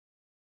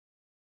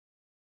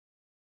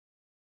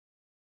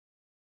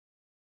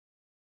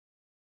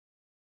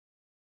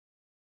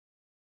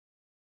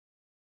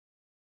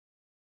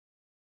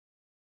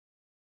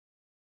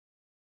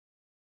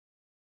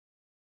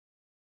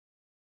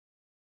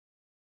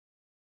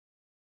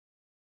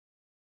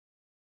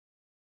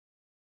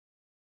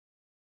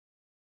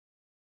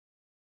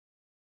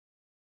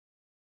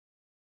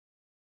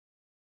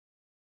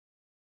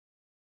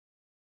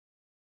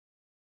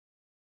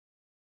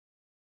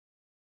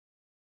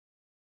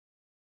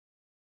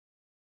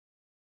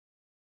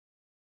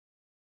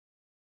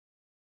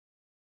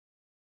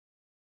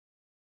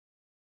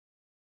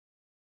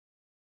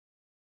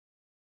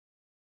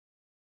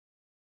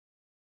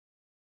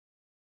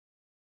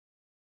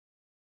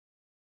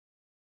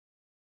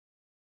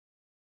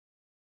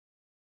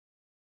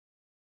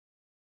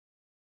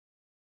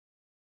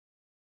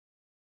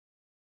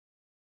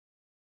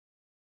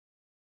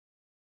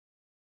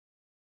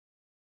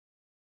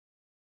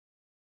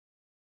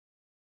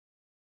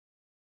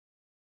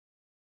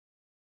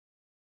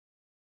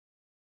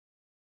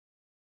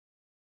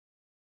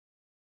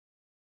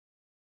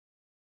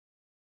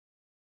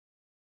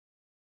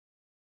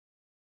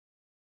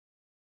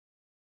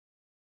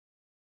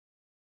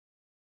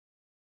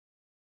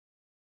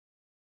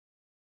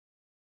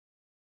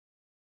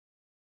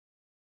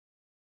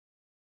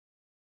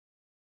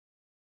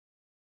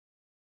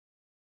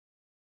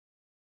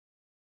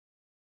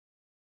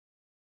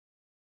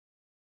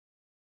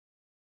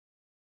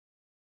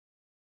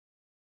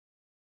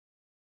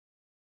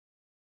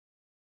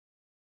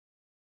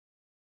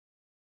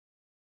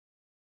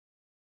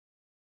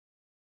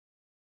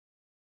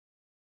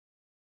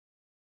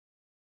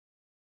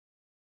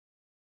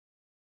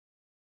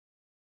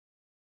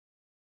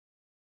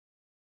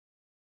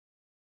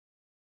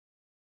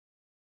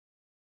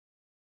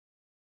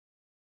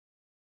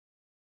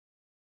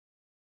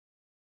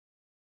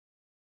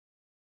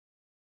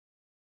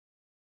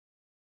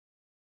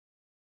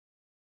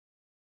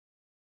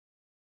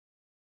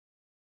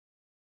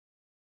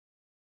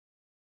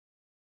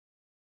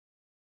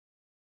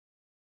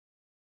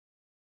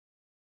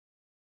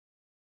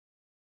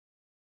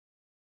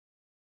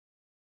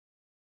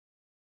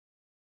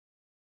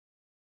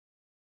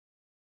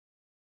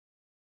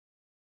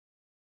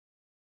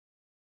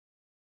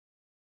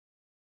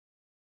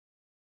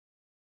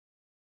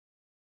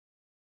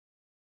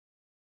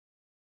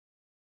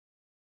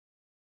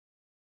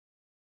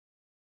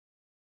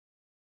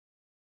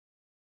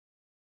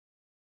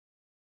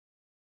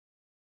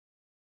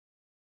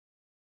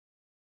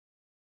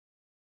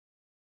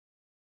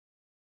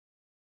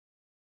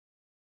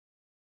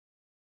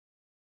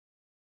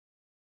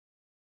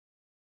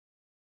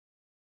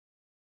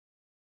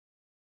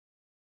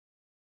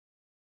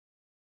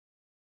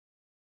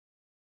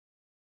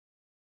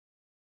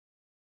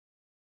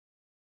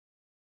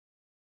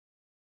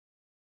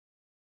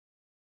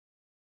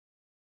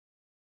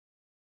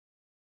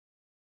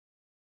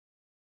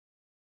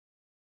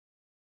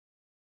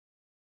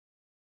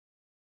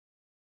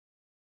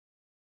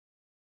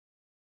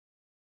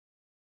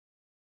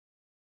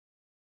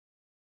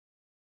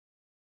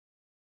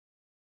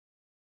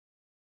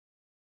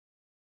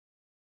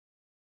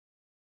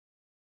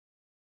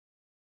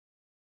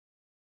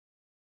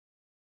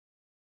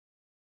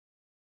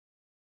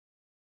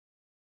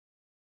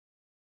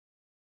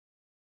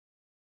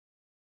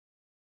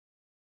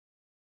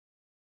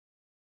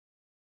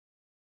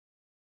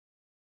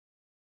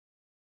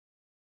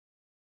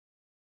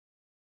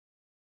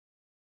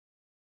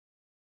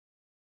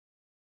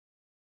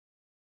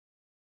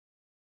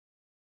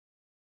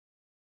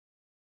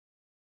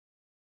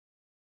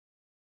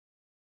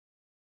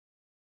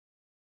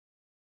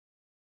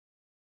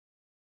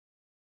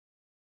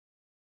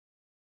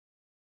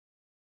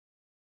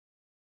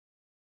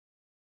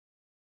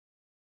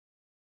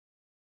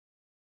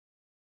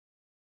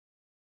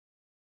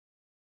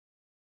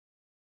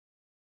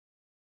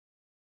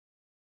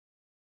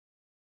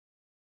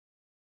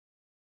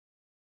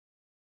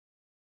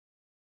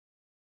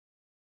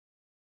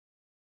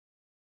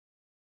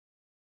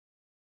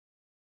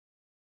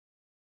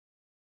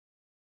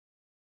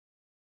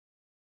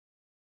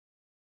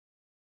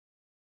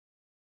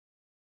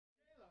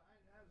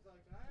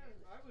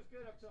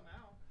good up till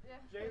now.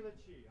 Yeah. Jayla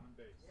Chee on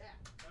bass. Yeah.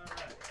 All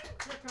right.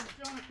 Here comes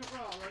Jonah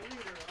Cabral, our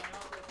leader on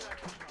alto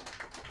saxophone.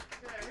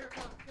 Yeah, here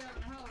comes Gavin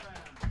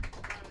Halloran on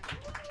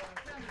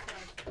tenor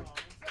saxophone.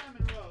 And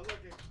Simon Rowe, look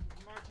at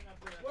marching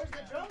up there. Where's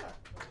the drummer?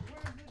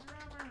 Where's the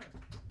drummer?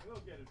 We'll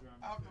get a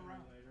drummer sooner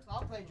or later.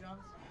 I'll play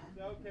drums.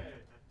 Okay.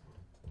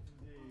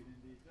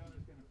 Indeed.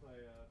 Jonah's going to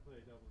play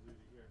double duty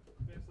here.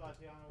 Vince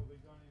Lateano will be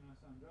joining us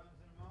on drums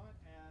in a moment,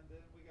 and then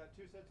we got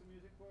 2 sets of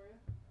music for you.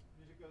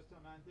 Music goes till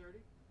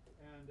 9:30,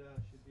 and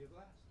should be a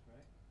blast,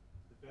 right?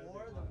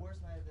 Or the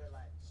worst night of their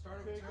life.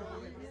 Start with it's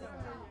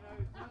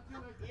not too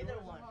late. Either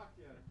one.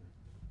 Yet.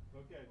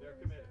 Okay, they're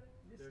committed.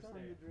 They're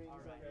staying. The dreams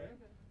Okay.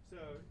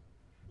 So,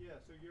 yeah.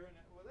 So you're in.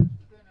 Well, let's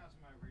put that now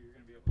somewhere where you're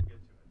going to be able to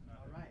get to it,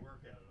 not have to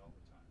work at it all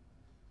the time.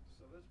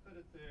 So let's put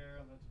it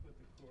there. Let's put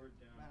the chord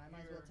down. Man, I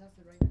might as here. well test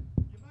it right now.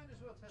 You might as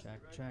well test Check,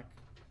 it right check.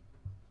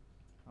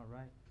 now. All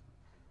right.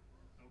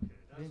 Okay,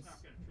 that's not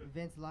going to trip.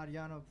 Vince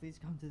Lateano, please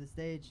come to the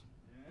stage.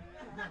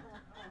 Yeah.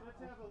 Let's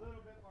have a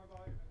little bit more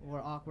volume.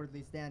 We're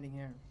awkwardly standing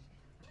here.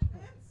 All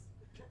right.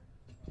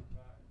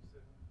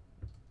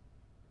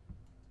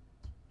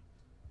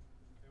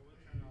 And we'll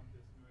turn off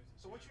this noise.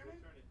 So what's your name?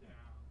 Turn it down.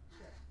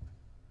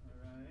 All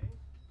right.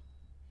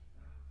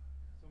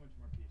 So much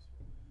more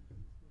peaceful.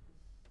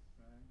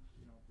 Right?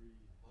 You don't breathe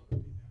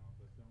deeply now,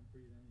 but don't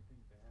breathe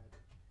anything bad.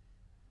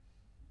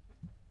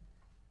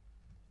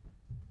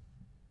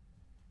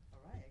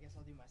 All right, I guess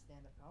I'll do my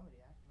stand-up comedy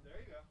act. There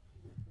you go.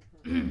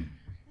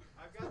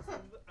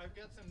 I've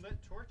got some lit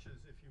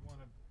torches if you want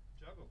to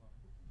juggle them.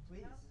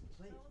 Please,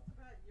 please. Tell us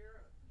about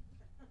Europe.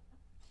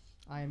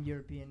 I am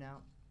European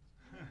now.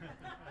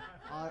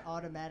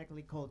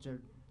 Automatically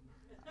cultured.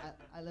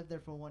 I lived there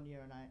for 1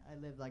 year, and I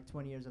lived like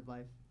 20 years of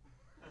life.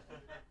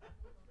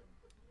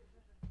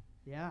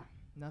 Yeah,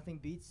 nothing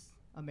beats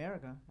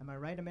America. Am I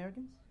right,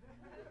 Americans?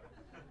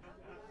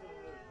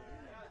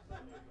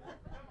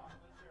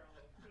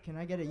 Can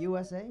I get a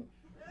USA?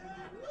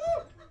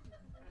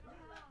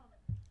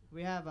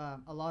 We have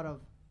a lot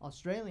of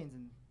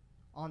Australians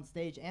on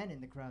stage and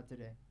in the crowd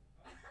today.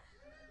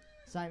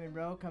 Simon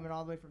Rowe coming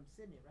all the way from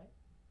Sydney, right?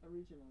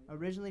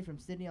 Originally from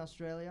Sydney,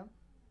 Australia.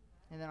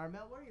 And then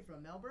where are you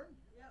from? Melbourne?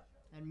 Yep.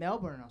 And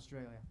Melbourne,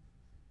 Australia.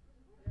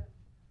 Yep.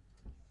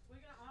 We're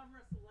going to arm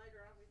wrestle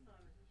later, aren't we,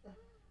 Simon?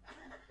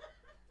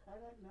 I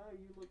don't know.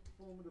 You look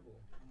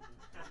formidable.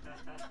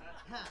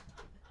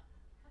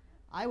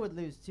 I would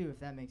lose too if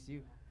that makes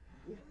you.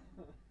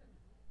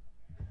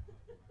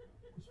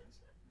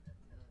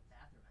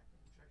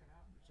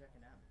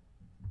 Checking out.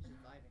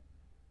 Surviving.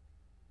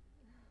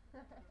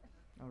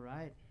 All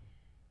right.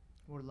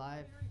 We're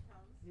live.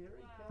 Here he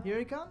comes. Here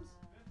he comes.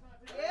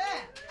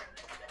 Yeah!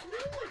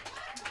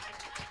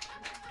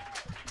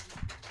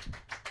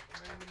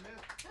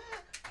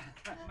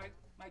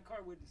 My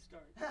car wouldn't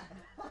start.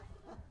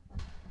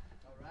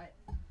 All right.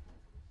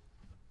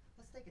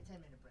 Let's take a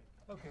 10-minute break.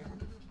 Okay.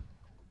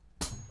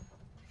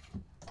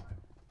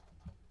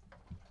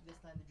 This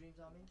time the dream's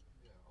on me?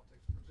 Yeah, I'll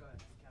take the first. Go ahead,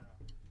 count off.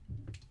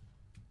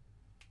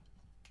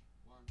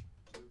 1,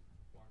 2,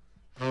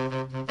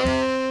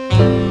 1.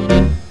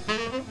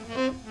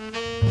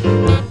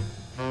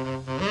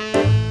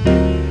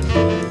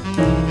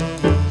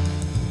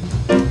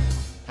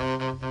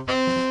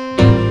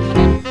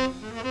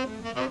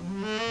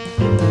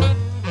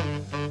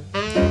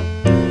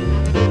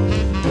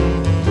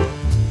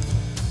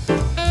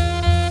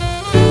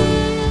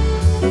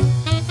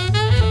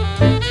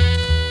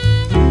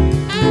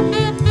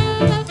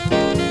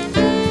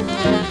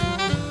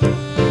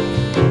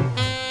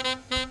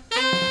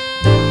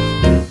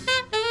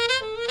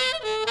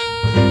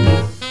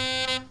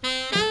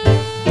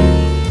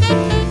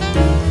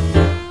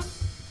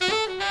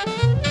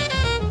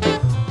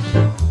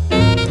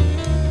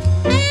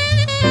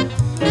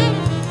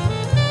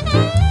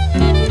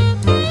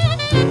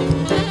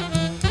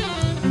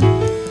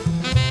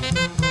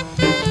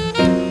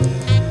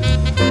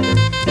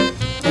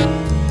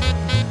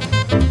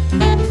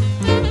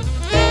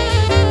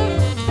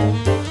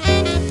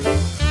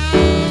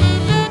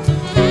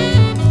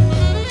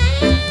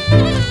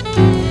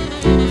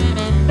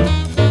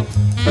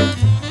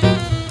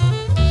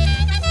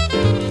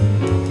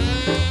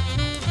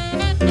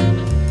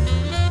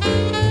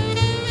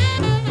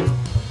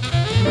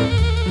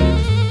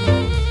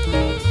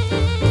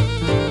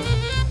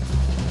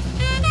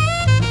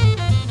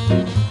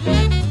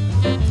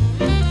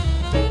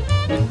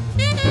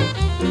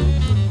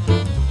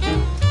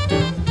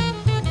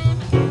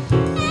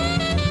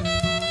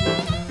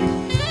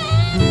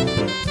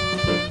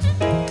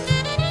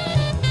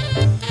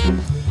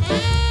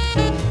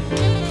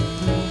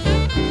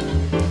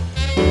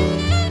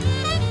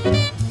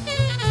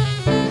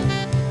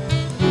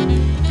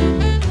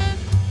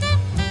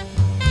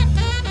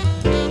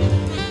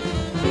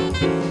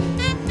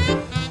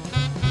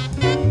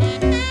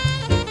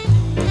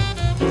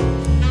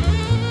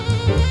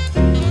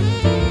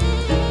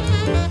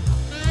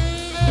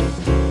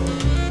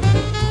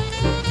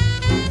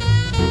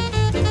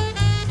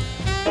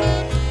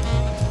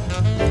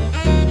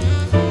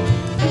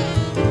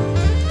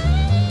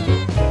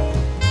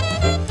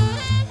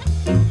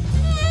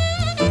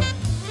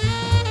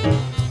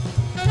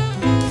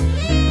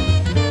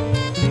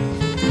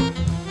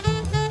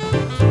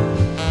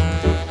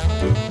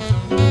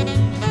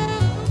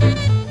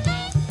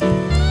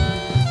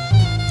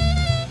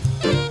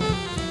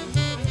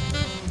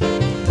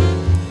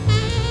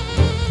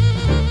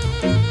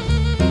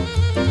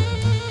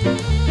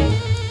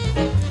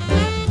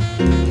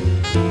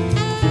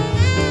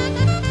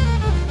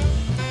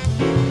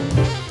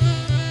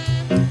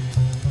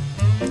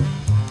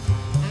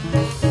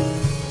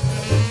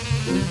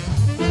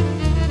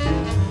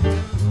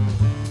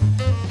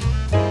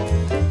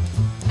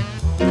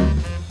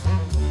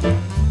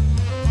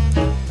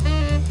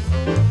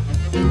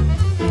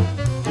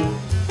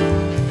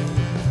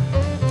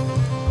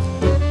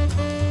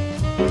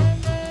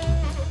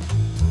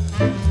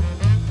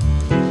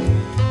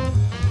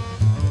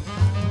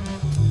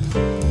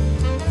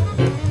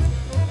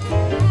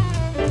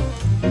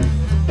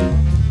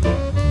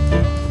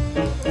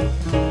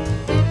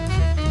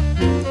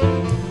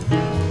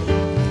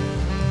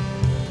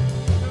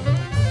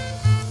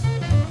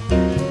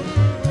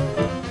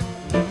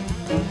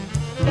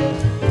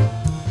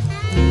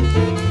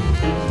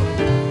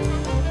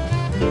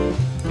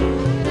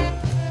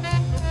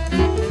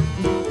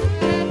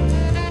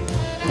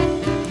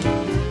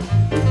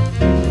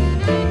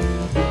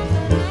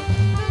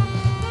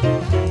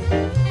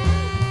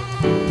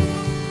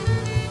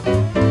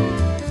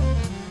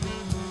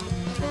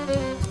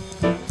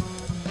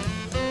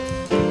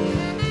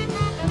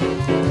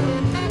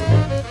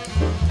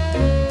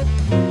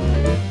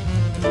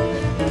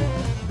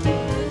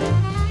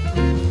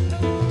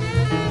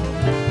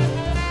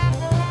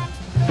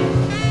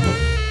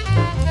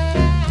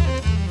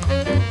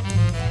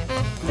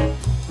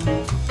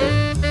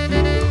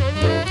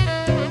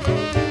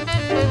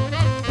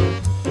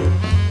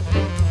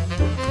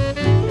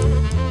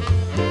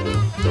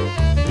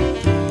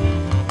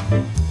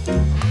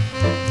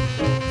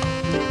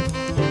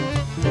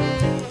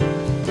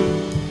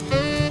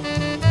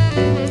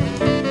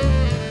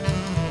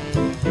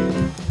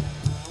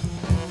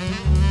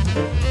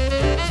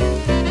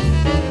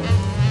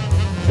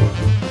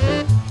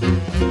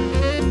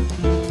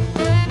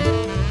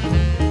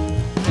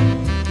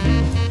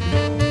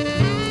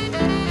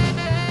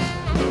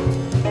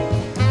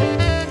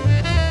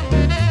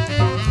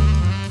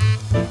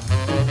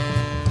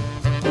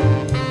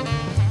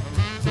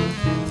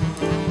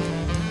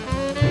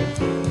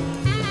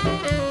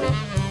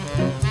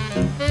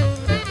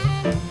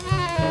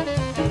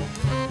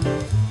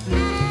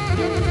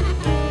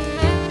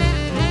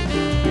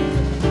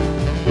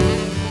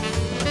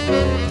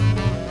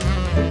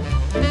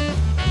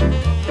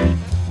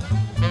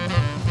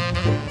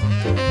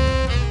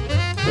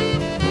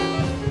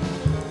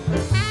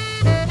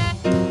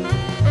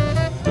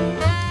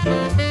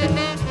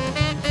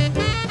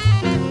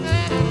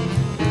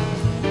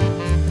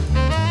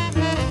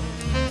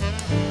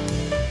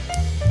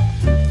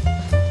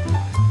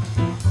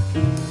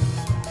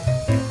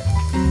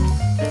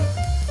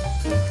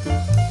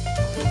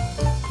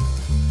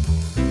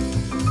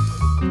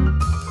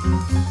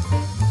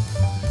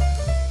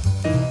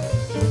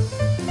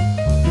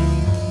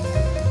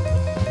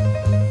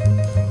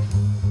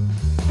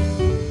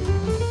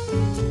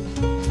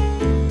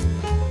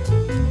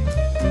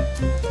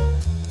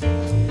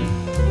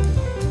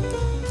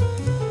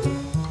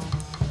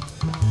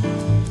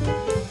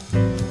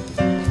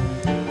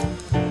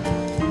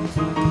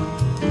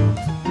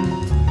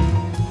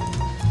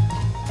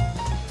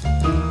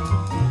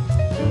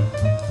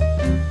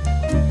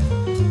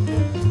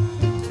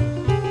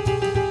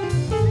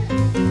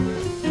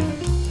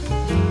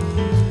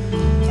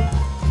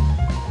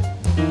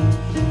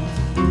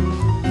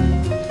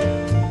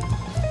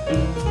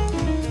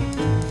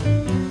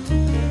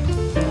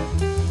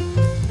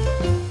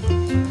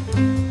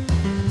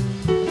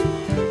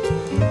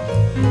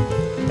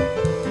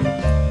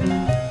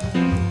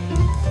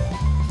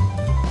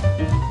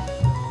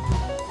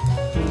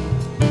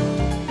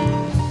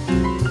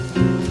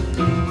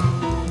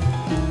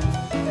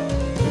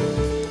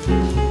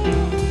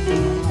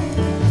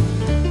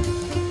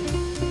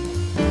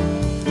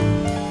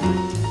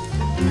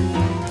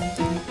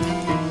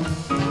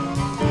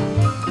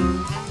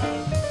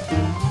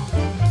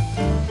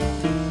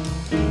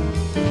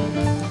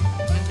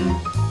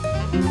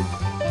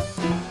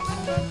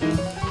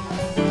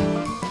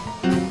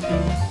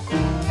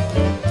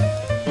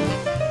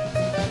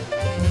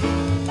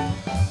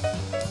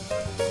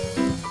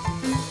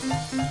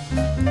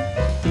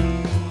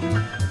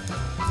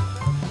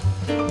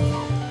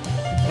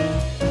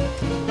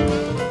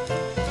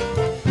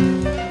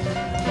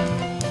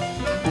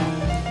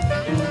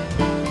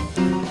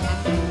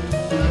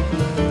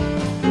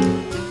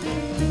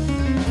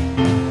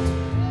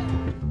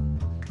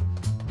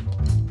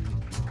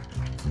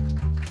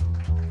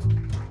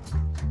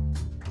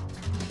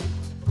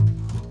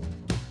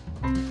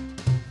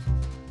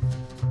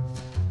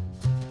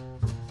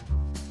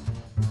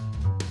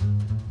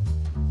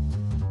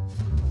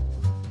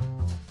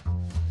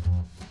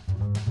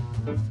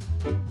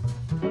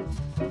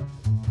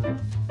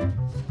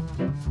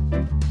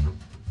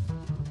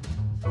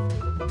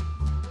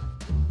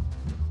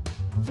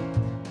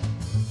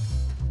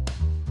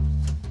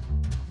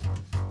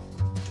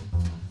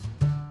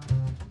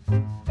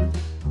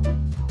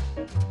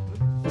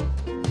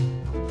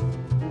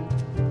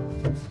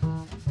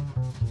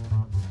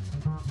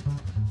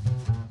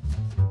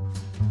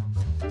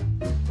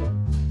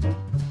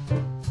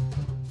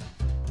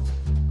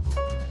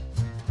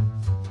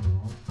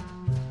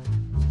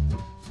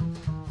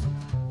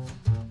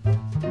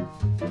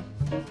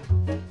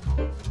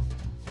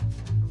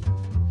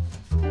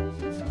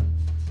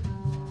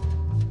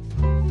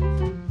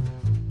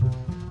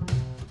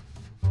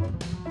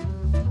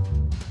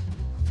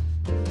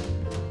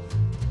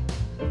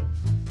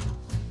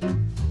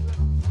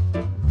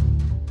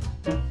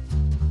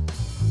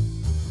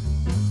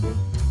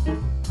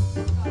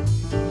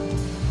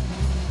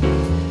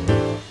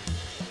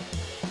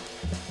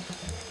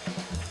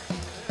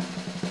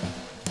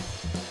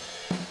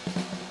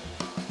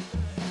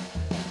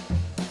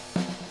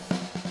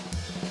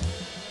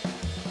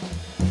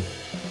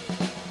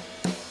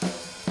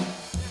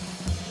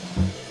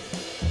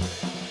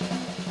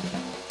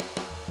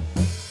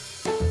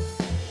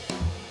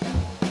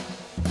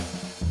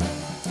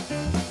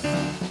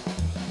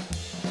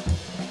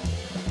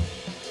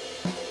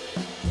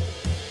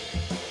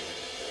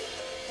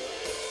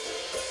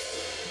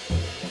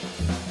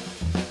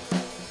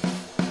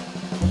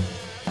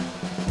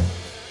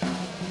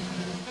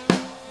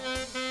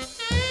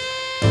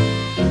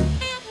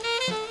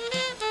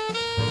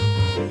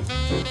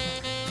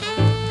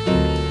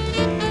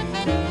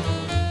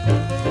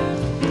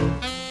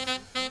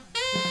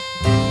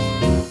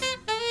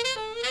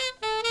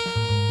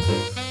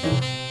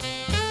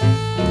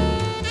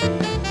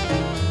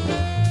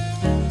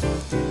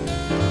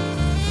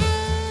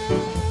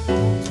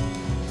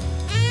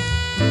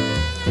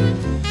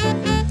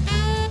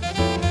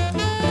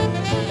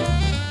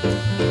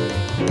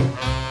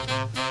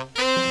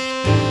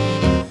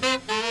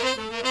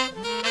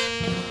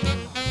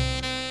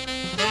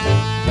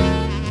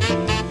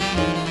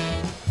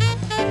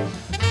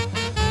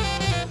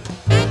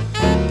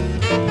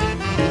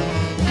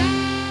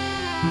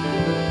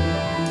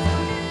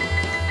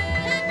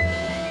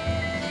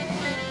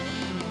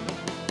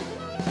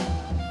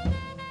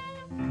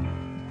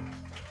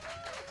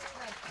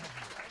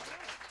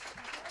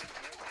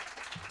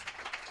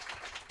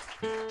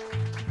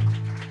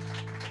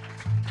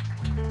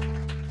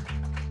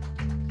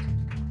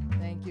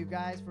 Thank you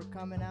guys for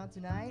coming out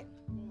tonight.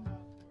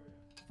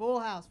 Full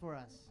house for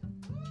us.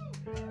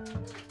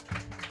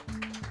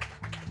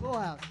 Full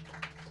house.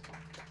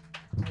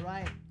 All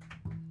right,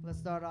 let's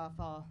start off.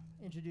 I'll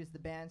introduce the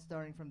band,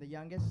 starting from the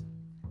youngest.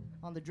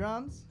 On the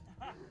drums,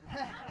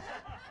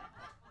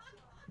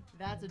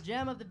 that's a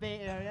gem of the Bay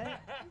Area.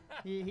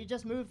 He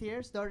just moved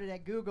here, started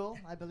at Google,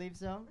 I believe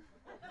so.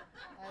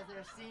 As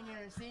their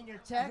senior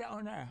tech.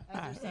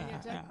 As their senior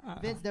tech.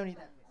 Vince, don't eat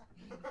that.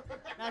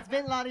 That's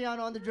Vince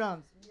Lateano on the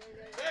drums.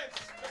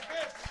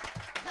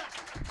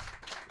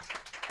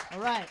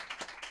 All right,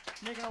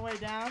 making our way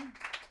down.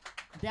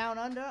 Down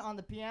under on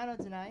the piano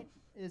tonight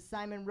is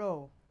Simon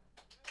Rowe.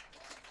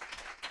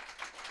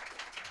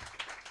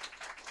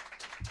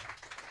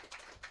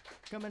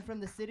 Coming from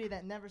the city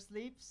that never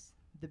sleeps,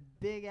 the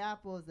Big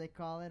Apple as they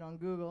call it on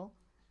Google,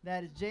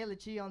 that is Jayla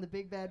Chee on the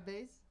big bad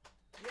bass.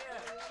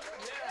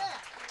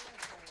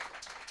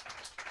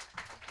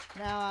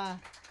 Now,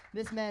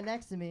 this man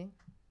next to me,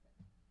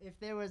 if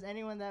there was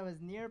anyone that was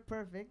near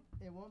perfect,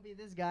 it won't be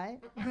this guy.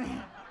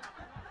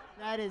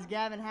 That is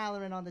Gavin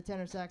Halloran on the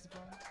tenor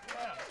saxophone.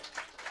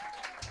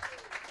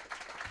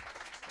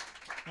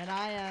 And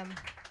I am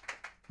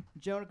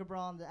Jonah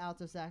Cabral on the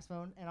alto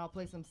saxophone, and I'll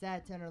play some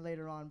sad tenor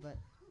later on, but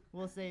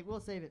we'll save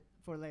it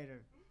for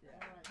later.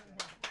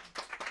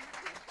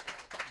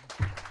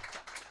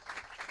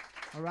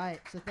 All right,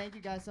 so thank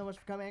you guys so much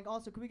for coming. And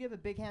also, can we give a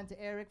big hand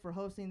to Eric for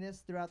hosting this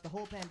throughout the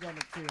whole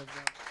pandemic too as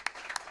well.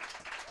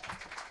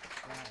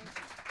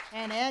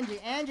 And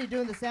Angie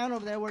doing the sound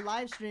over there. We're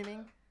live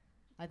streaming.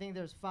 I think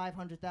there's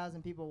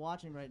 500,000 people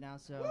watching right now,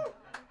 so.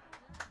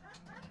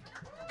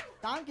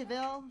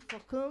 Dankjewel voor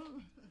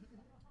kom.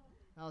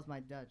 That was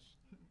my Dutch.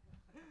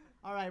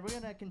 All right, we're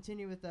going to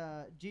continue with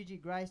a Gigi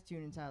Grice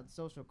tune entitled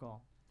Social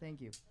Call. Thank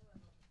you.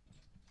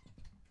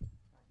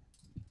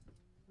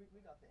 We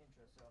got the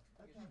intro, so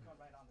you can come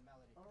right on the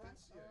melody. All right.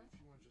 Yeah, if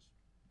you want to just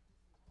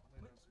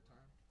lay down some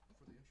time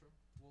for the intro,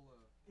 we'll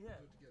do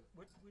it together.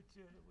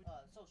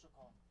 Social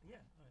Call.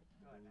 Yeah, all right.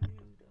 Go ahead, man.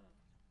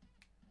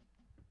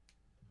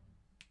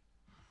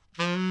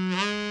 Thank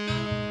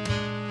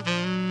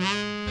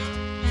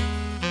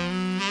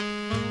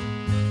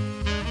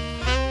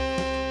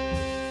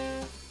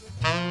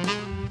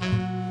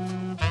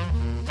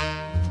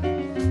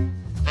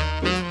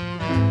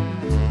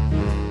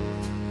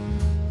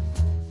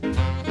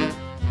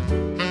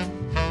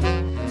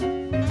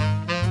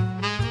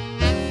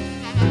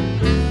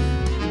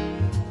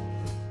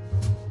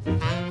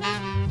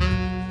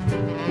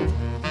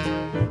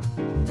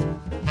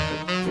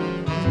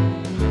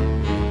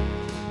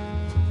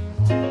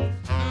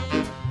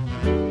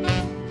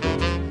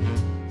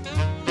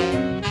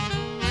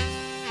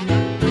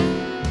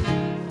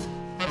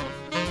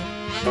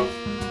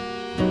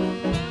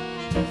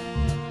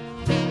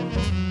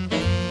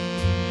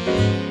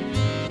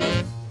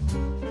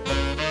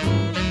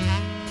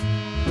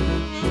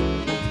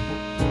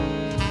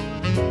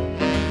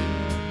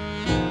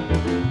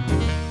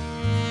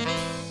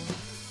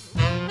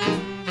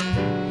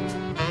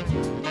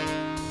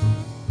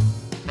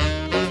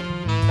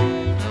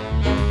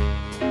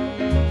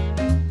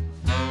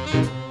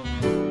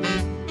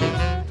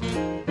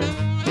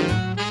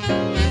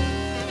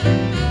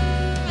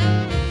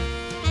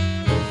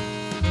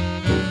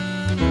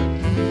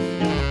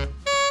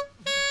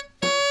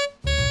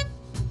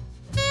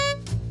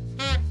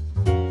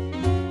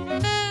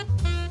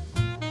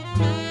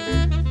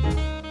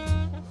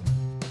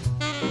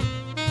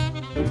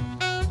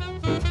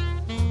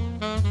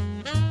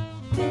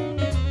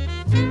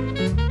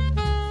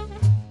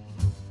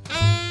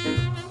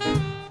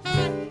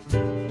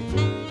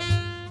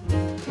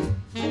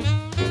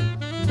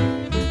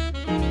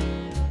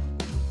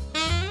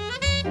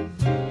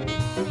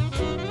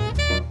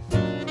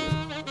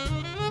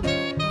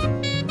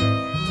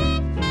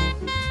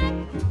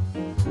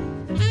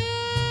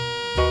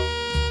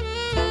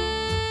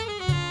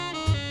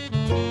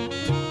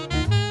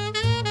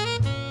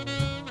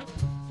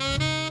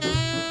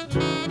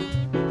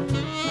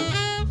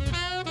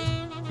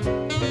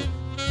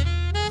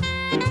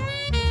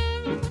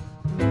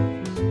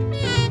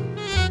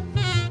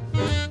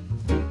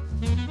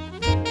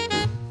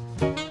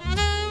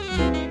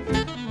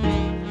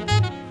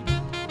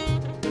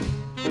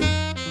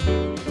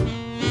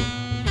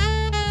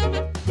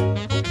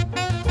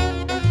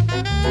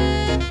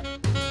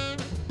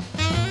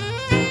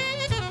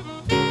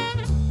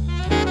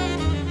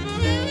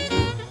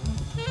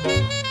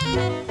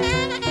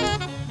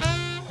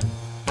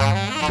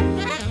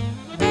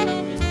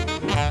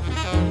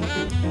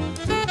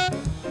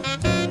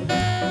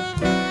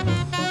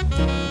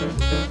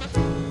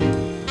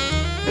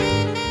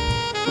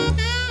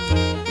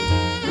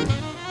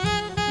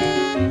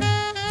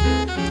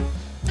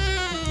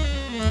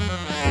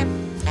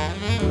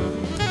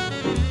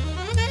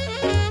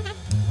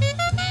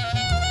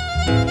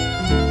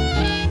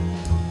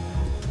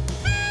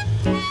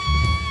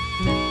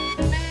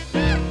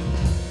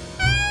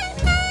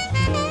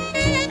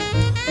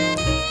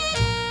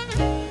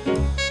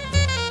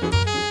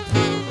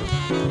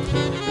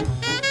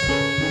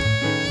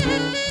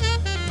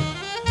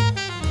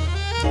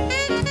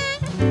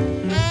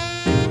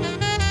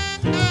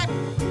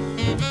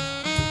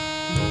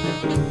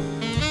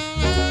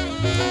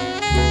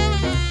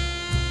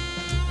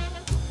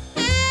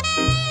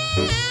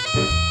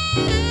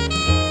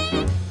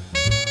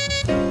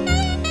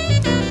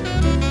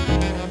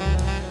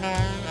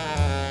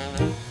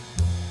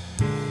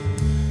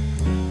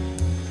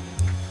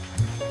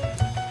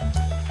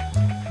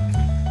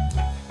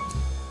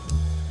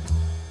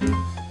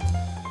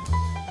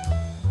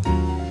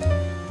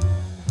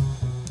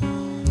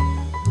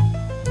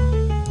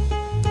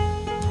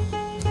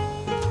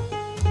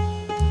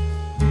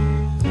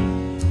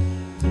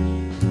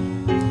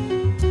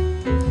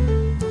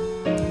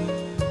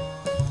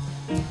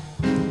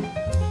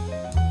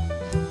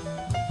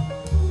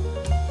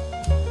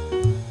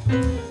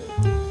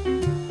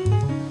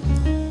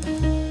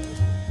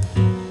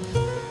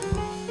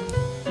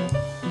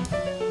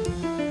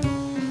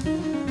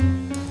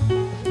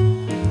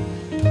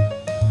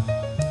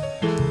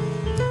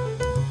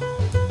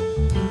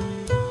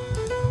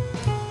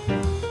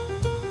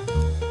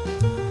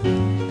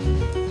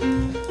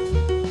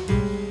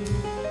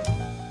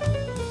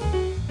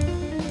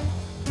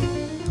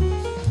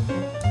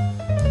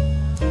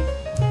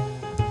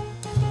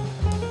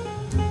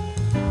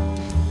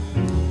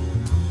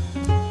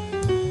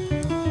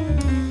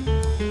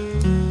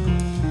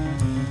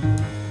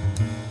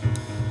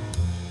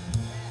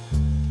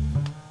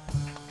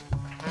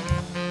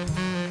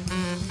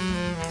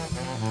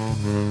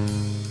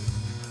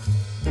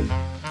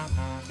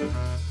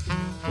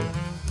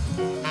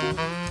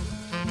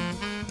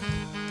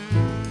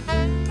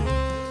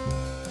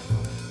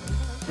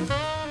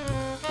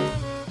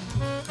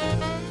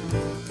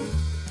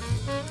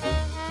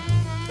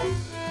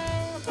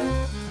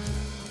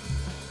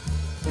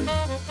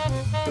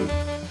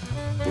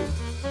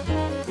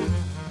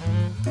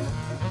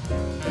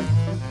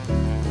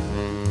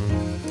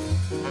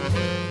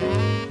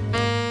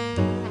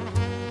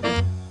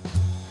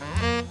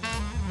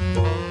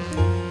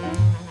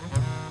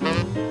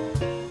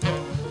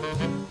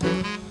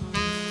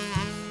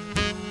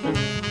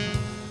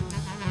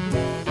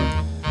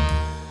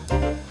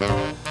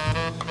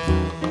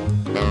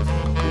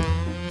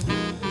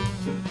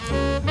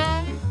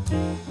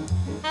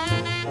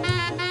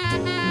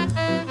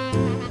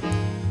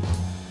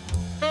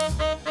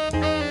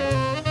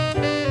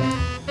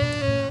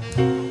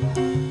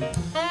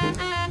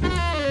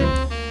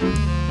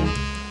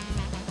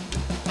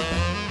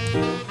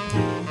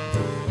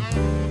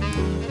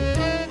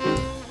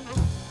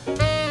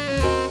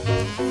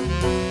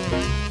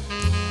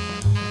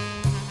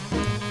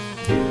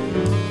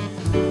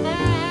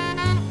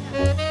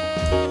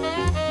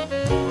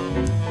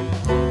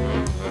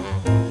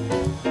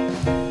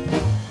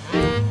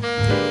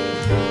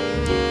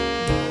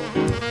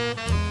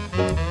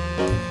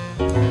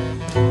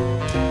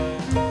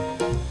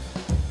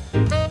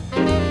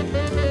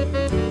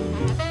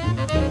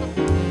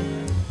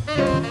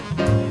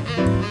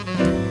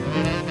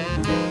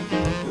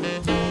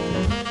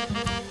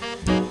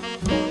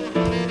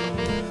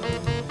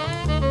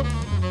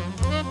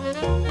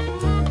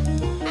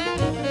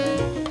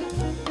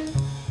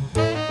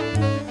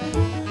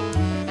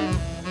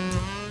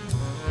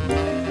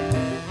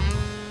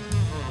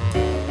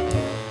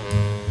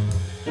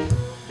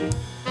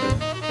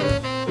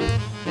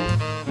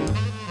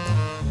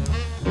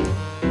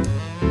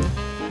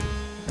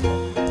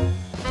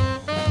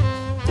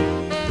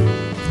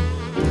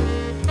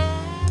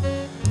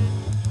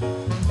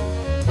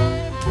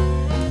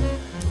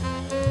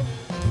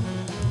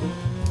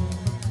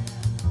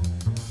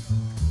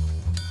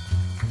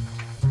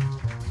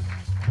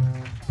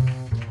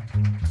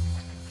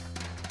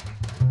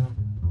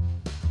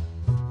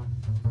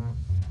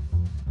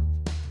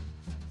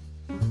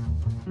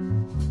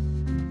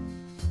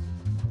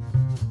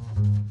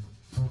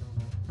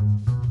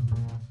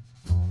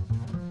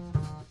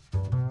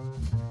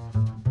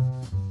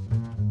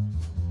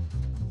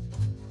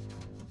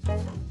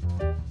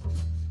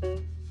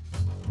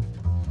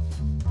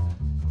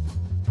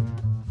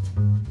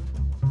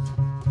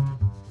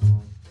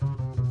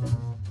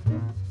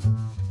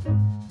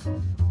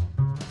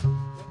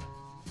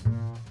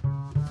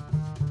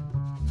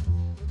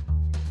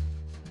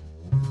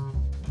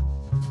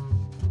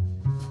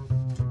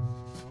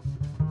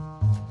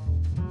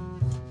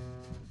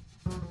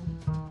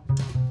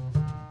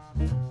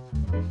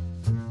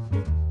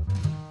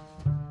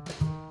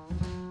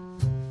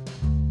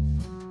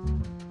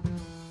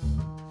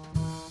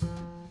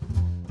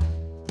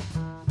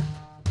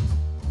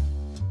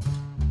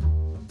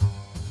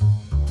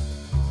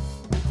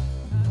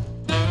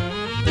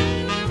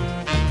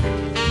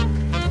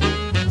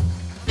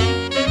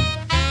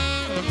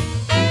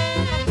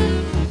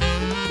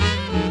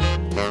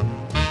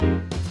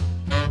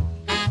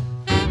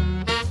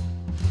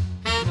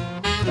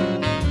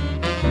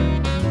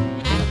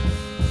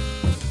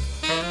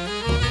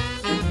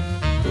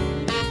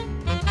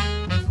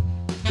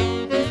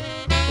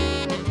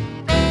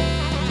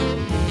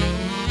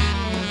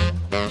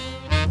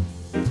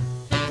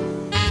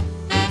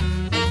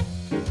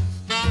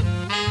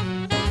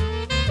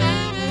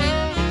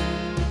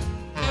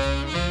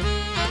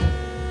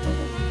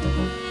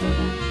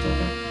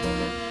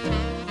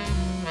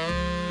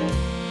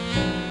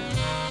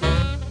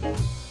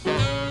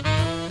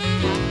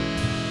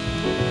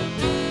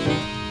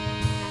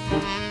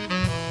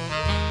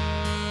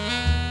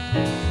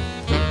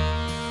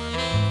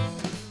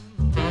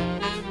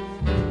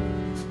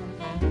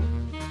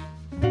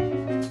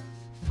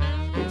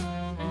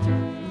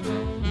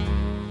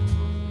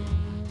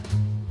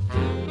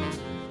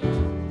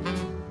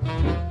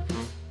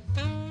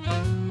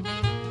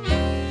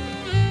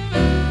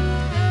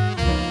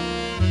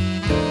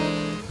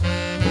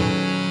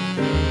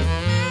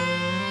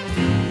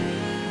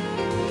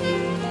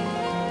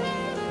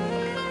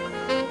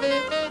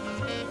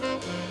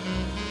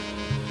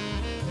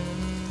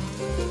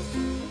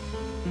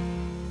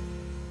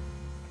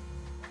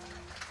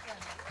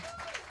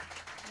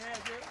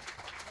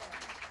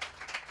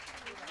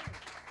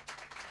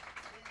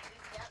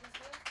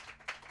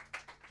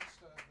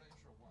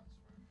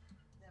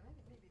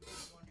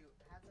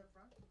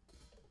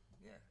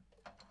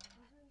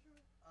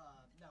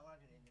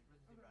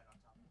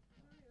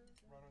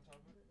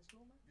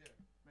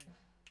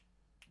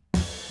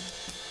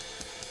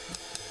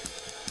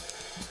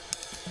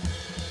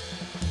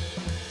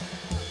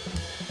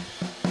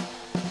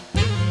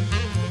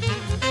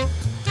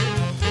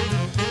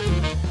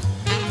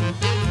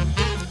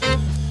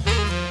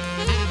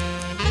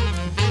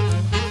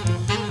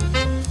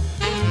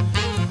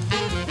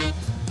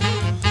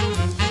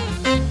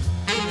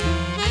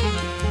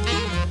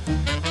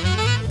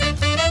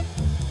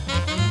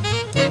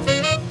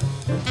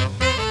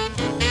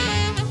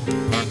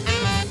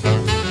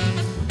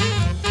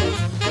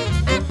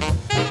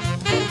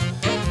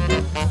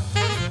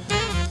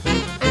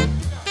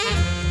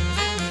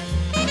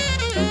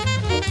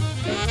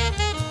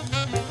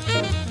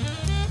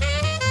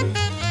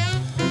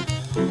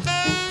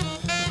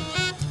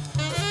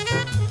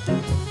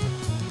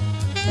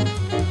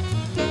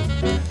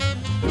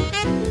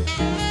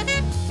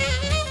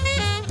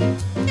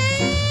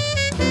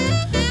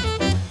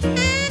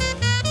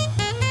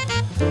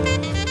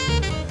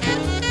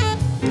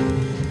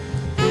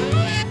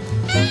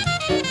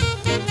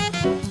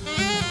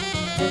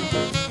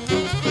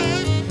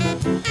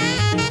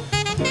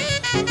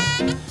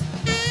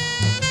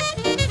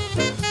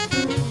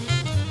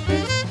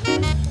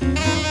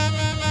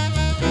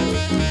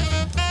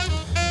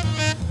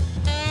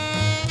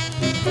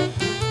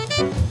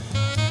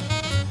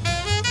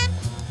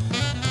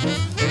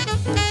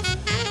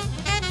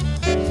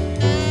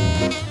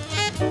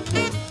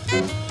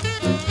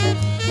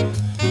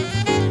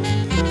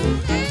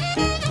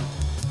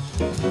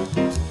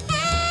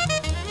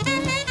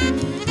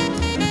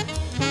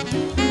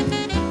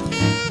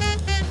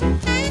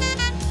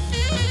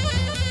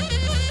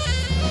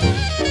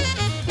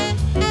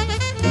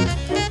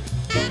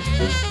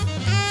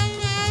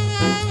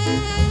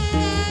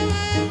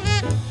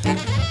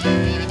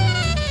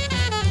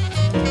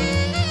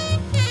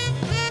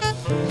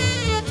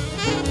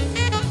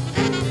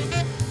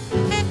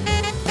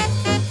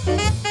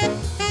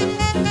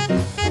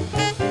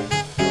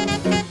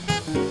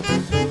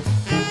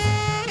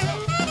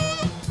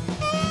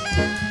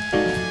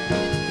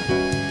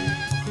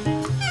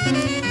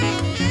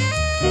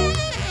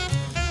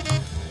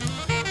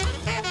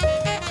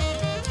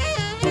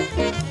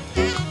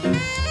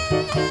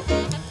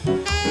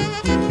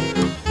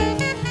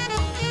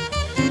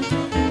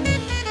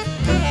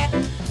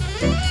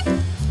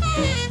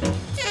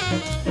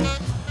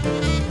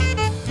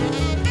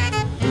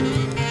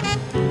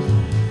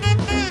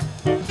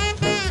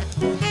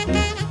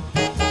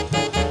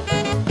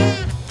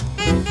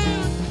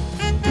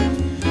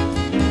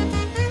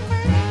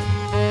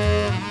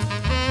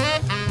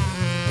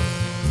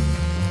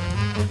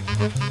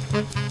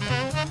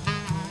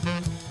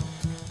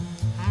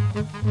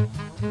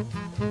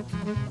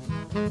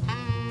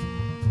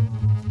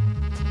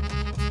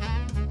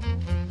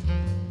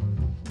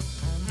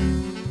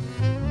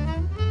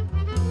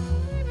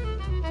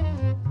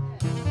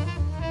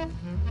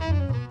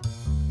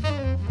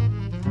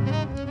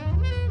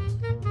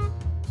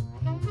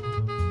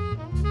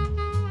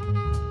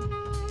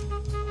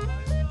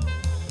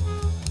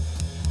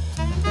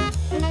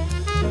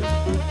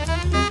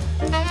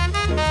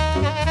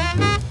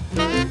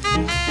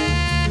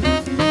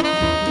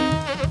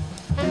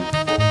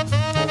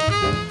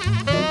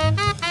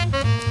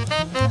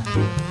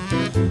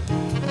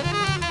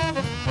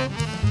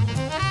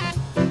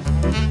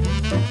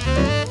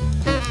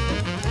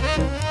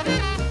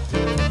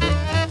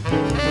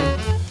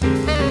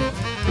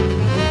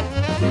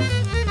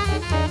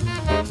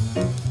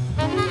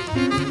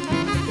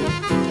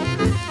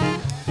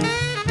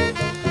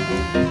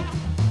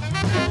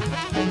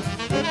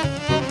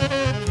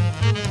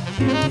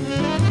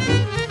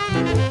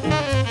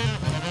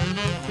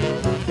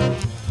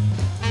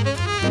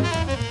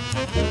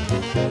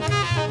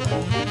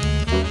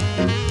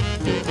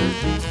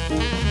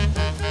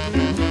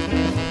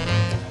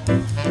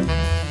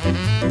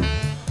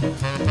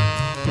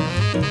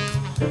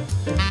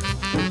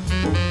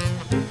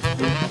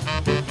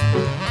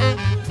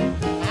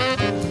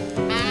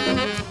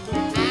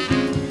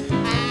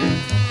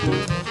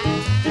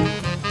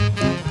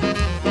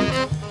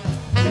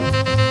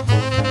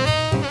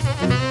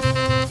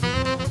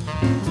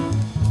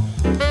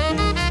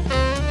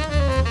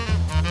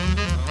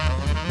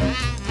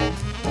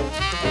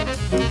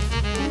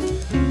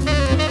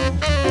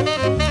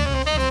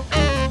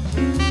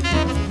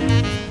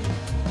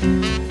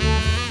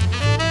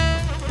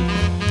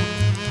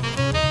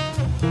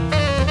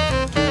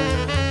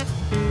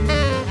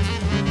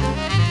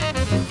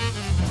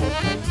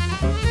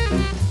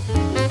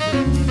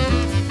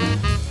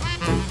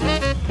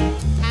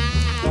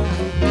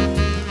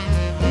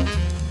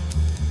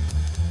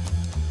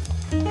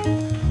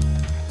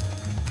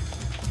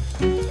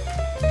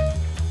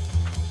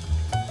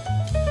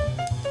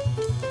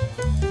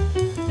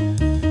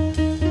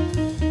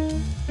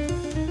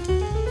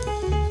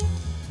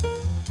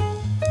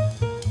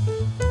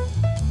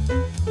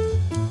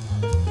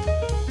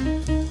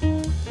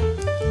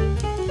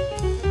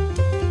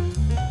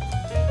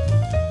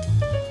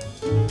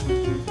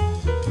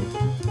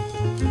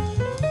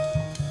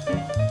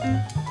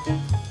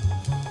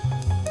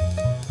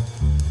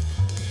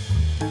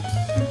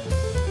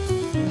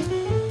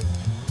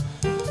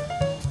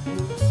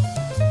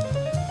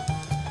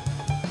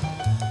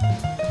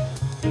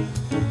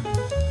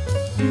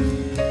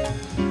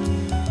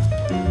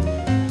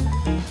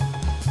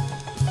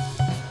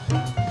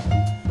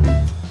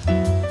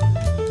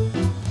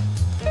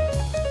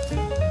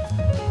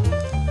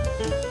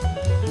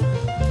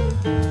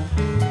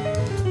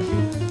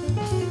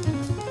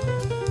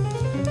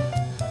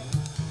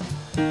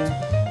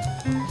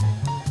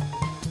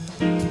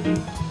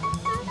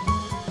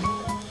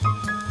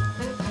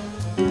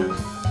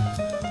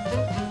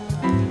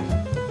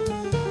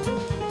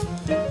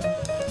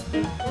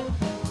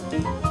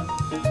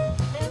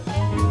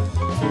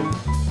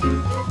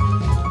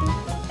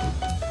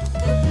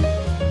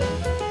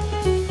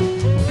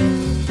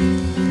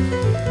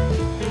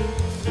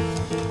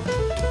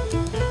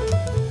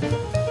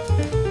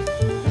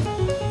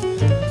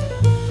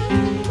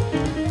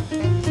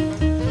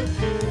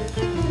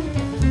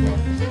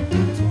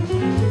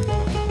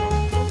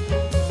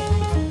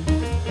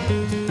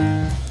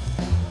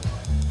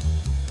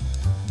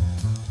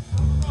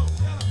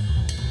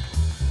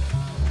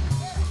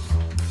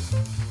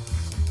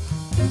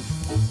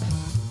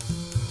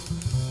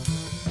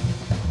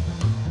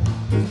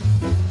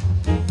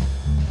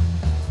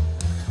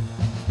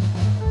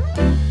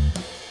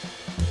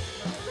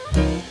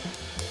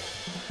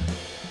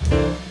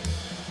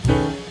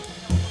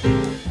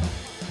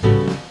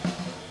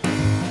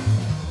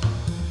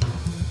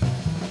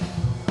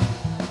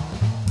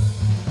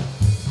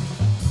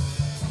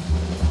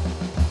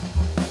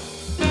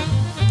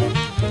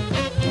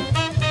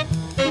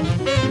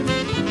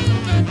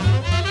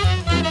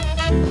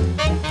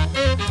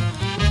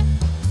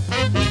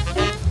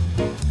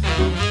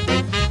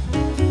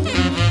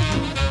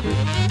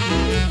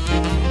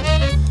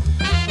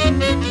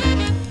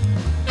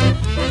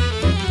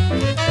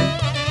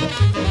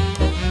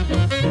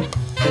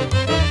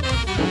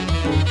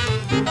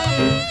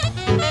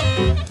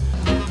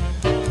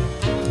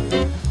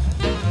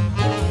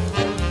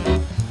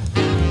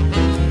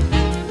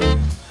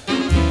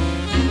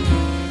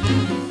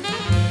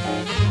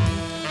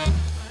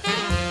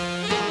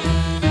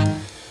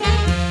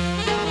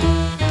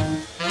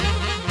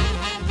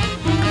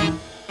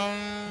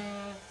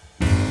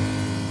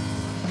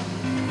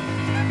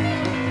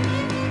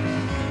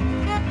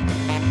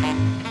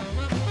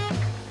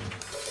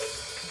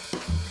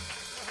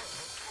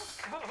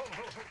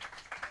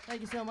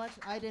Thank you so much.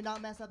 I did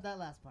not mess up that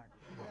last part.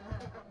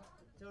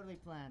 Totally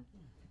planned.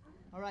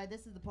 All right,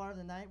 this is the part of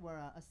the night where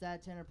a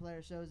sad tenor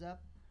player shows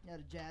up at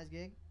a jazz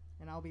gig,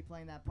 and I'll be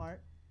playing that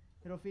part.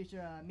 It'll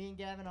feature me and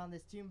Gavin on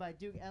this tune by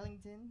Duke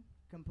Ellington,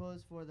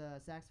 composed for the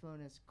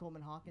saxophonist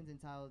Coleman Hawkins,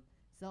 entitled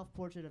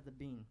Self-Portrait of the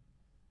Bean.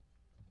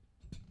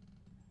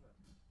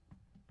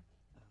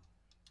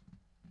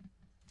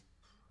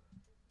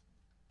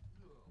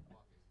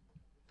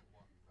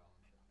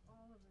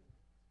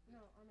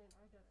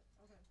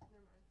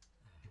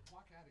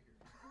 walk out of here.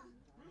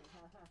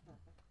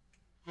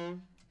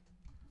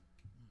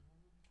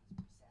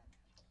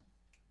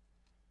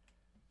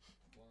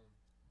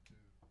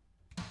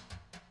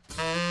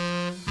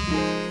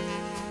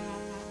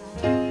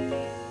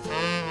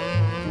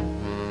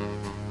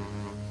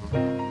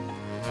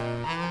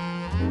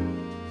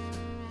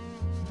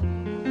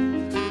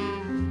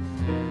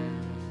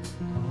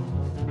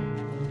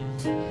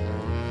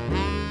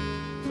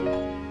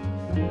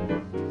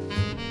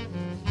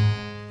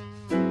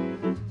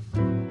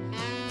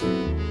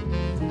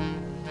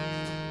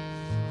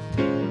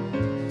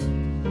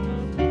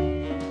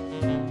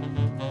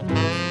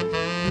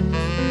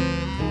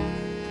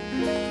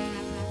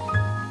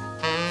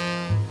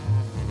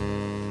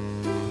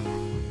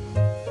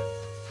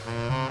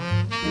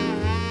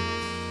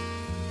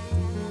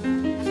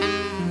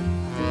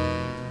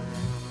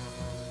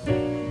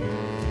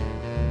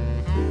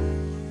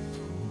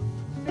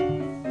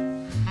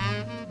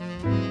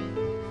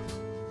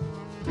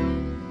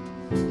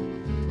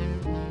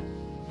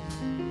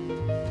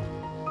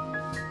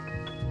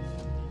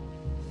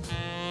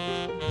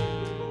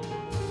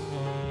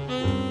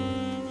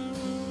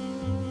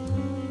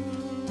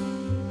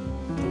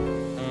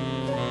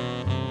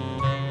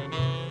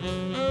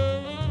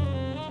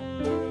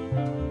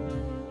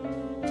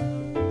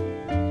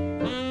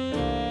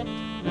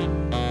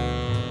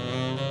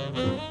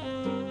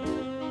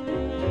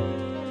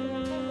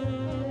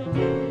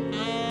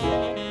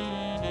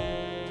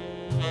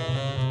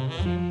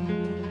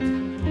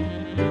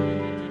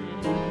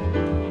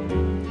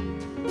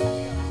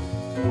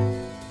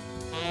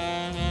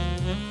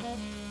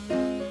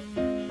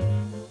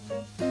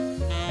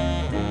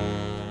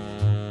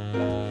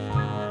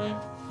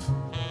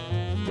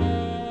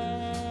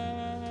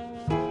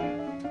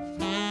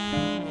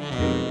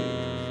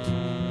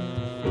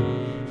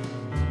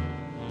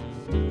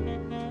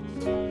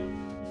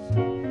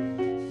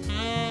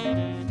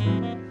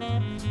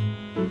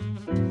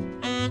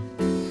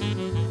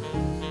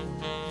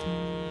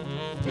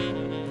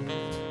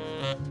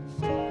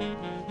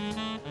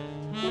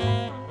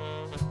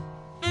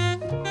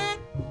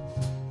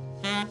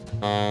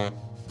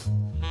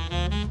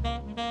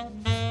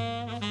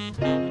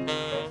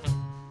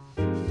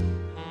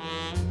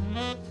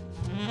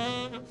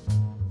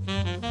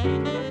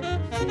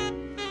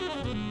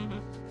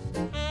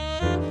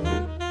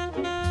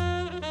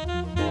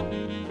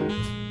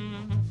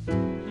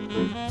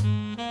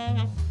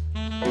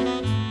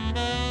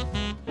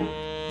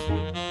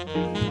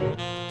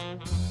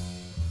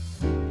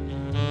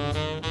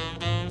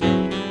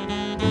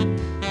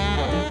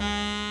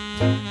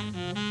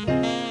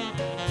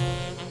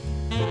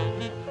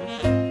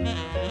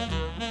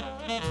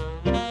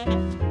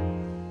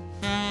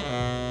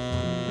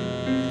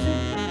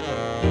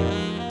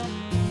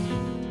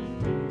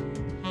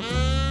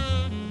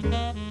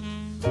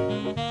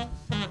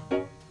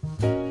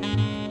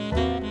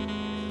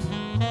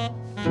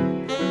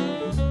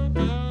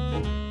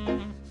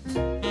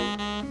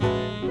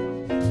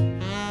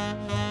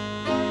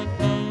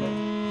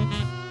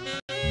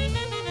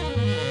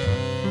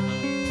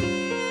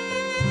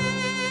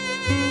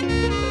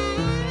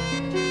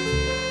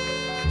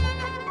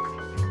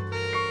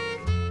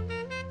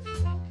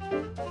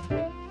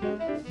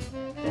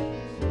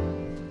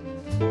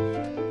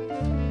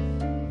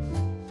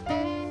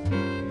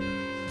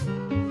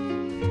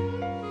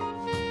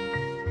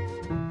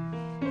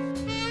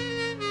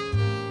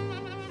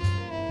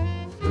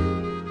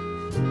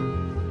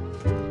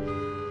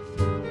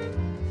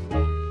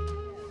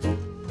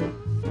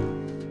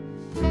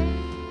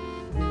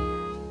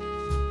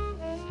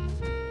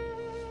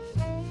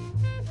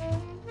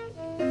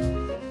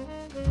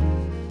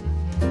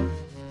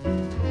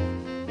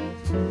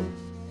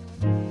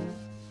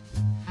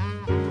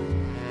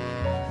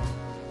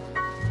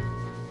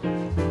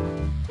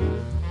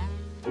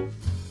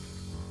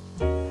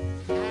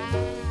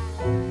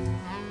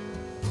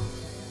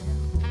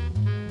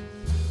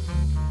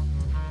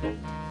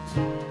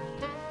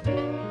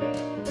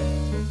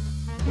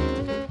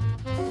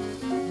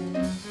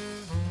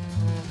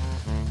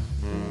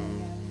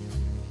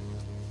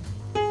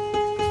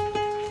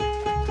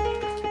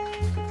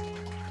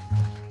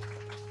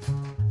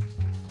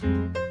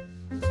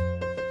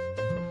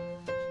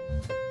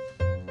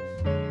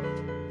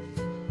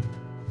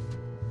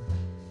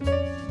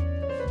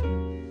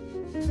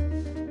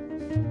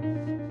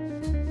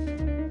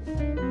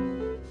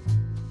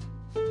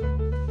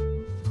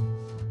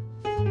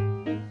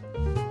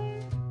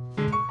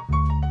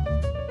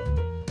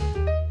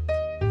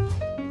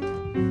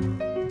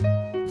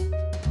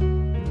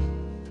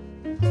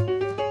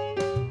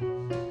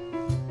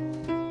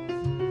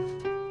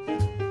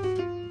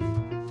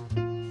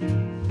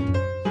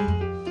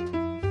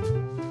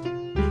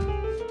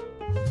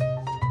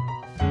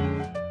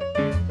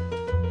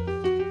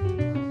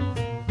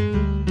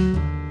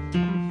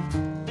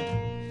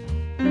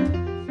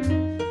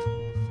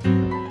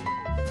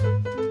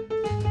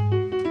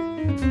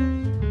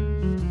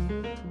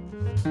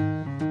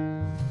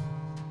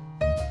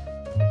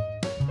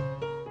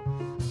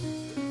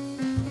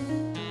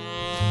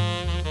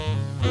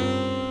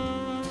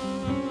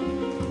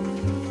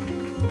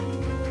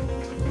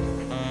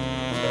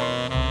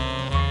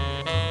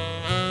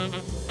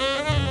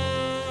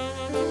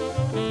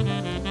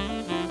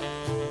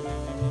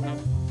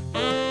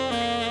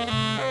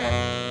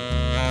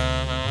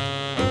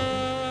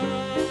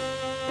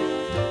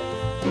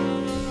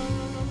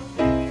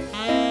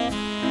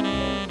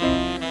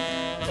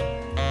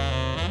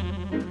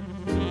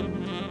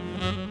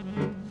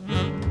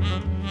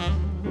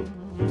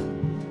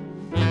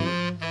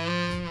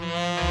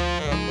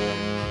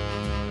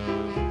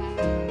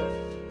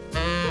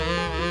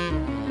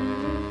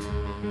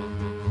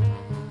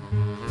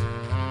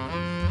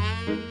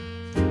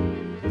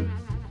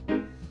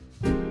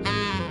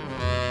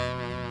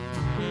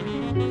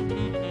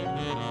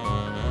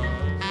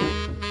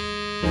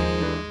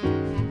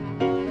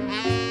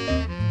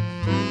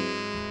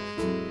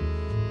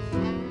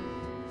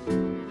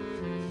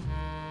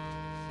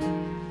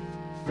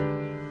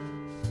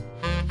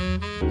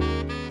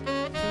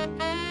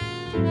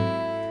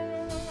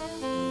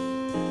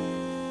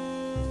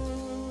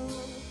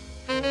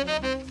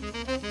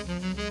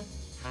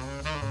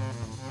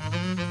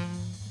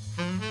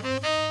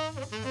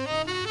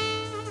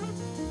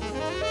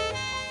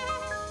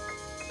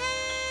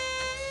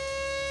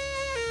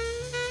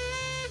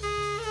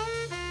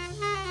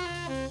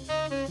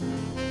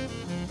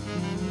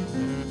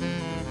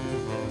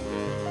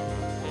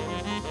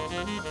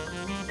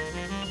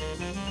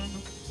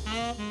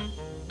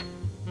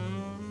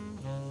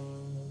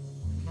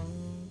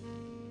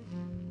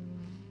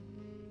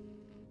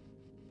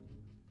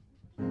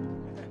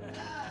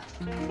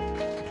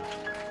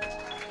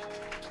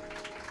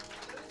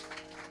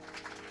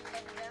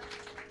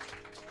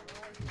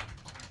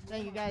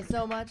 Thank you guys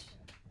so much.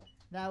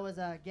 That was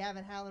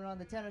Gavin Halloran on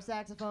the tenor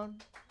saxophone.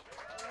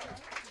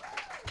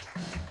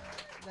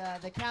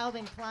 The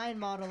Calvin Klein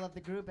model of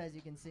the group, as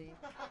you can see.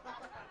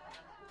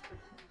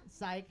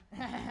 Psych.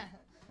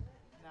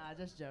 Nah,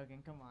 just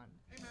joking. Come on.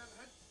 Hey man,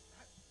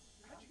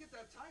 how'd you get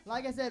that tie?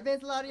 Like I said,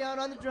 Vince Lateano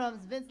on the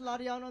drums. Vince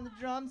Lateano on the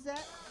drum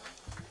set.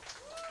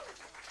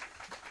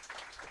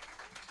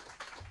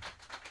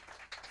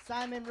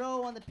 Simon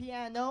Rowe on the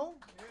piano.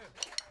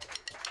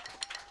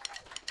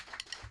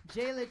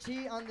 Jayla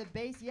Chee on the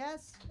bass,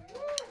 yes.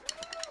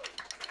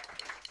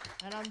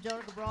 And I'm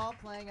Jonah Cabral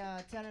playing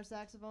tenor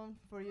saxophone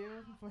for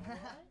you.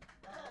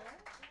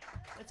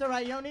 It's all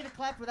right. You don't need to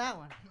clap for that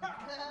one. All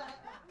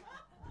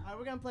right,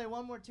 we're going to play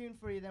one more tune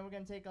for you. Then we're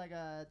going to take like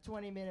a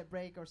 20-minute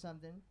break or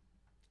something.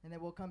 And then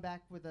we'll come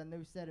back with a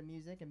new set of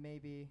music and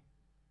maybe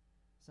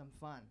some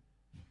fun.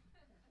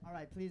 All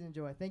right, please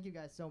enjoy. Thank you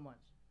guys so much.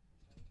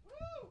 Woo!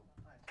 All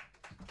right.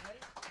 Ready?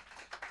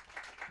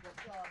 Let's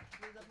go.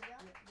 Sleeves up and down.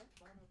 1,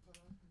 2, 1, 2.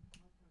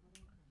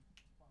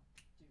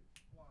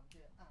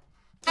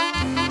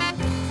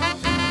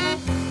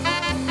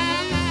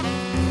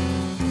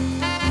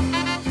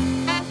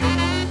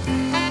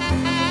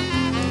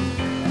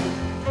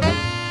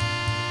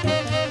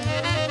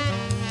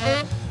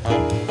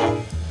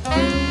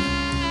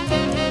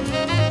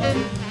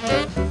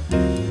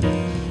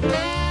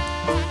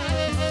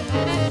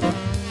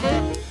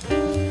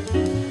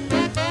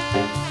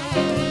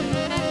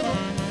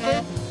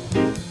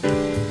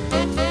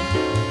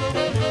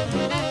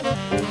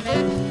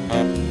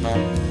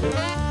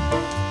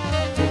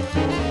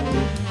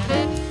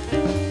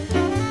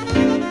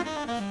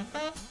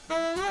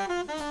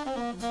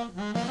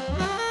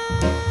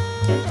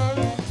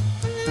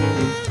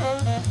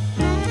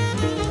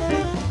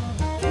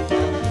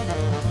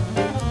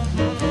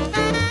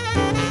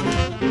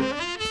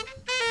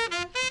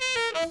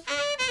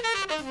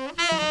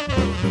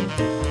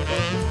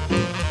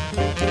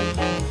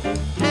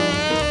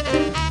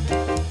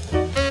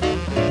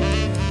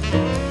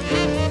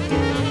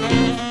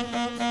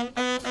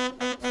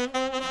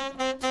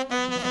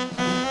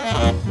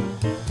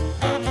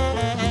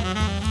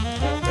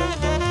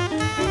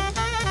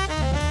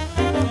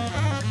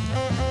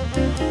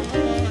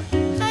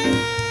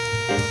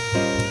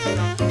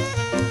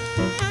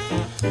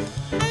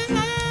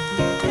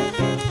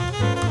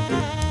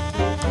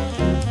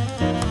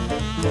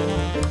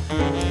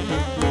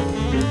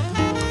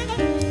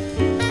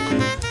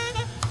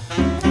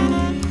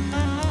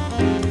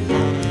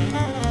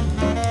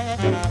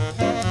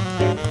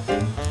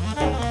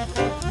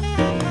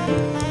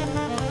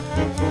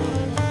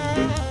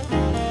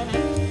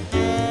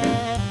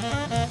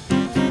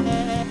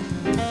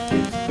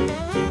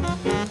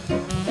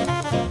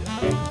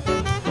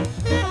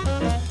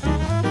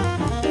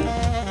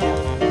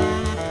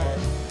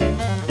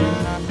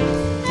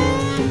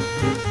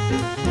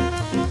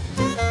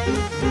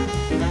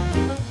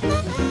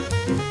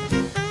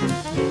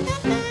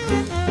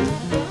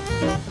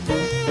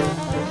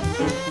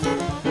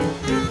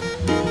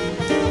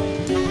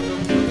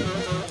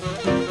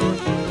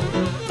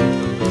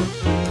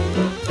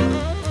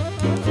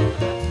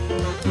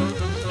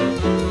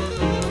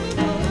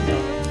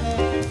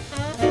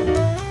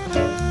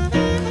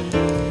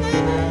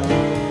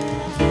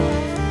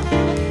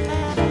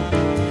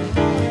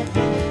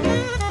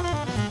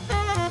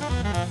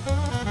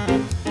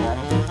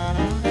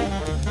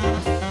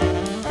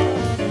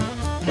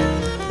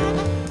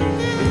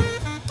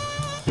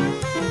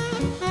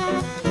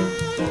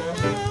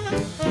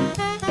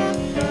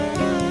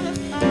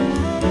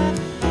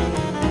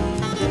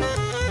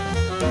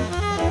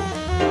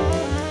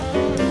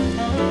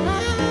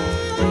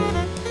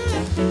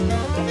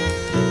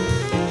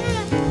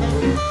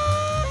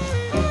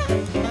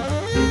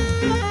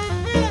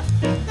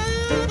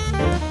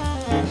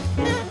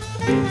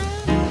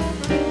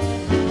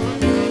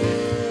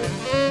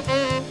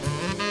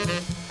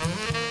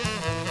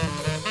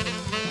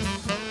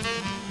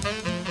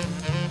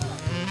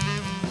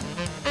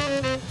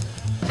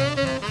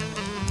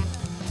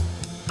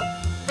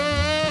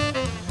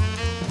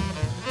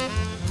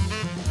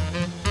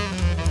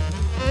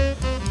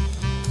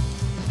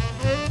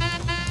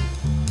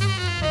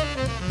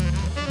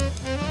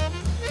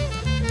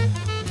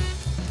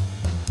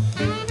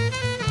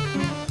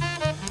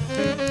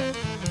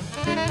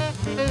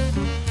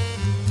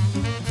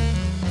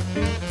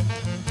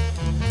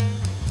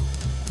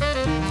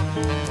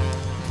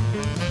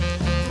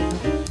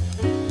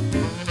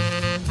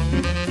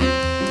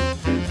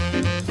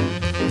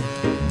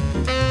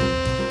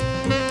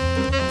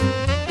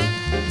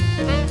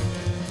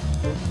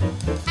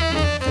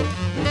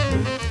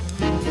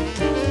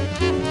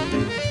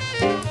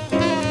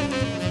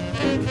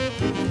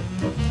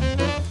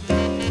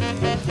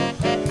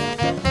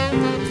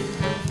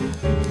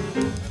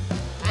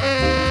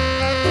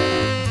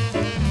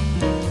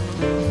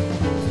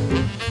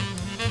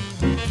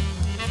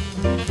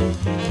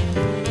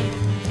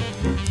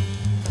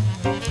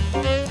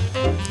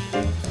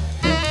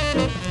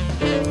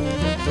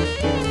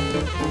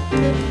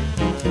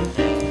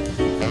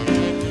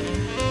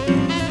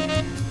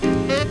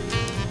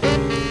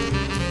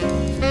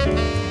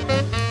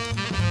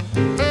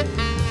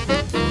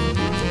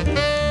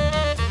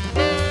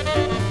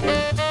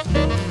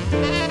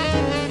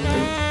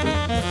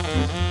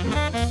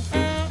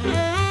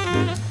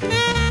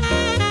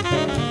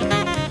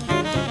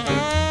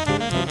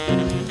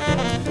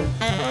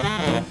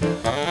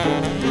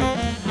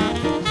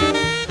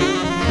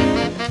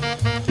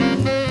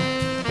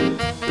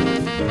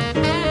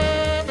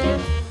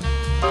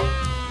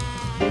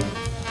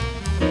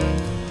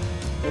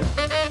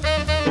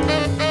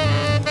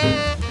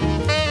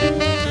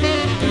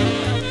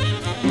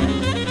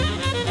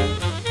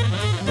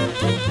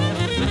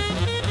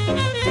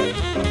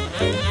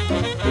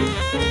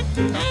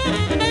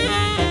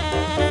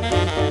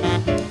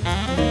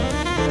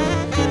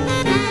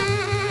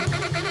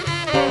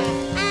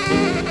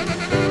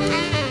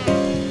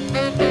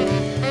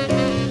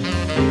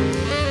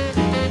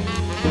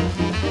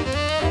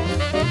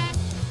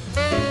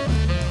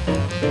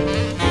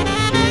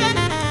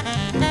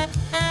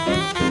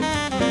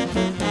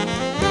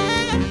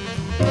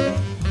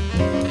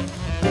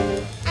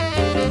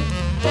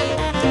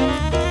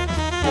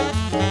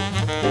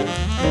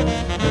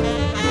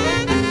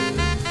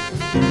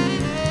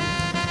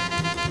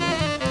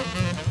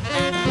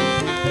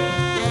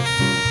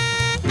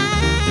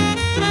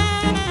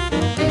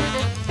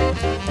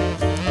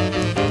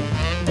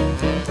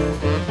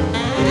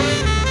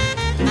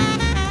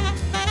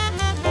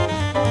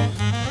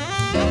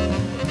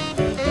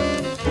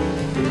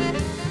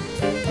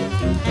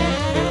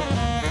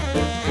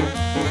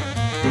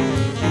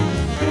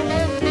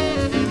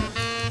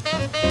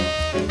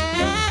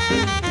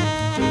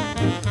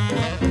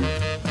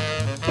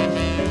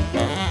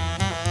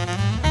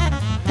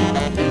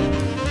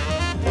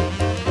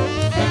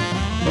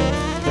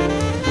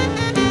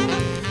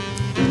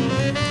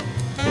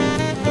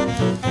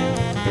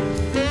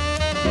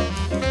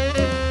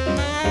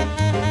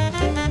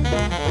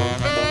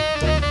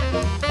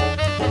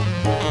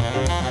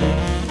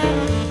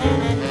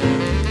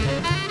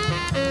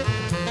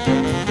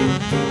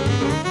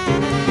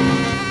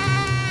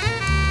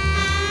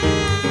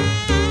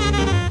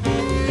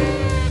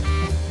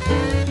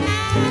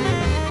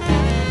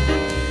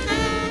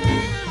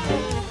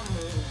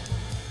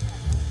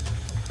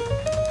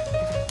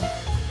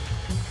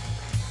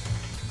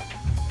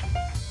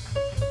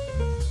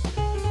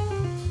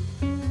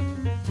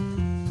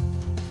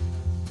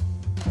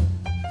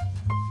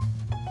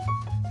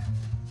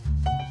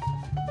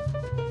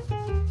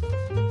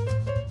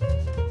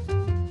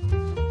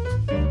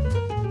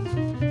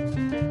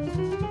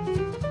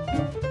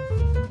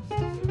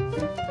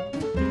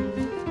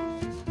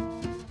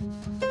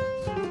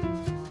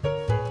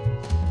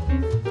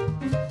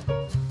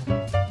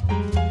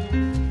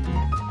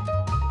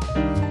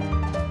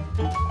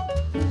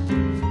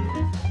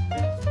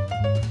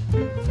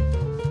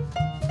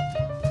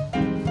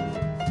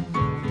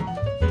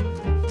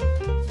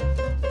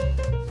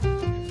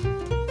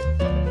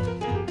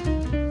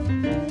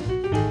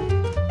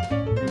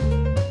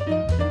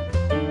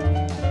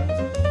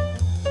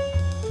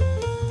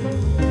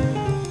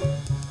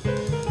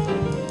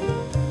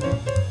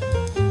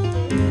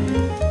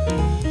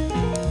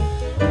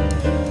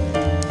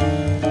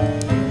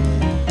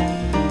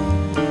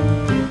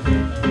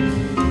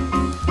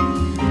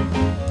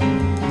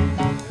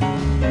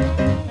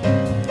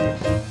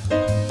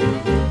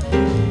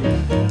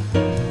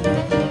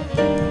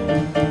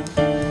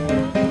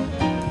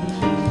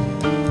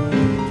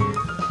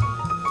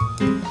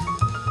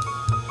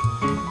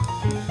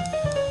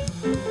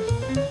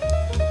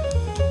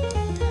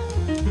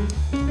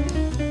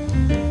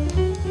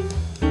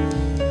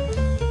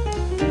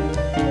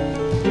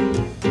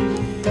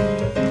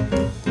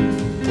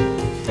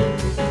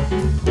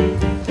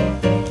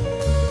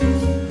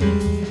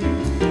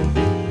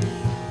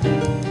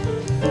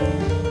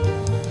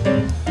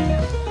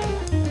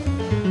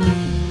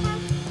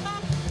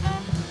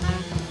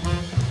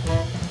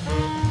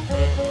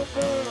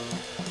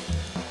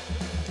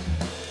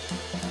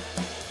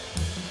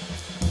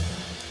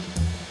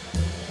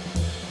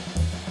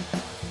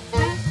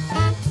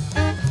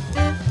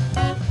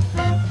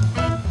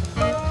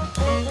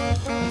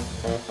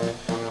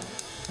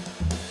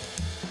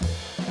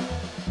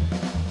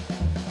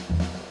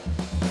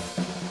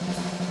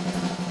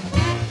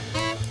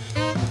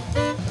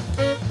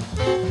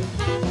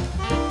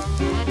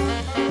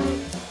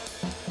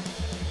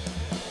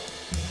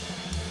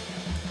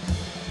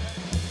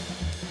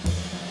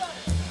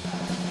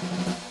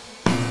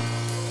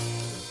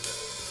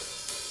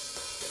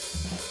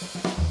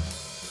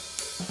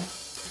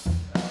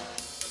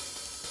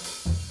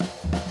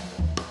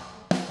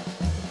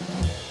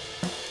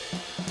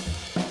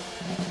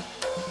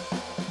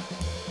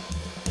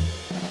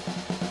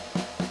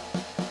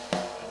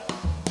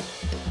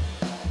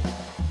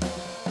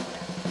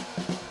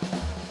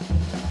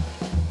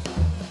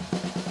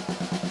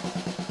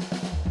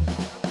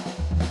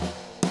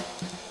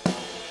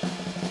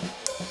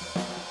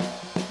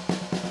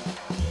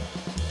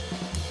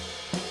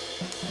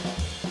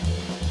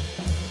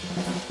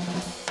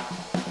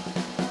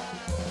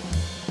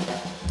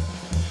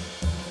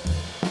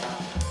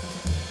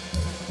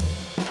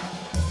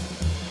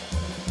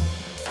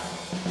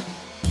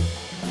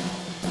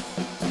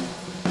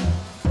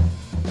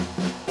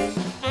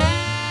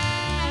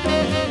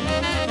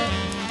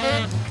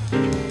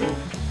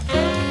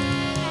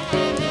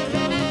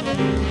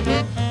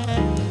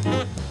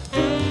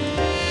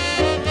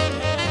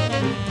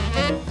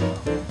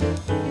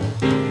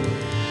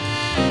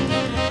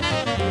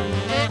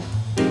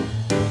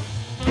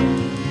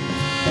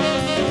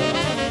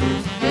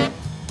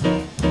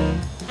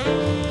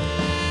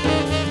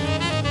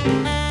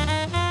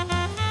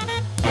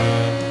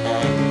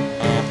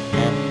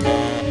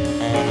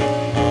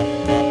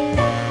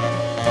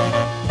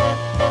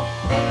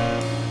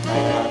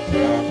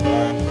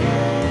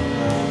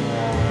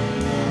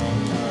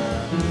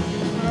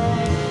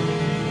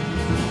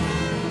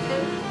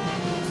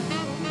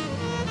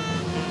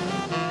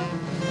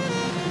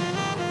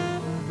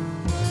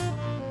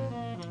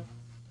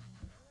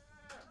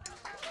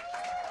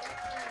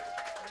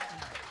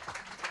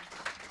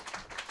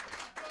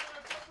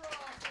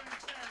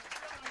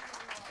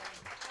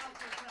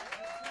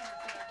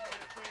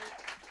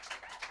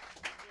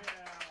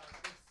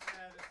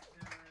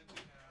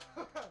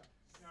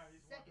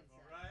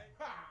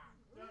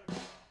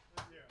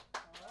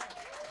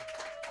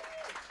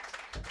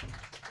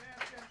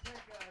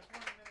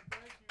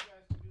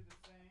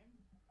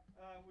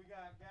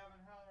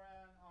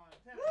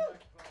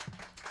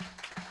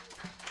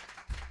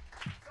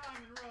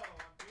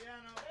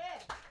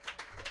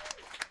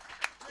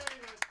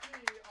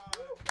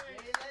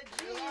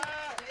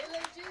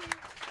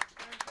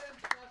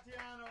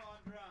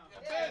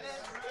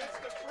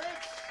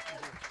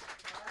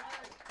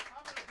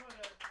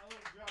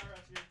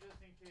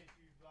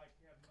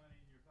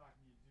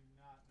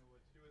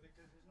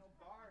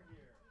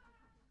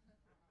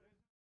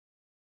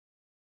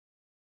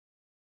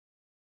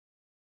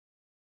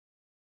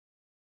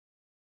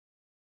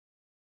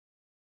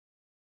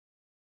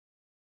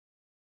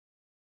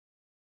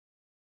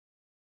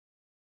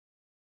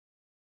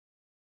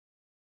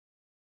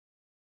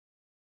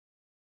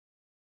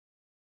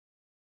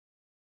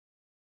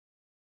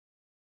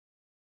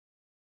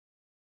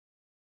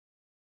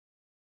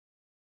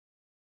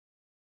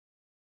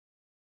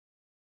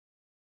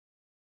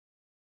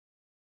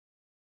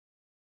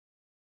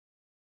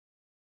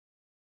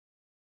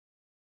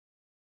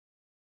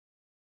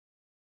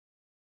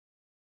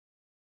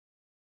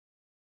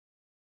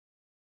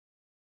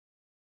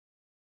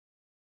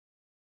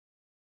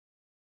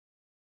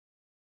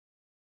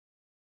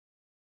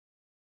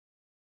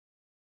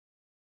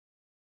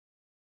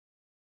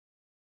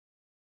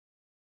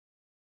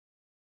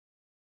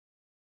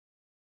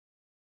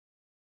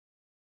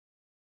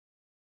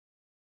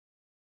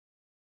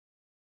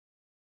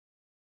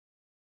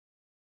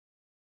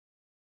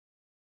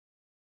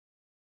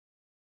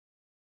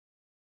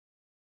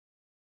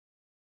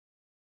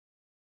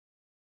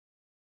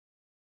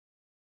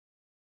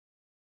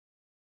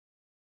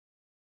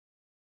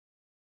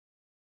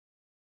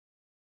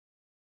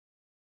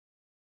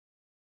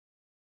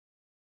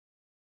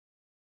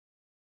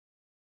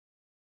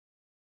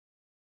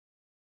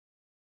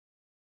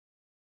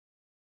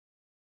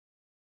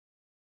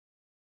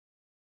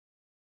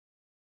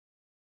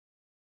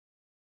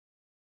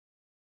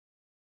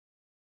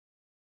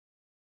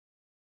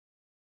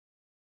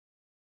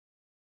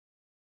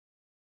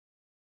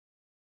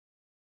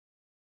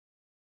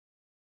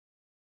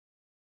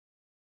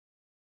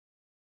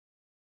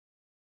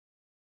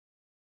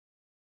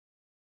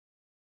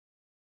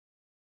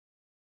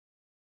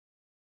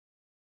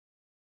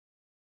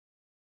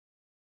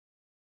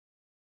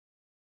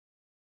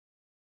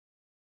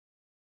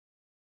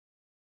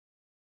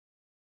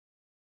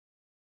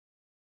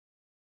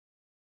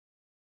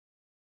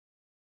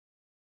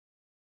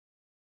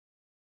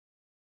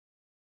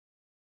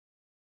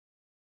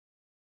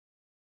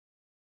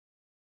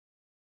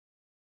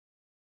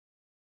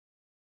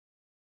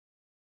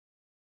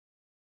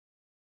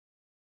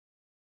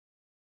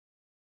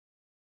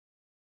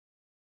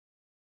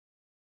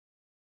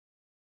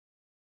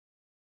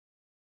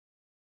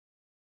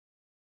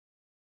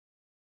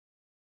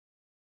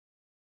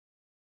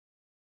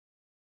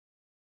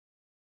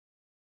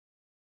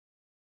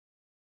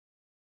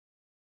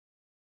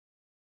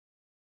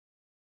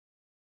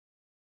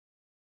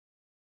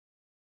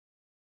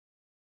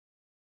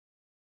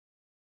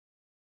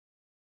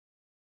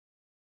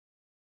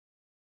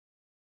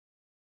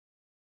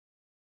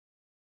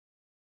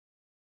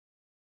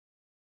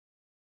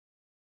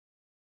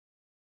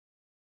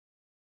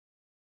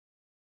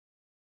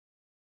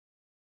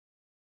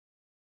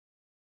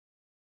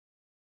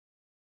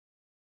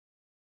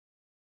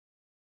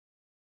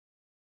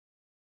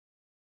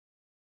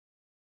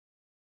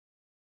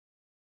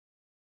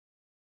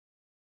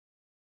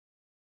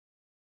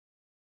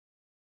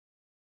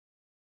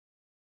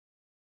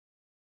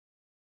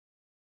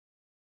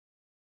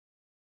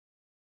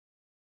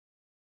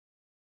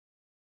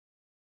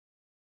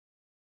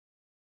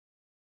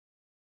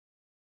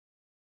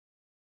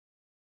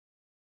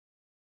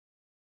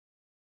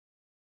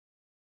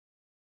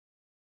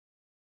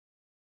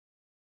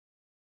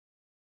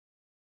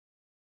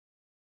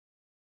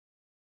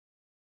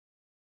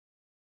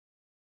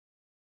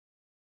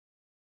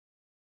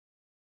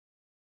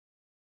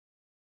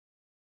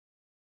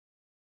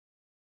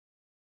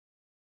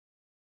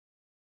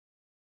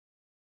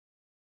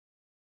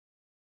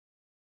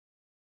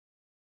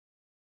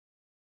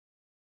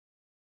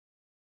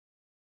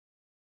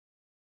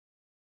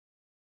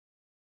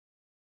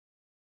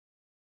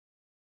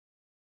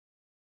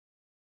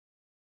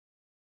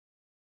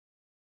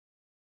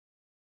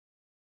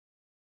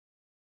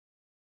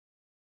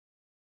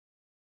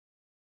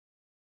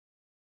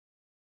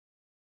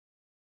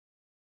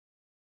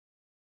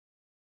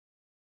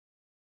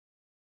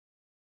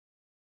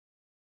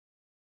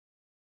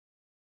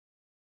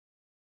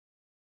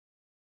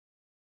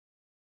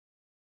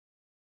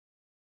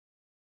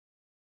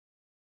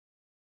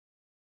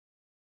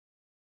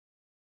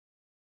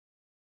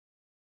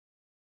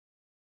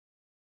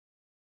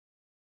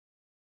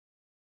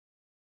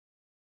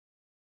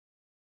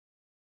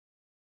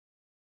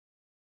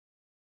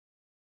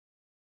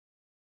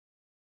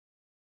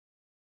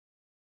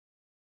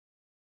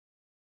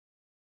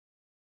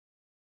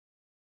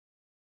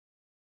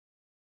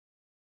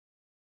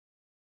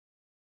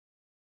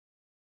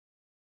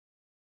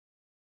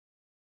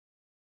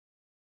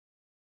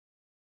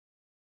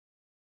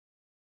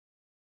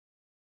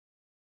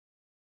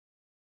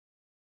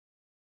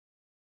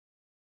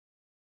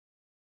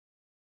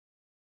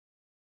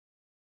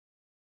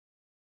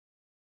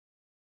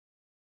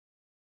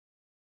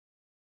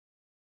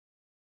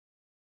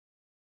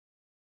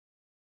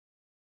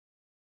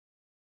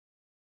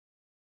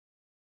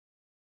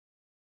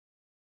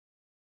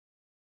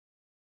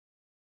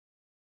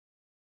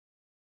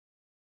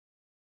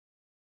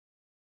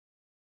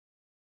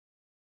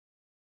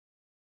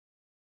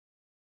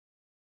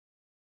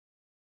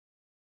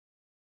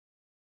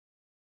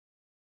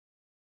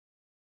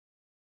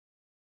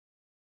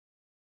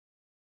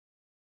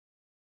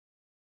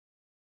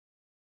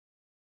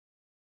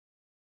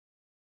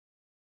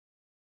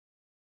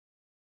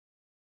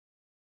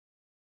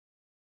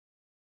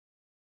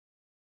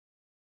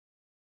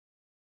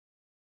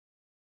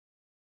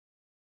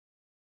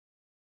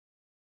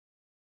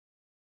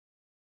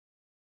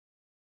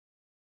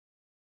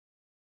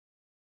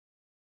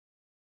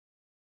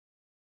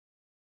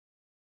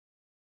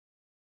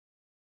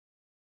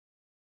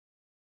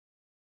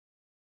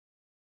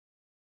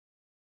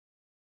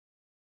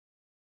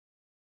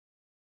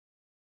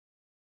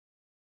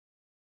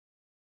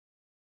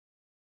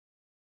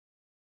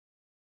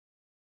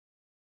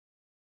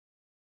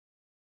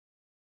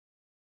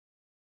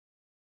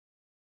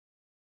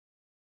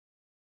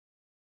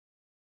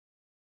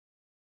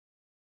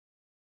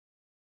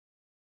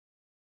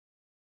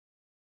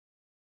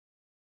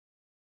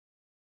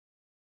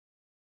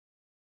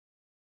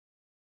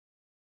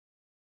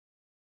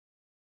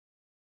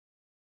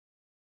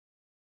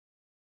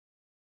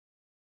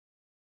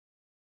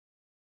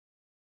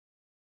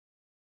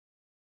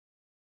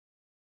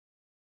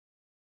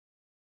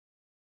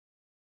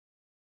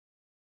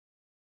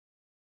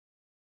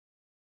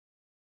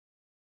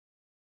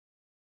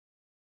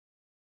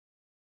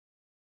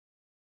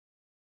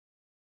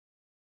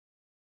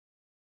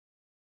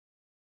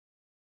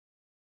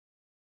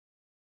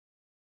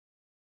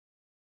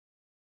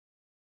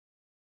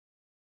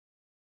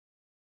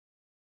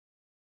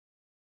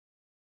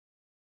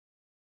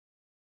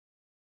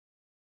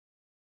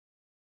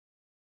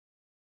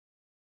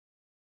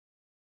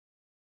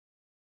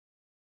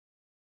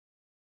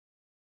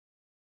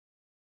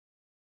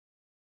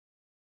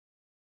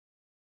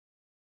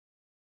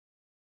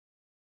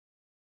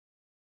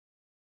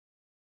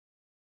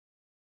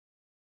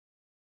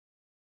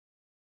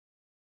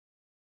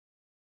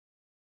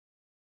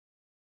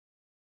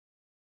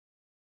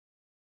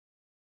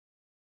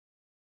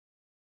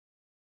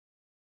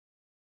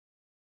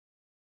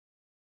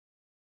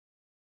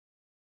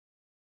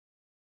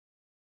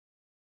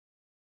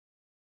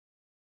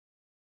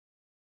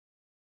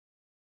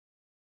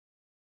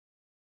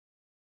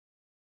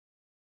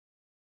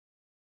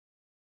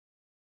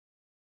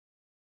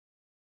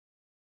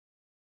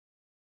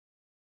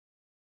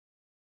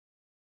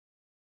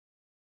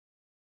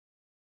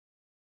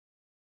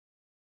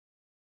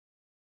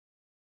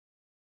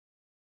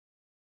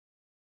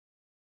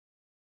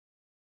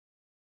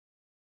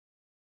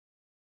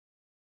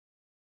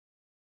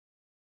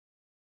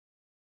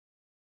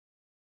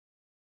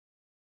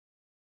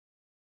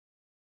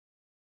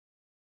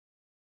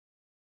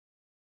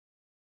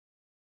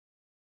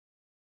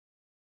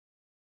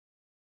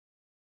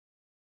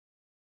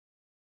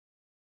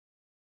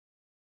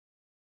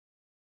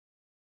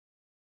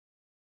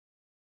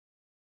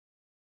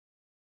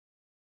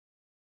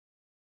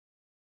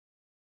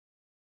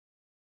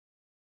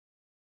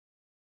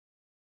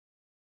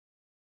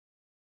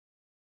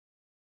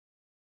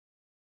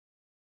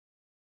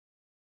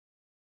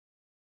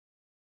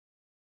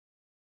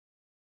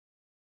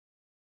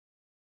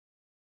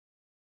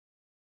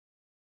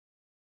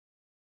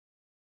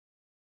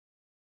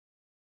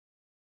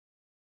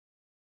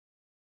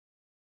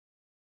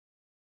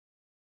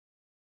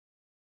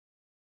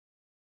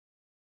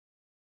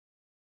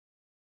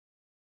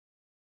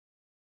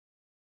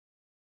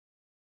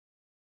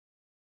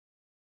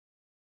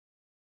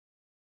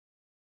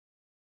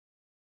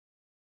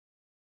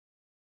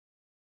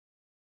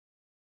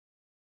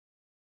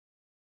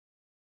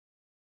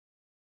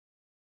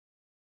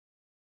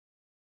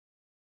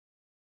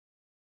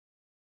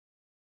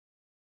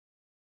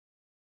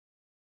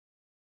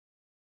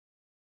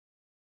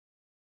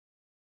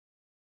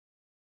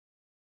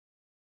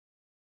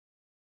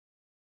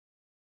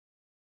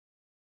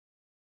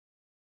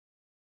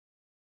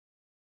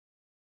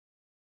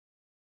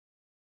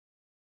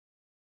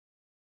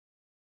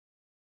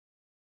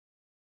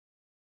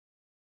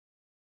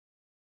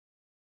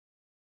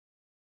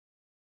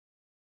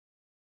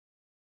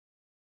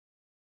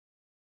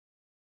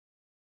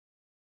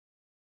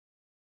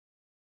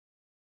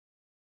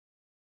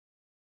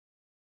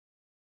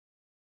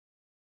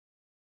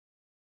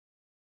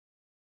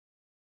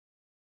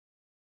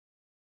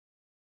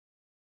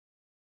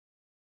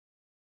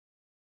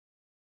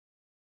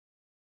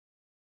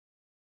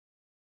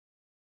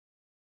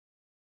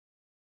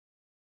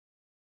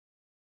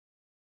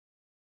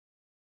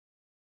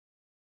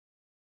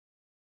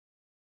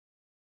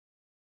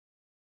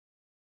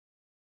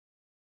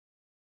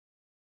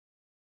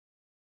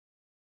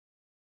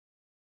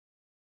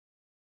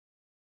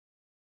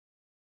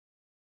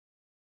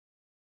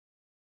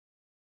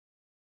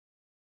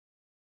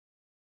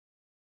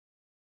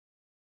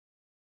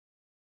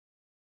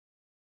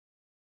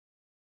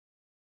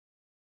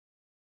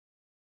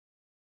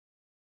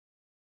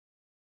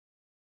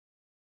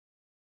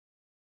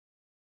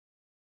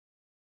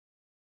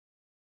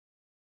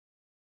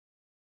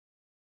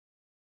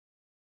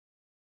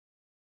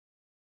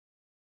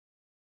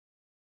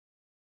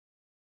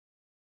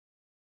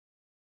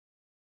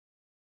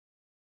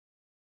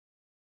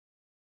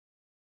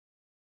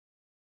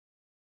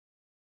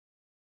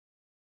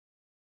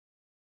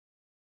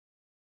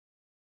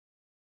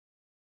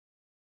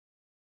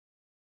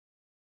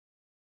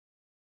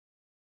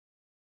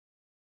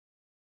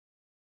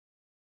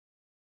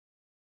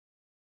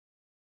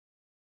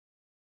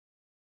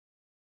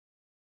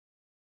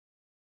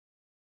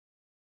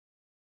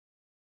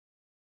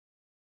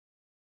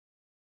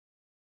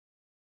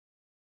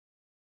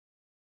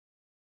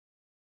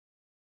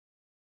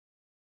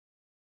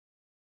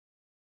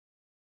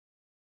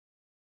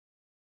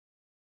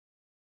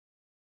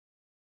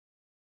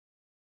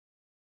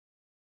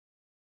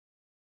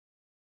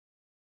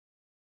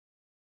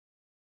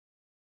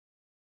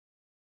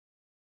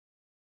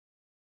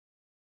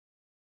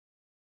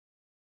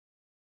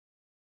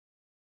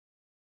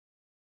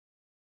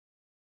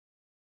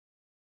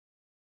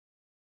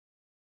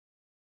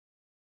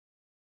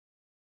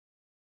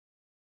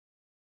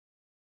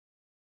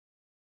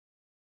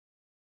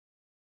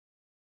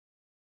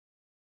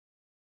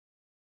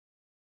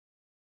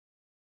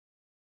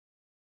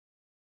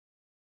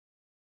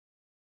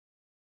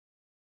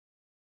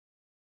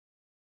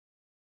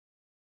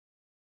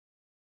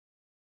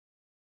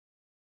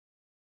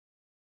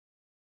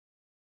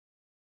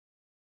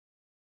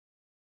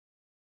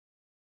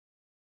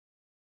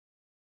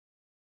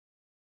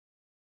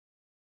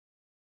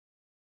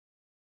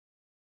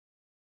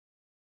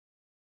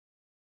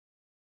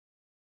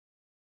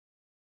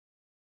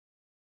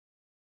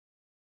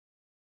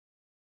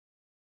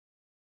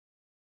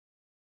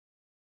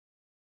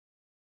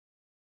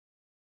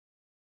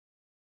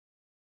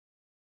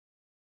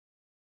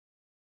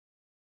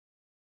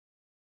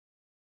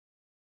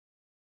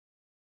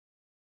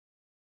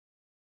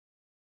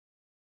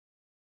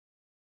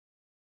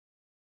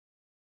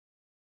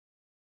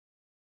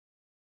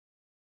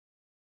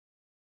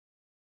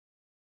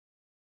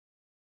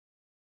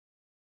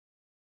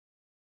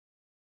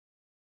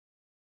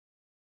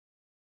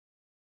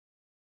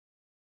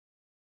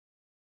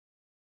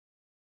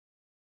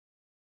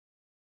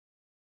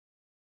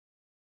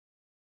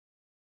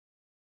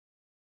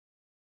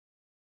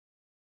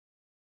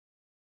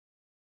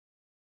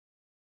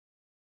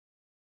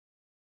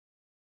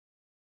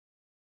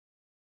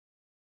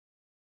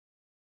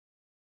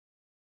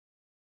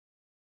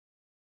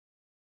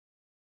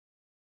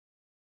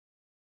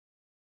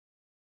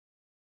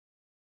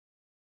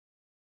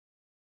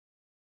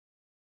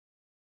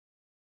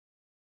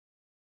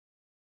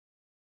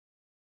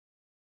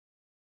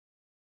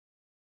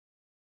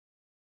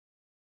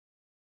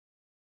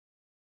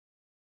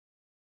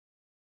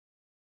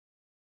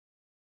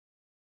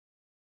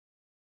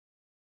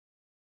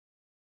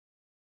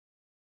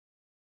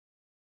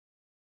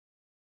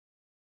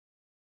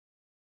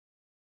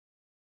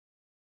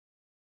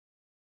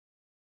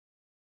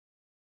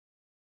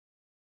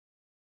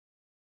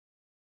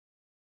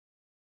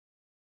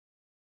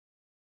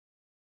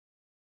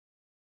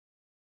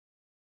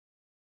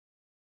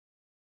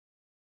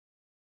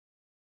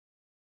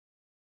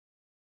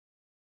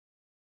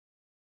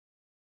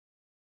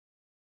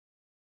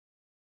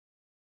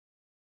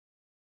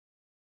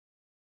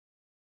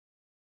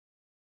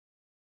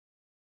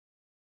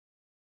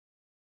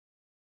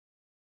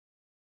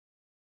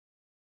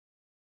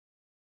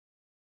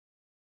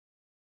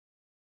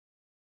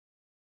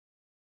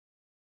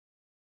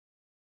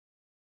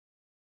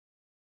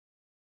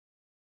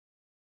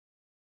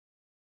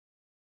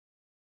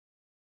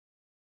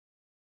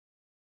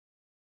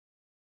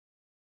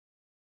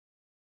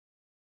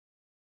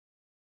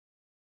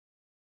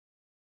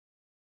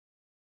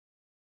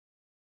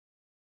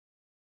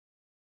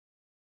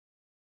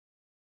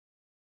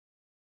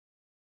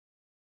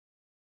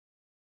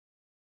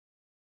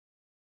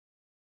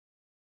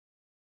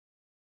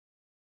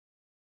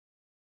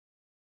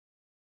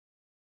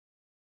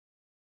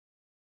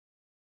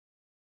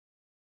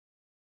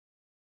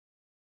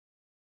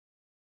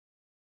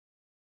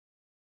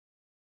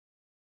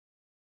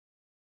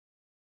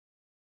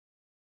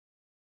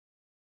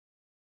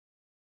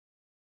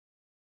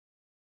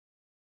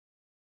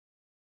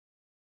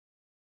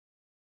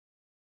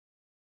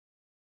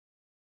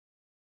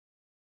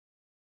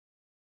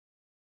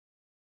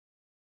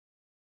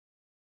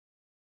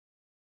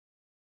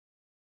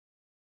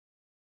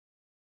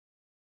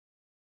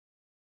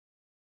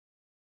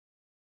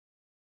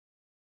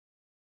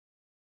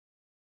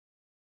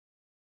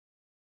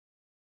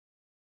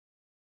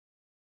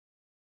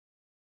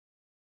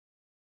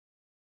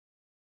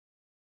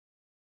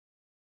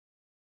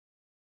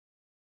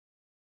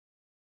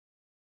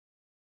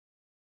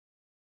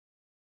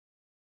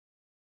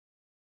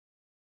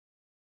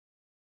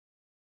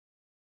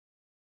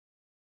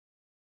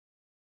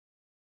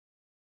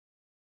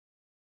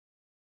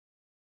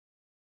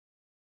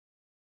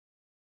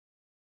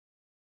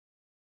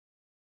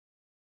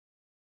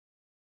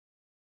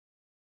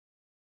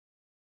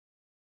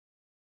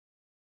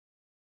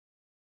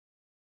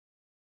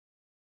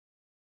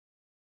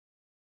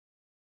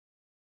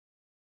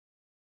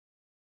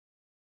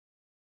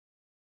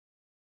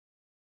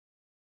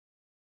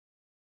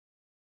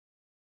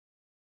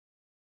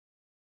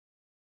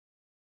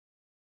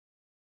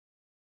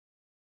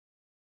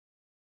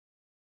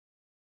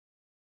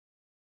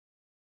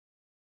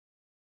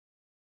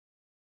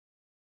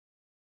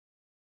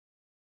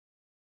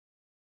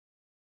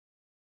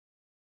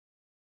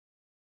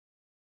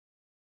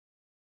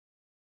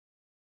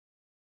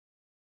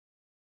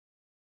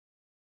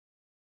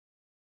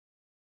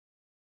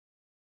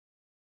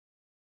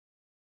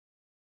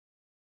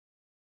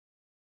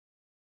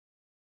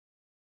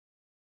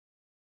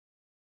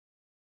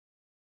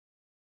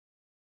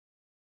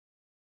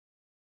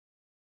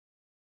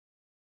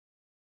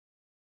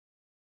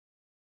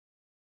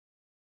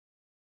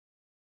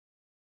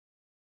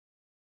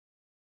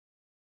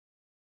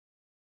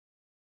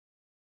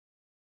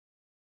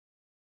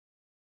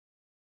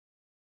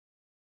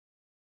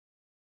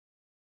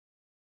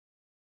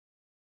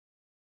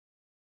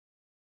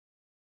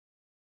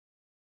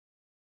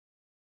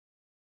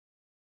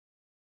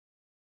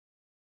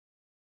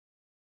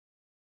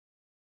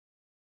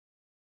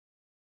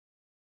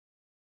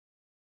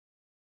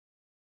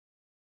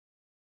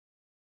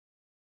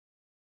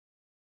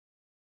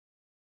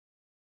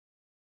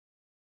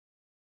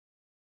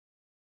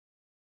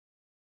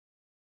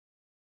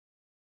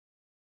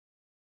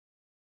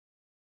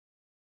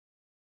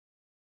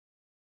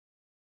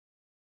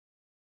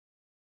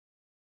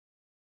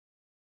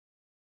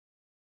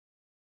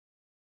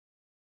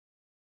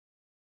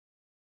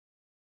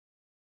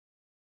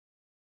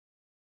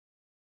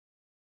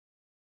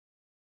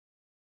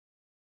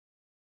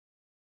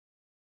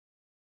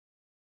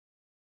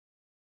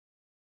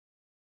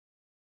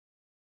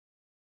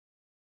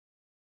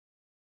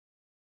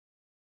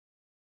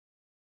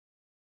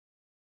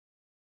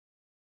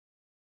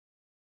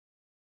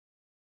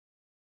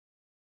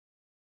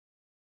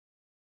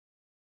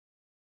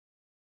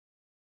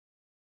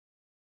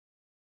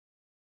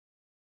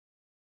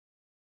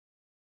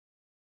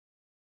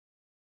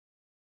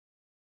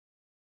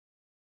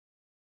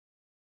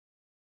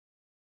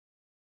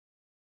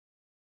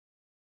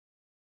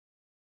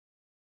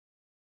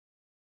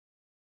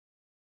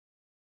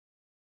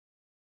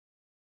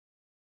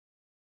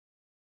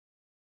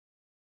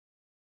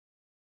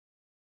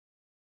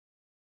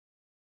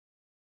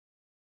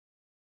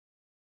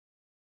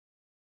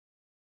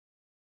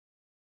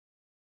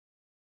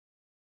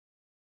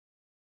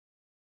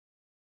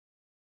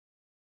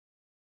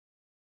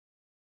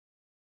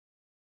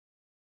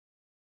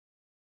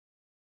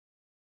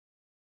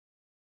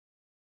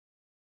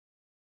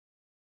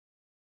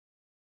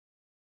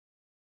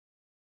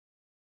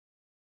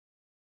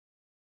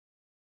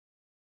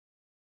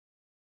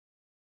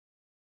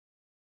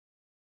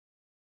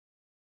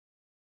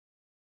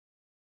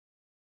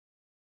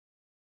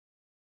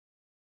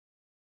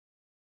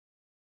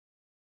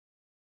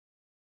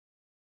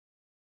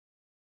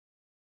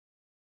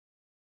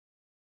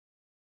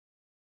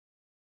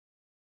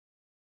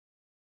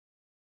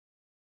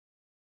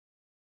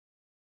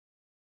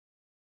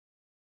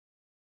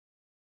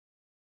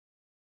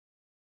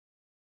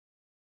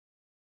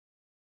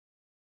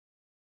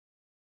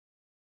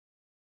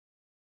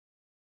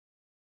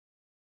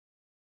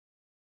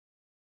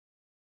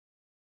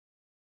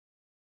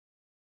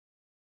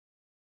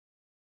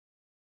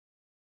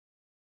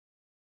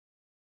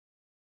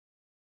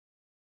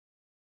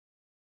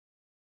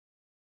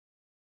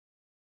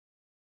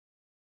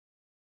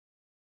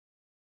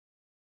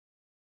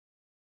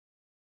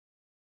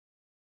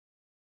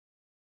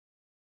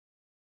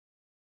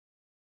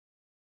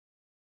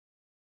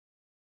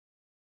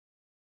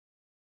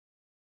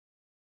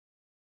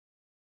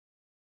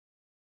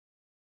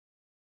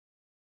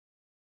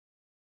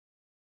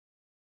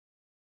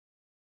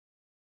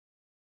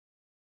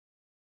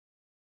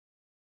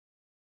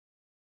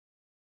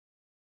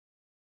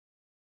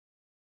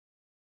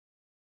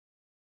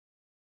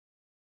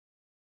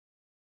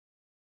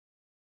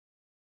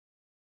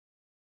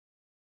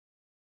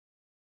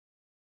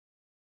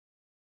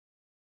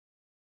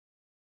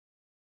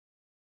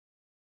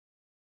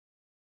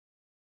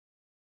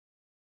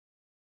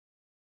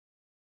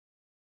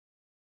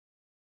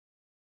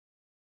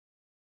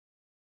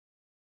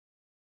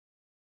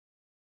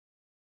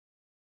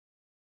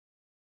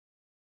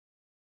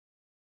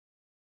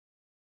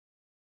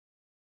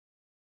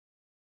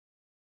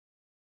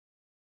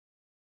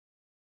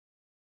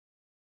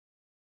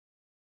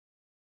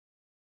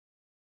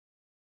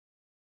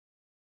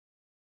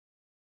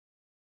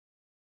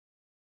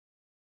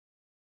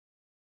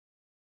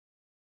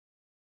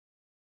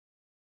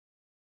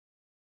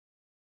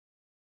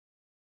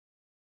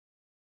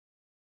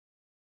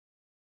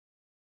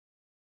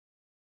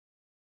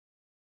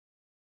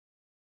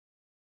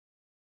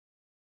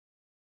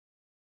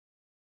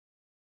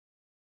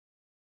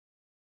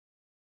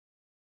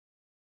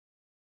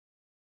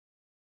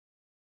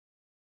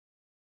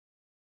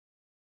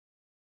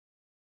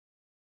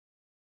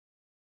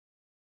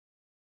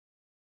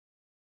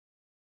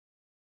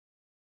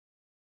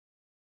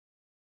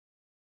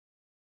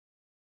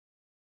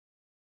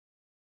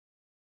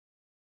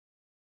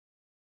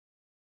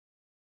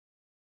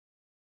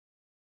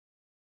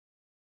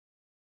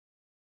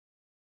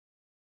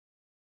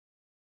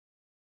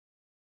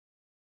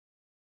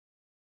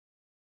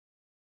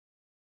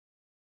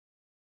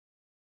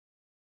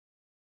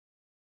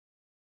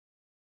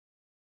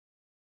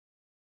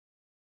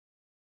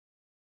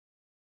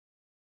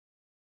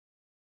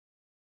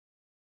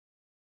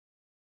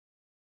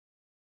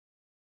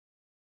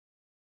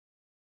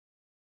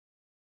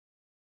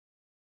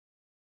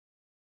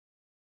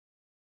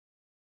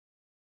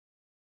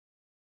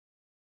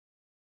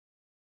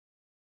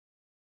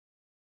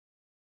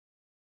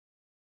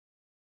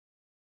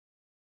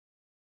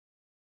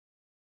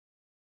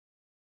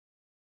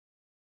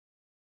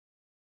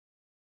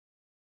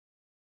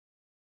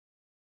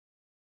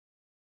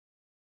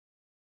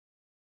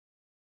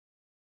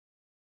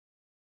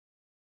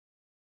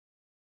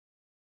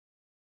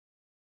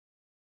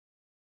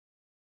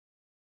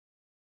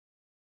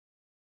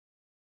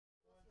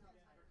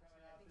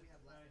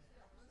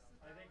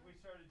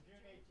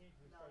 19th,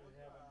 we started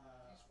having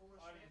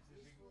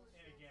audiences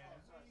in again.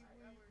 And so we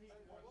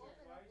peaked once or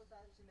twice,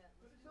 but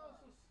it's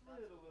also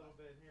slid a little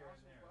bit here and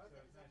there, so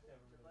it's nice to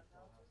have a really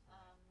full house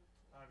tonight.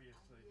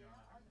 Obviously,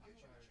 Jonah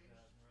inspired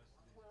that and the rest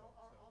of these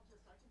folks.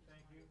 So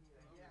thank you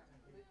for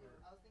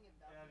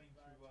adding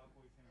to what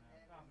we can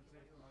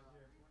compensate from us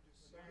here.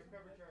 So your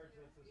cover charge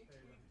lets us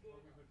pay them.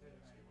 Well, we would pay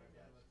them anyway,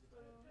 but it lets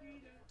us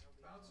pay them.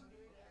 Bouncing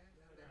and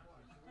down.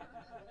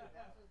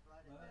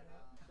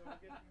 So we're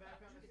getting back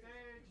on the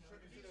stage.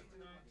 Music up to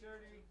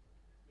 9:30.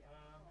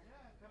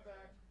 Yeah, come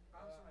back.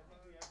 I think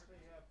we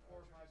actually have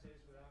 4 or 5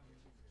 days without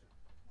music here.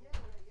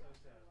 So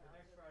sad. The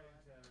next Friday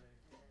and Saturday,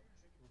 we'll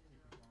keep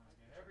it going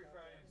again. Every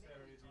Friday and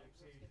Saturday, the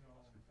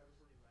occasional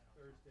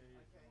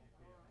Thursdays and the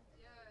occasional.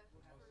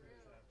 Mostly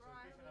it's that. So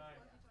keep an eye.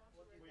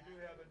 We do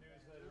have a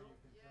newsletter you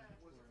can sign up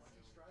for.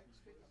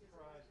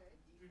 Surprise.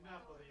 Do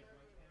not believe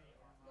what any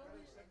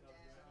online stuff is.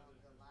 I know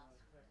there's a lot of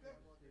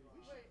technical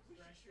strength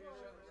in the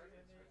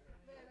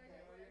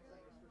audience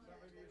for some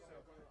of you.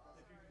 So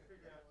if you can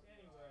figure out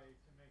any way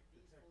to make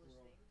the tech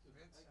world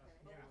Vince,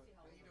 smooth,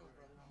 how you doing,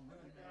 brother?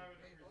 I would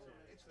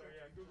appreciate it. So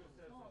yeah, Google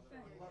says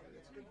something. I love it.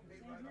 It's good to be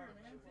right on.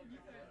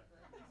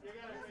 You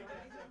gotta take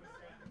that stuff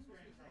and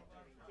screen.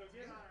 So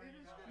get on our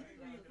email.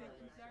 Usually you take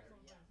 2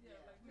 saxophones.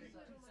 Yeah, like we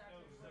take 2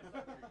 saxophones.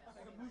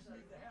 Like a moose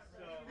needs a hat,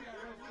 So right?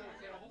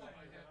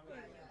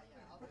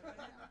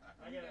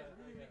 I get it.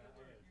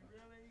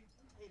 Really?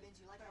 Hey, Vince,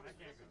 you like how we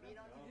put the beat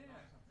on you?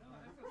 Yeah. No,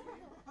 that's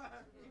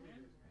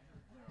okay.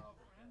 We're all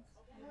friends.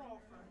 We're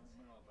all friends.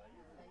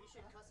 Hey, you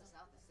should cuss us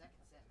out the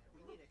second set,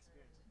 man. We need to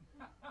experience it.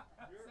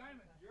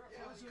 Simon.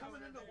 Yeah, it's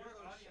coming into one of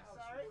those shots.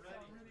 Sorry?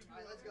 Really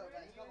Alright, let's go,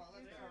 guys. Come on,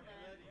 let's They go. are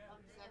ready.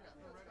 Second,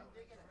 let's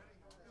go.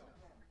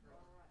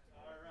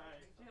 All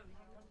right. Jill, you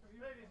wanna come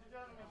through? Ladies and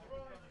gentlemen, the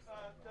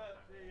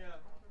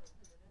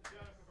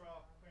Jonah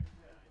Cabral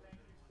Quintet. Thank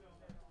you so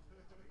much.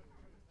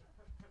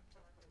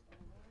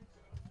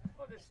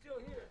 Oh, they're still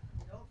here.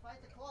 Don't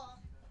fight the claw.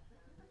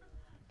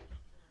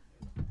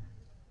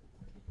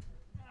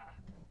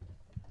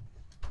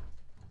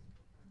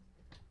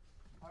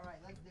 Alright,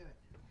 let's do it.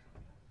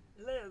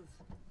 Liz.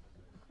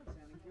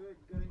 Sounding good.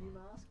 Got a new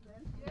mask,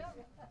 man?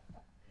 Yep.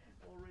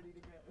 All ready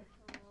to go.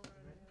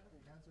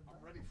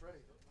 I'm ready,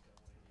 Freddie.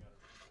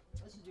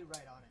 Let's just do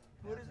right on it.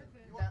 What is it?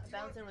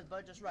 Bouncing with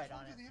Bud, just right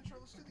on Do it. the intro.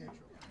 Let's do the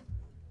intro.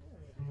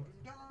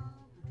 Yeah,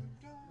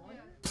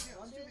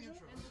 let's do the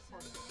intro.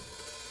 Part of it.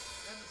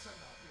 And the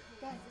send off.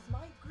 Yeah. Guys, it's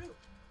my group.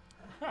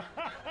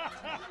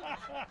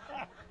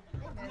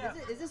 Hey, man,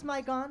 is this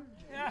mic on?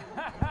 Yeah.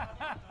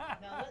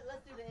 No,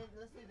 let's do the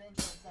intro and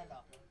send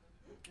off.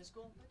 This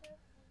cool? Yeah.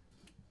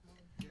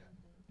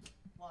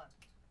 1,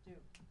 2,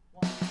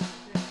 1, 2,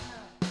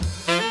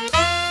 3.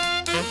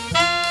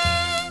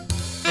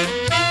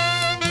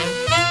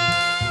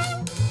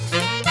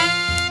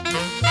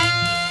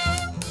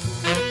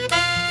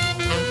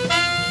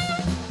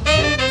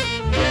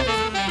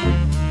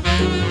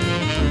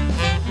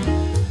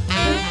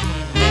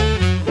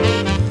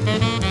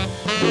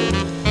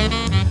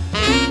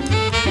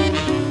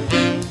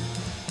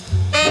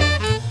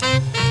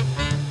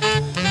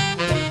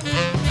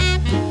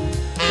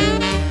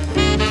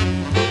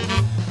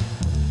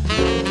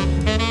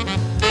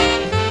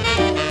 Thank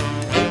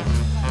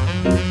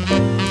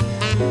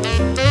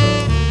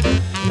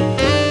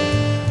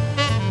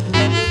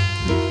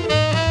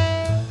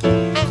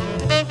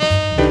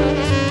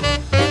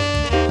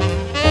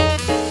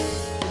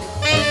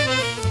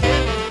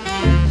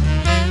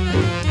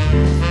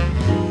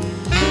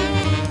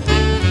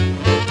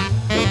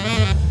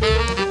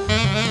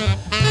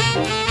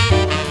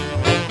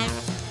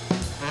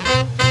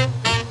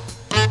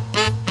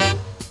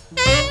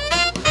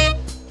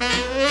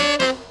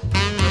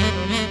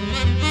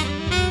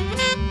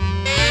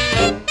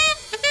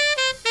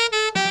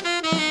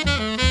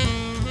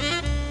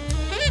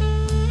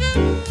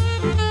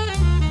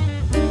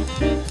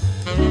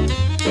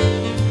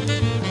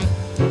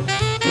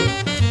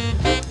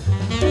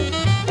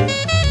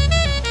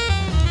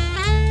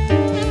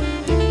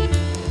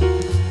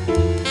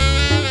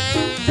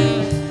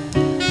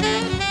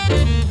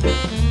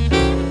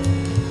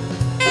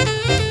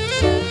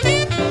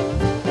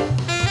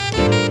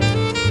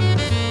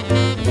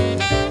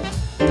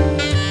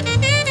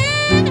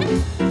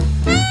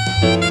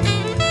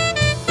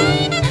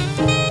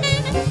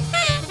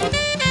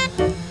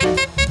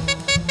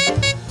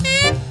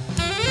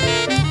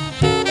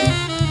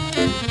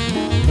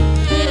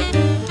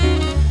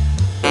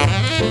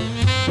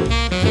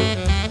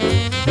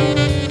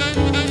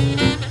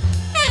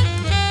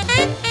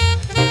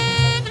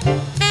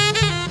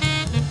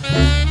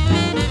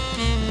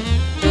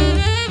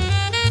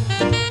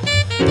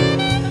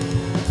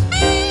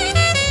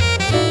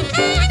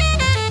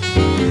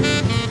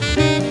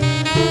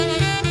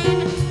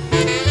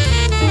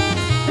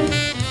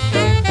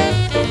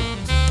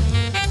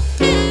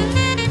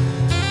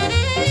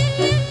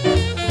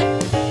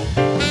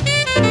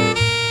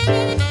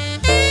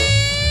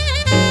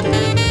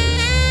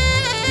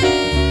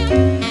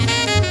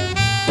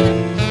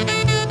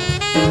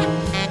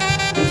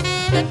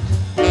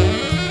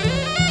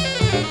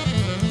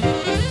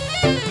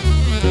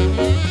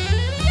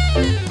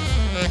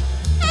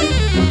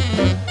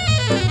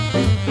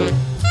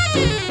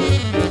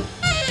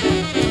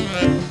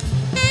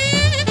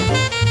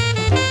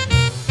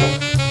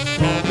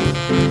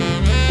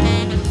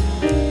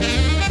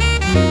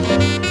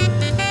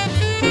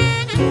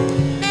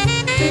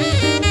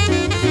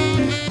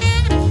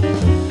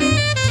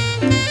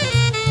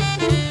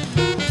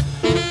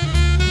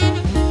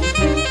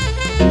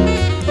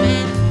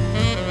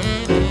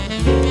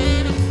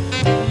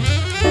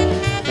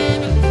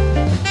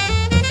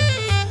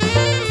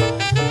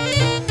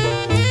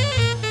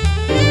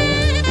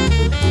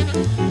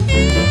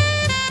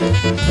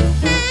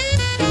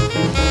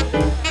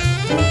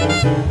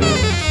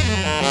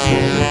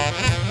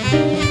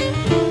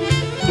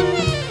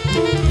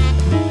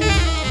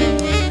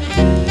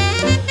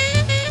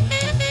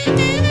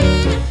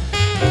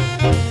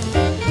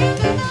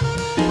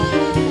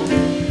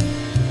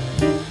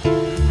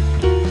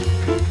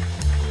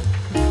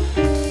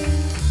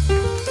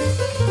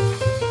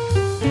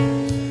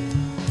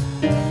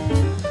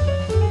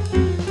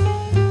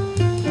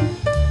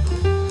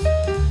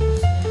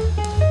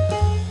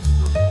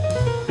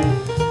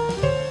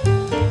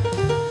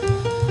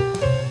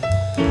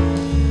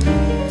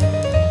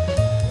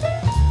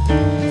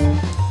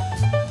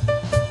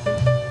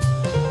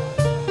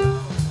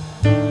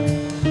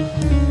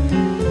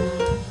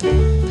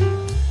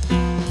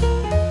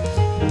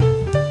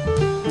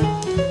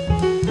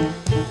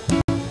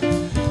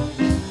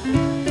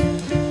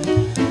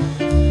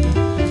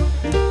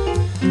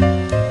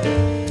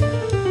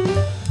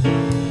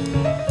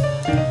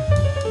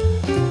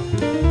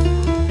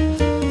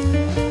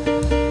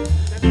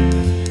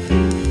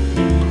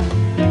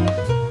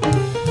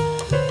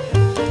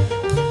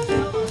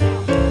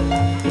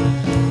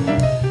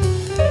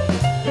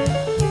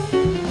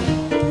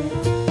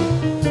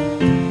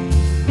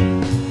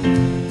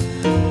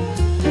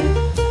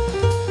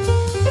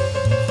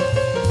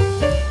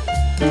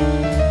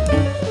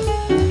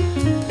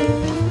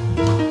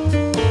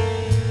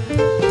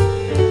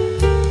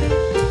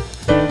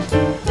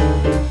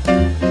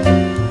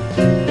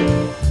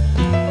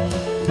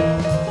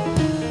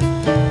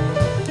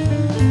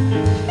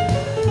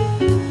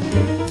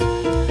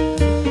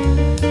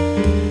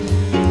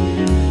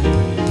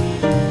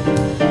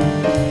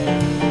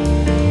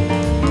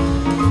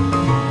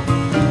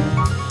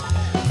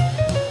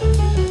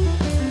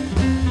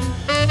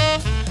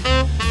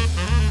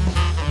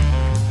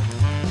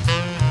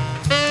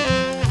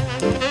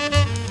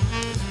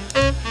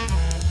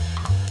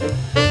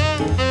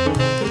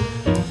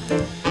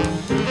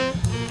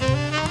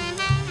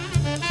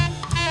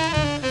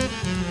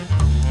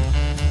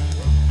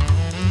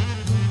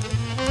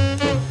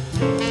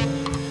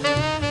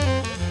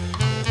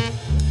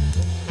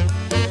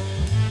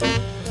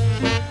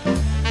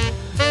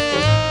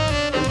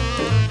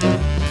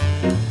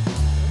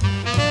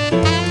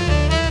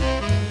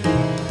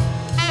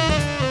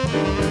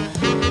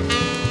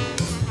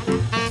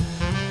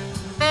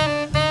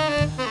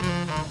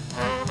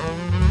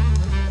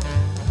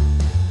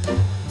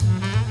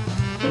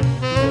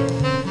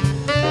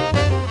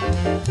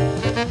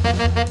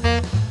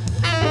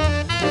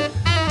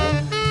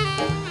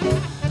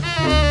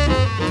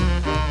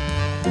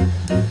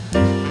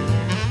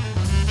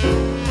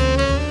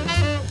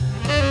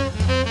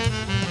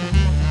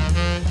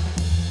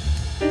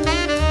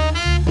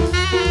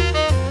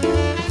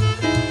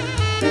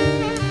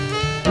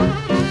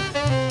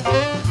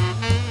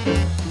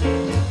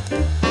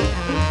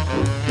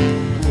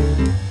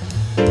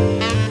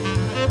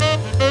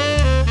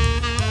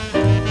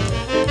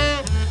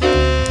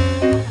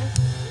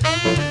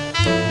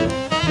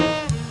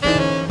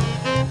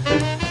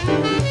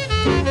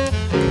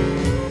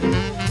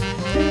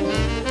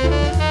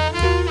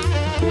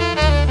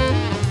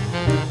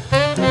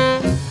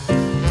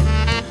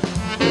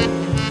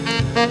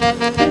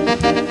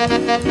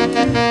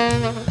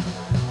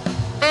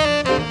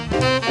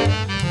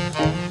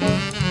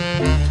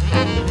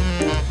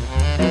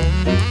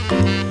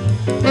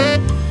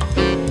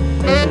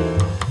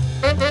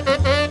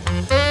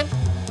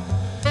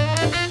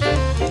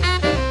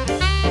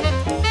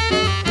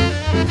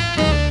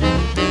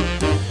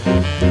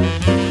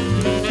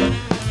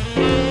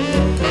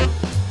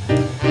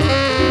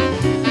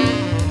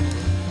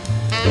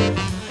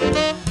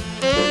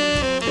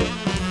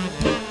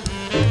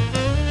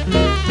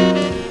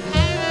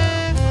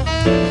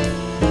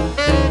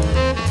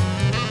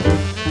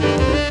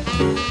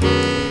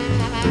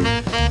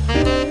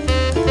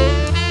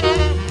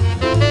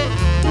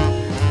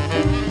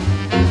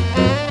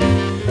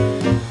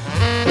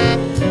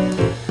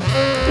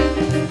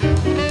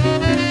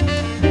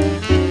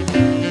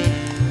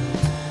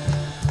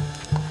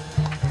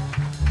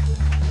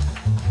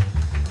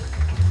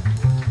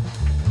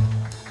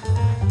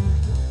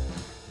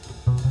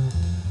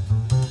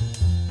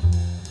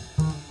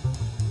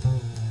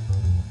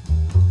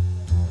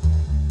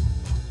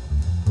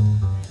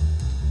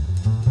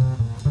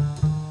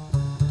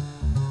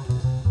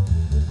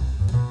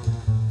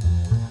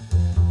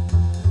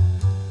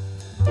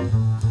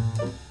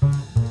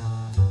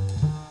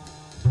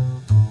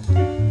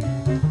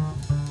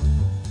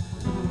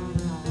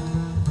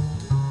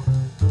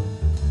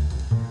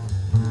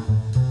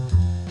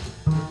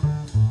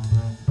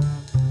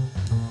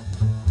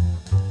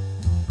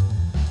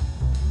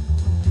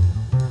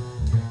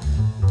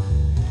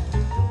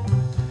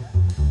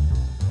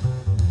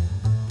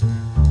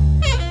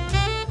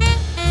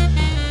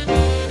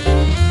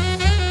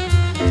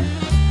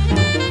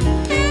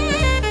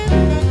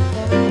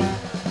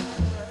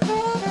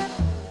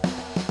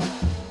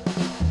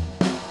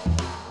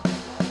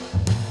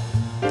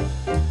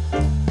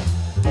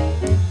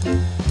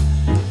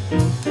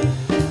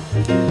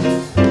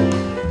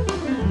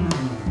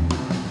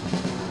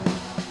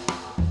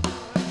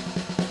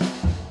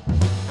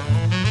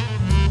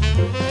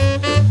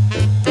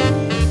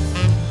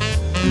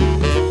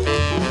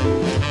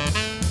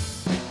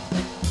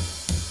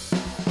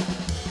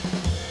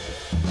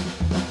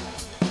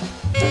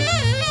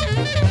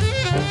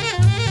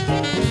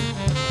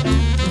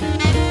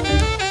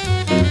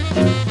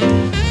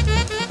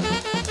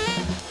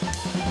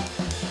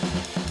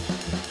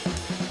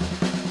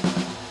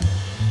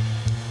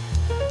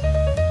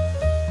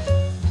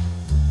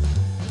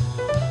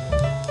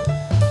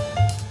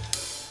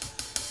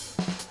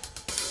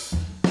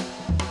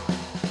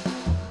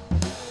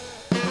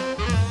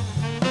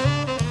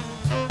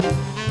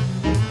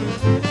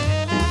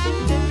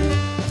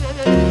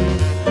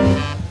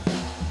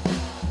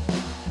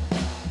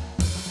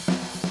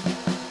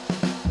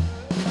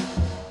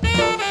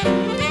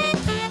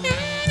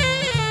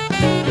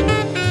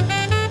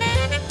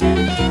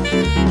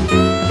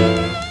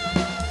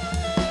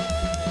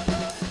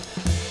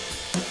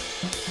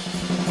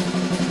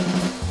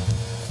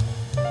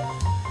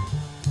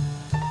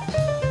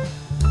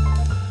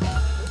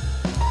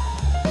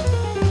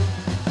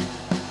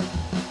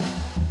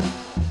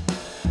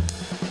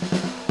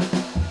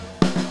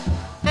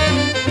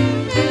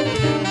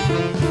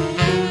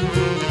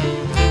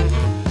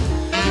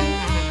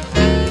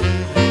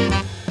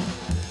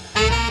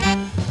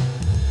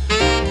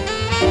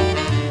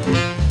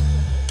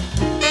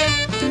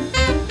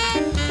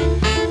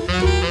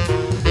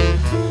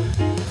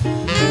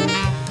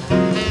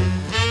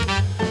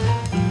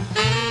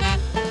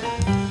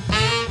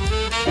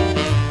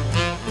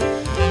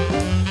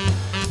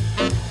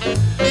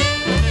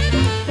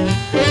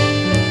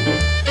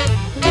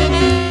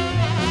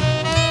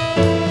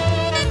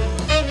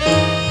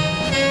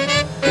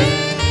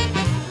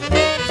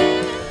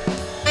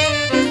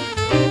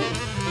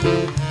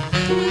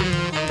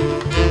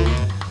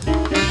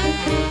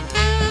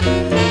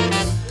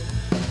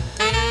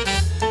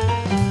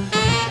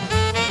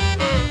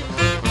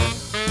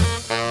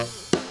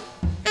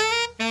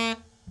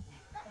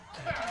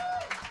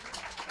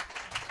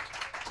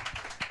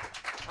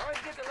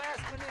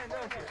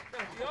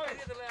You always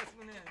get the last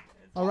one in.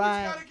 It's All Always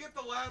right. gotta get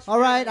the last All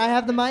one. right, I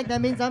have the mic.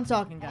 That means I'm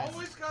talking, guys.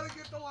 Always gotta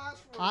get the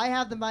last one. I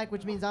have the mic,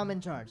 which means I'm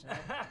in charge.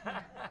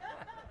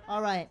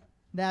 All right.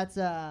 That's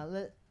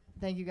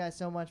thank you guys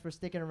so much for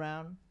sticking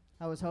around.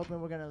 I was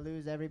hoping we're gonna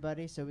lose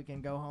everybody so we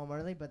can go home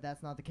early, but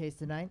that's not the case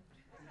tonight.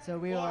 So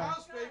we Full are.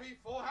 house, baby.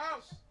 Full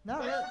house. No,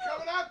 Thanks really. for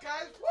coming out,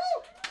 guys.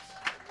 Woo!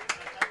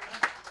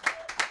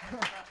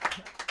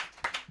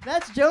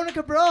 That's Jonah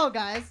Cabral,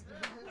 guys.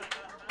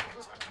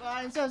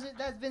 And so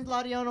that's Vince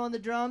Lateano on the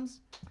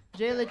drums,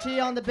 Jayla Chee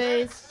on the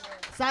bass,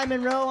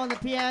 Simon Rowe on the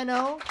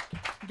piano,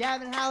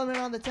 Gavin Halloran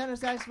on the tenor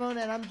saxophone,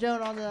 and I'm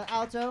Jonah on the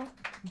alto.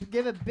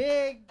 Give a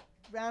big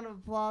round of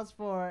applause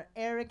for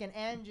Eric and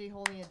Angie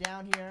holding it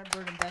down here,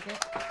 Bird and Beckett.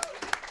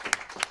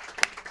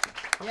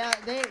 Yeah,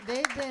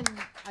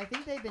 I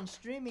think they've been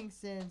streaming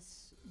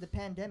since the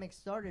pandemic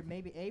started,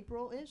 maybe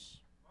April-ish?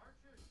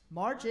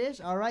 March-ish.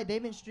 All right,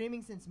 they've been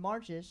streaming since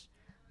March-ish,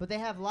 but they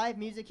have live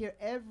music here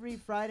every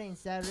Friday and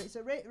Saturday.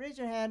 So raise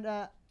your hand.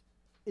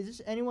 Is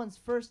this anyone's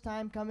first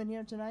time coming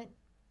here tonight?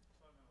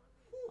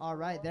 All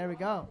right, there we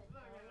go.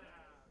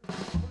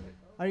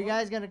 Are you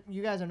guys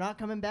are not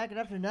coming back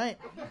after tonight?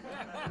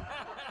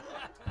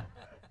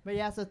 But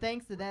yeah, so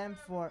thanks to them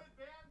for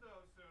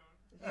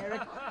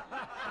Eric.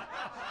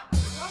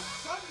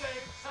 Someday.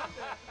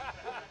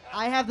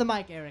 I have the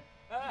mic, Eric.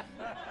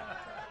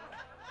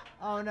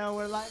 Oh no,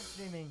 we're live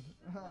streaming.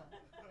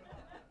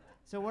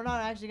 So we're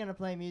not actually gonna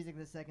play music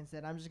the second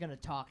set. I'm just gonna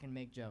talk and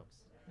make jokes.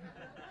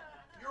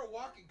 You're a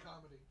walking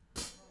comedy.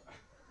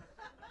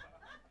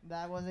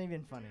 That wasn't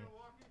even funny.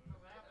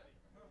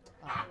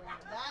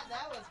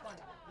 That was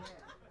funny.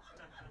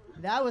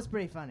 That was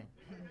pretty funny.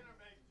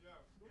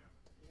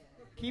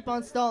 Keep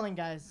on stalling,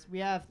 guys. We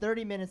have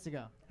 30 minutes to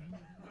go.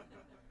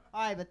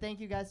 All right, but thank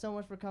you guys so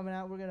much for coming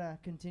out. We're going to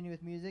continue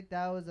with music.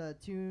 That was a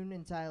tune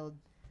entitled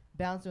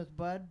Bouncing with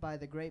Bud by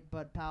the great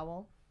Bud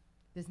Powell.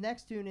 This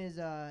next tune is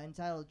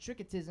entitled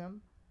Tricketism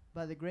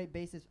by the great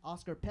bassist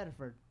Oscar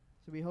Pettiford.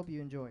 So we hope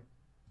you enjoy.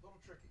 Little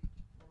tricky.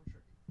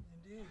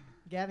 Indeed.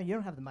 Gavin, you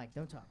don't have the mic.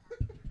 Don't talk.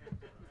 Indeed.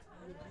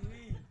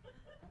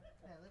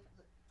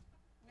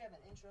 We have an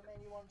intro, man.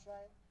 You want to try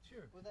it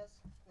Sure. with us?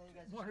 Then you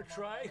guys just Want to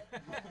come on try?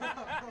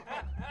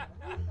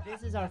 over.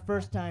 This is our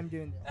first time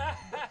doing this. Yeah,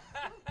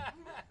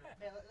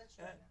 let's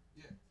try it.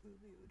 Yeah.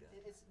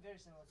 It's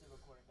very similar to the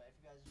recording, but if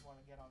you guys just want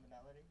to get on the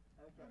melody.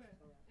 Okay. Let's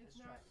It's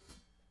try not, it.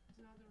 it's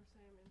not the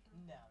same intro.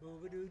 No.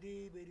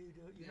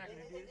 Boo-ba-doo-dee-ba-doo-doo. You're not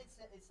gonna do it?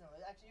 It's similar.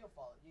 Actually, you'll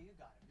follow it. You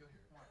got it. You'll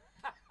hear it.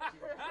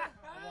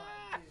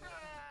 One, two.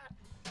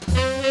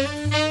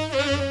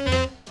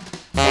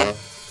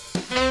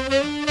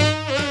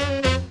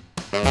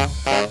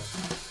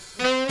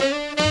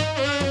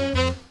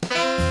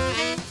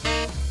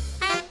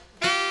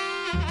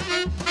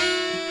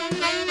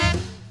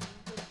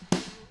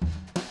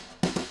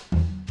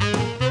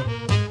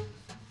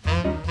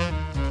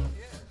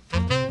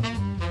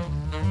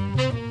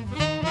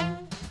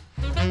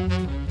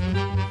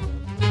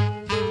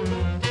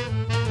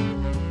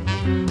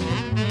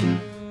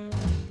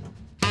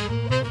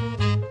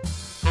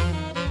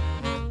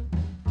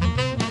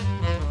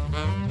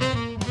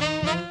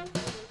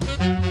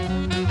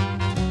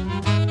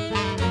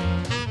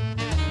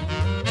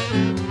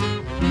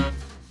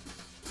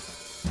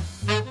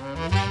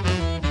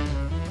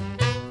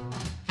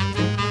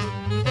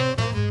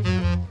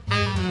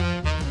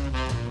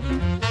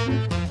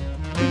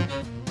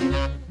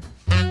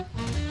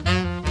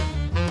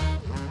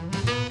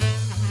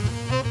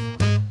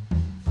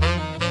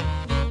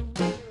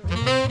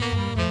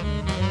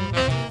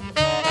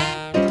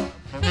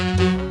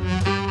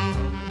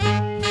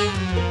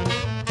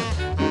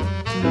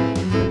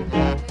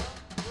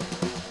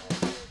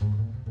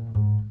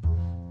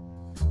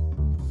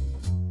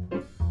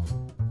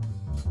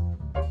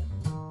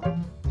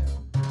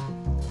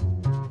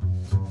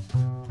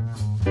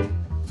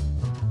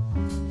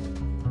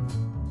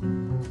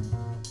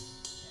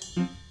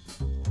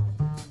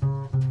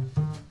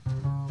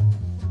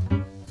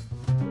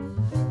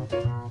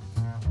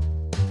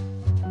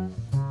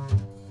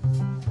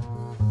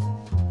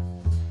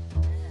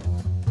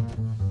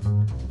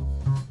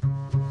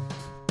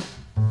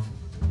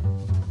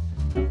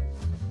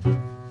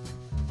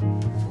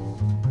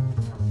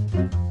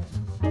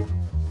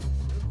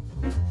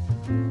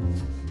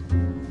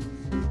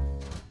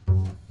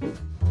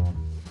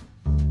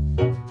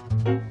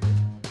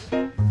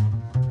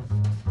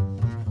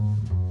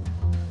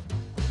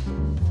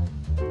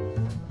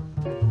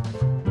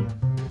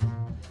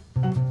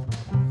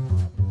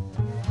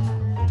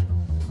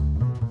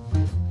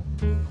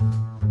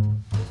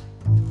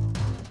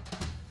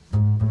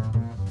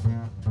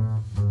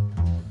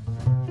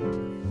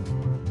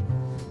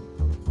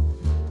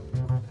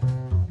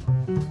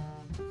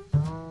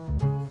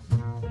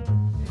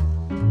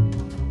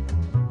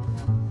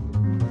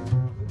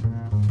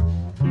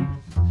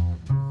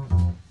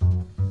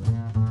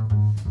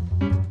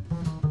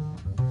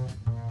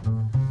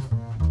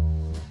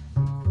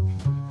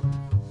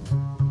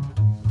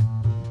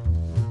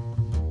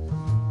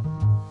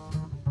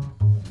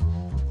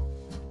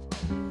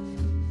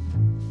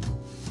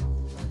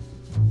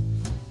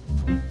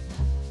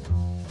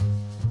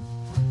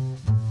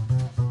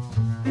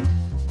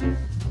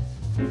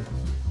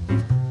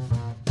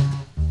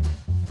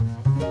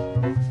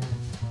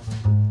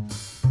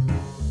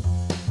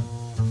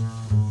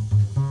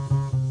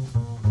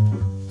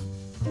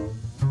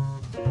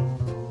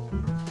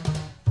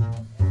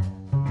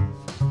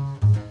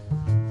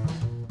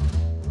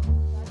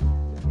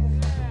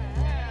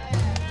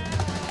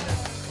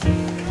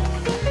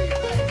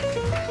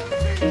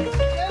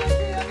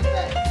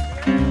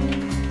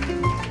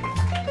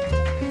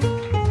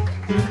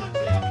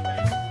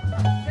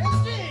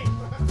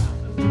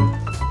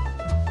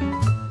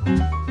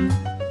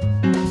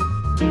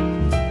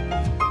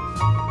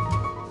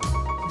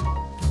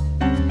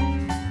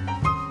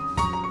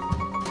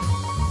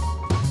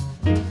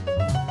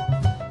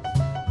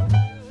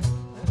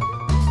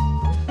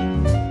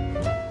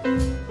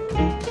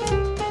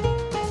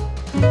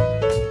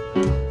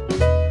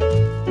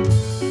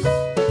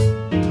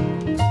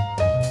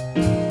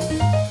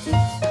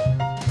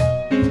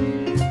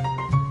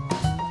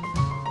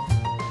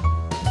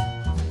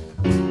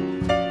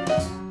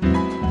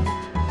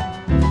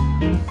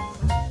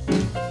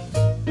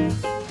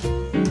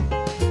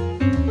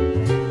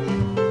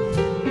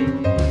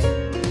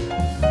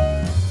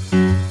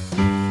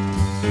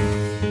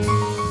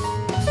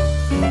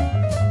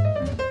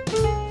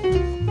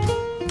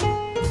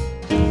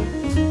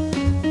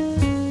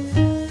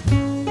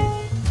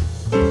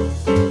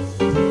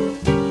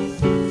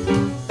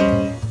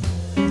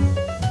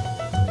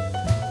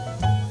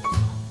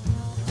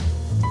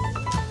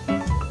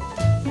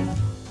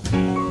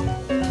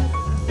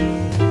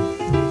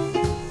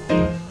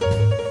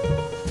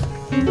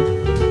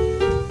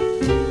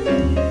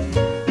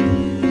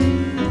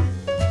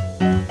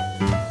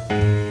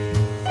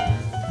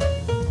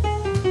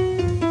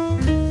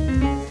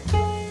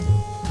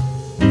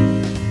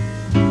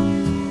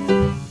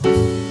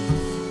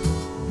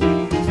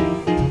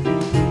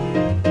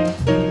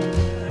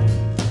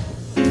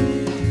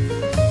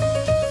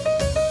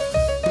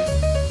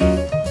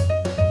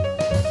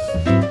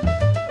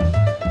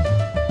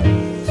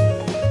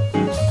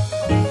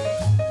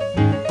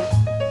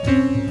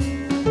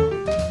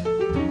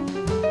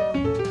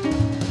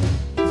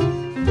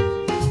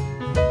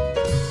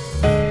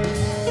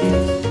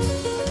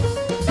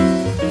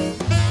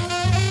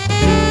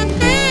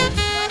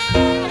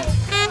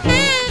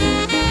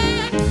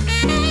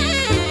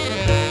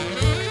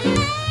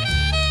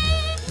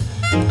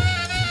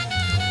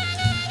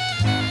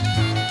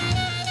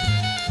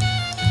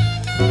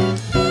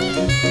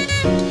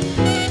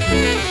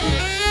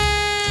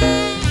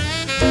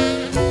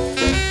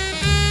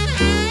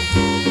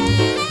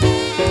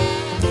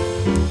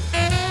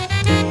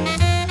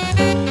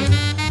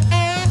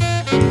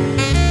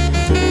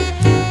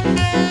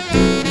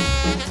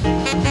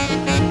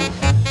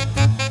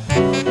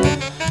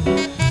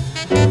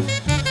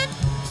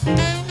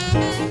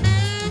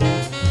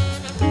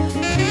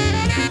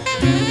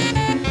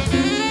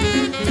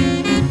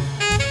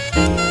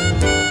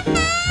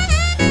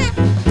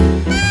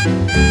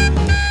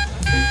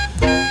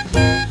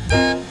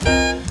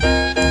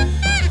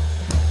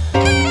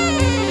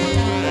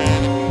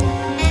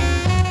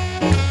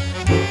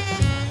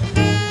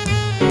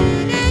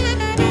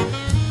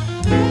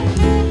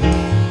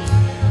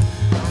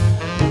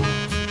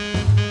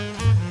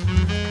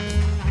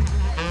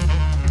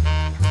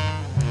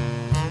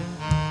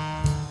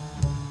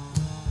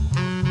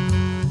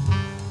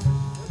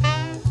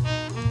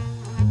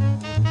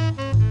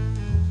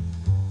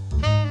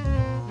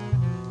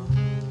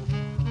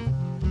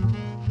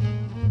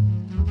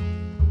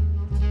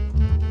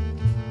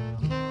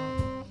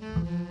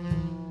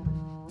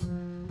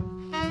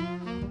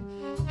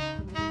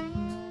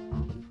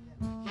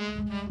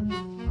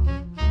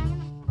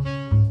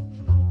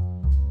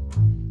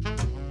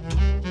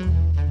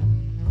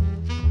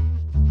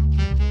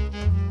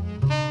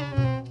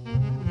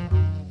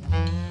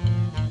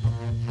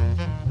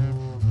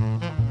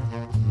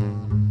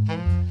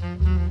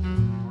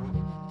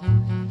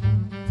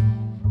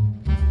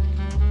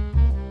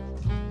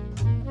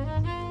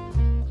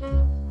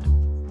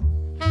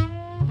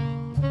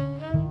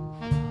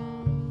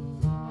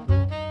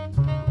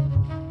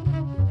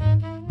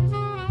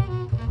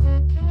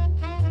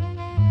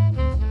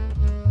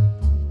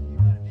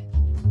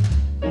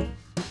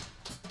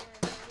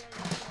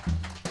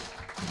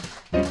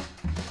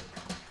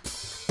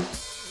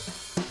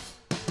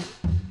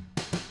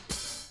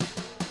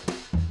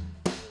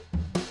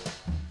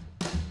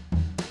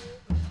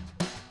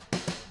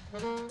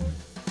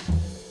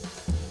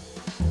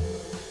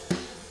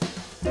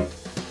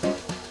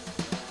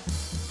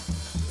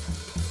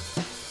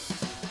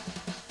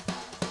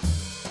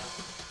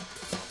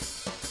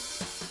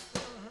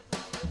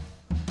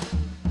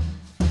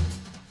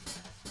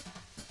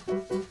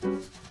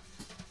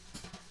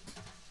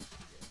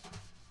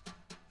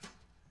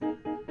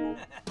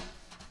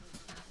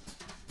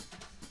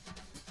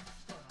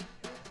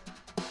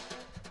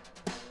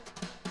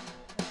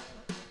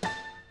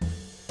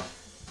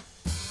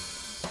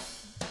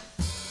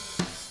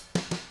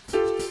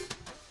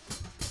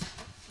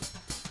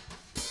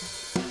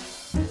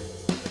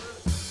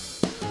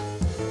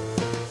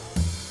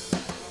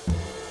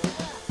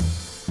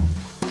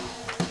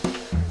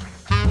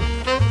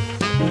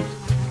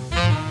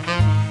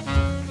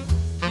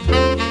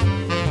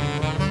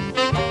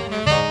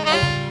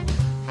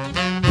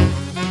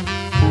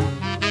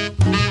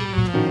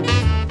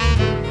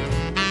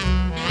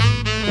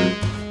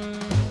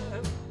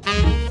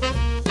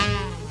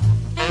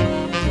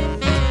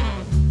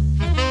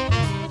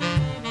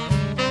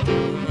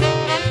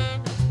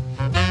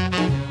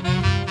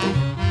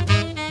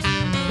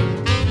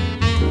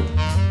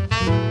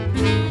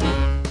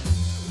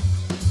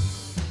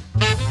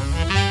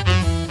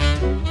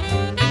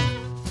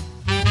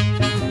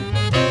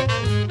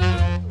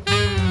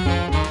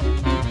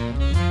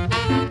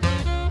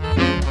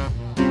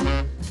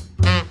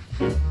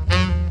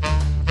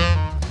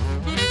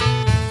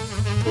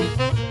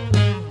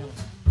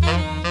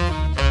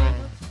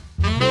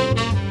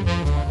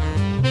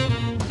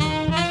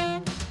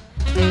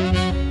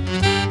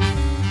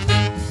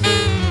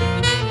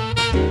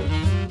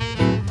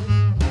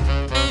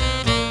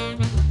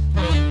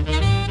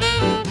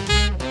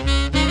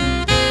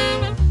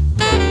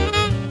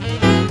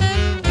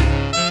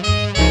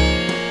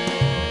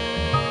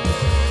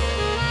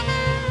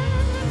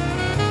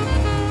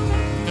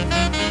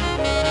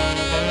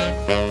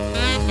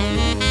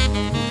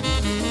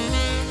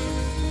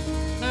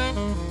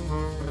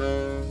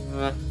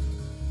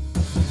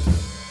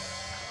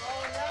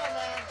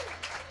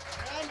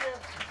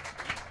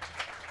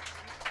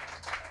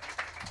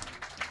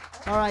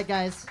 All right,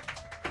 guys.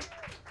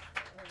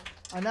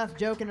 Enough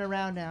joking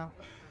around now.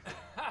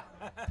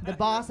 The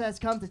boss has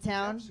come to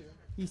town.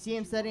 You see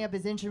him setting up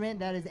his instrument.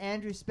 That is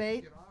Andrew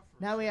Spate.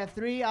 Now we have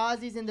 3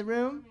 Aussies in the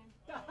room.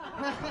 All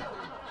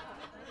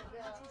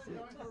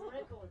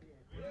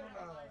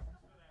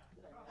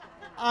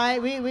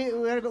right, we're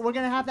going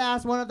to have to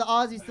ask one of the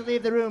Aussies to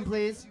leave the room,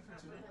 please.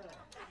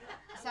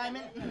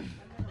 Simon.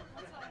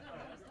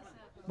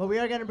 But we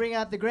are going to bring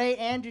out the great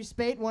Andrew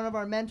Spate, one of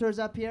our mentors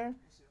up here.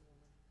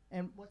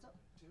 And what's up?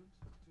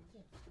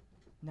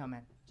 No,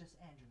 man. Just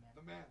Andrew, man.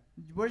 The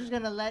man. We're just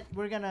going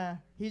to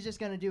he's just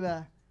going to do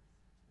a,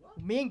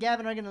 me and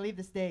Gavin are going to leave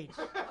the stage.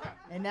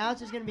 And now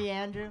it's just going to be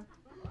Andrew.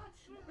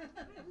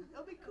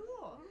 That'll be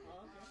cool.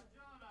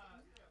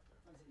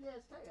 Yeah,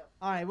 stay up.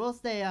 All right, we'll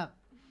stay up.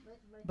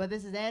 But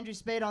this is Andrew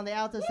Spate on the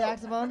alto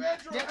saxophone.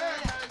 Andrew, hey,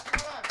 guys,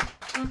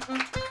 come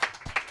on.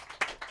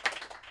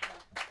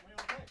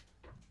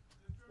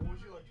 What would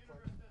you like to play?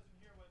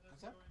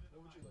 What's that?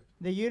 What would you like?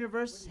 The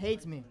universe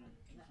hates me.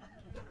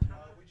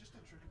 We just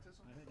did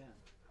Tributism.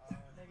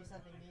 Maybe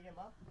something medium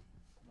up.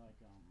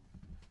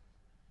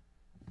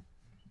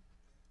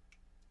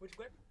 Which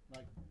clip?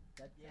 Like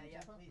that.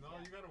 Yeah, please. No, yeah.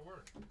 you gotta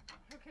work.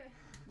 Okay.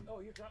 Oh,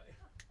 you're trying. You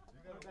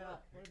What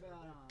gotta about work.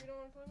 You don't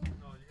want to play with?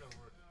 No, you gotta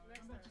work.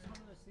 Next just time.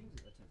 one of those things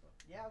at a tempo?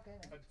 Yeah, okay.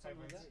 Man. Something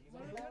like that. You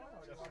want to play one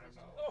or do you want to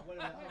do Oh, What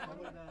about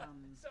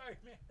sorry,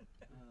 man.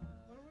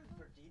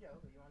 Perdido?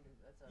 You want to do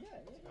that's a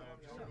Yeah.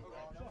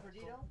 No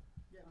Perdido?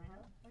 Yeah.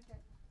 Okay.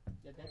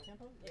 Yeah, that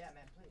tempo? Yeah,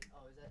 man, please.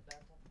 Oh, is that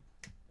bad tempo?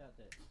 About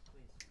that.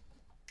 Please.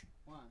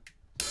 1.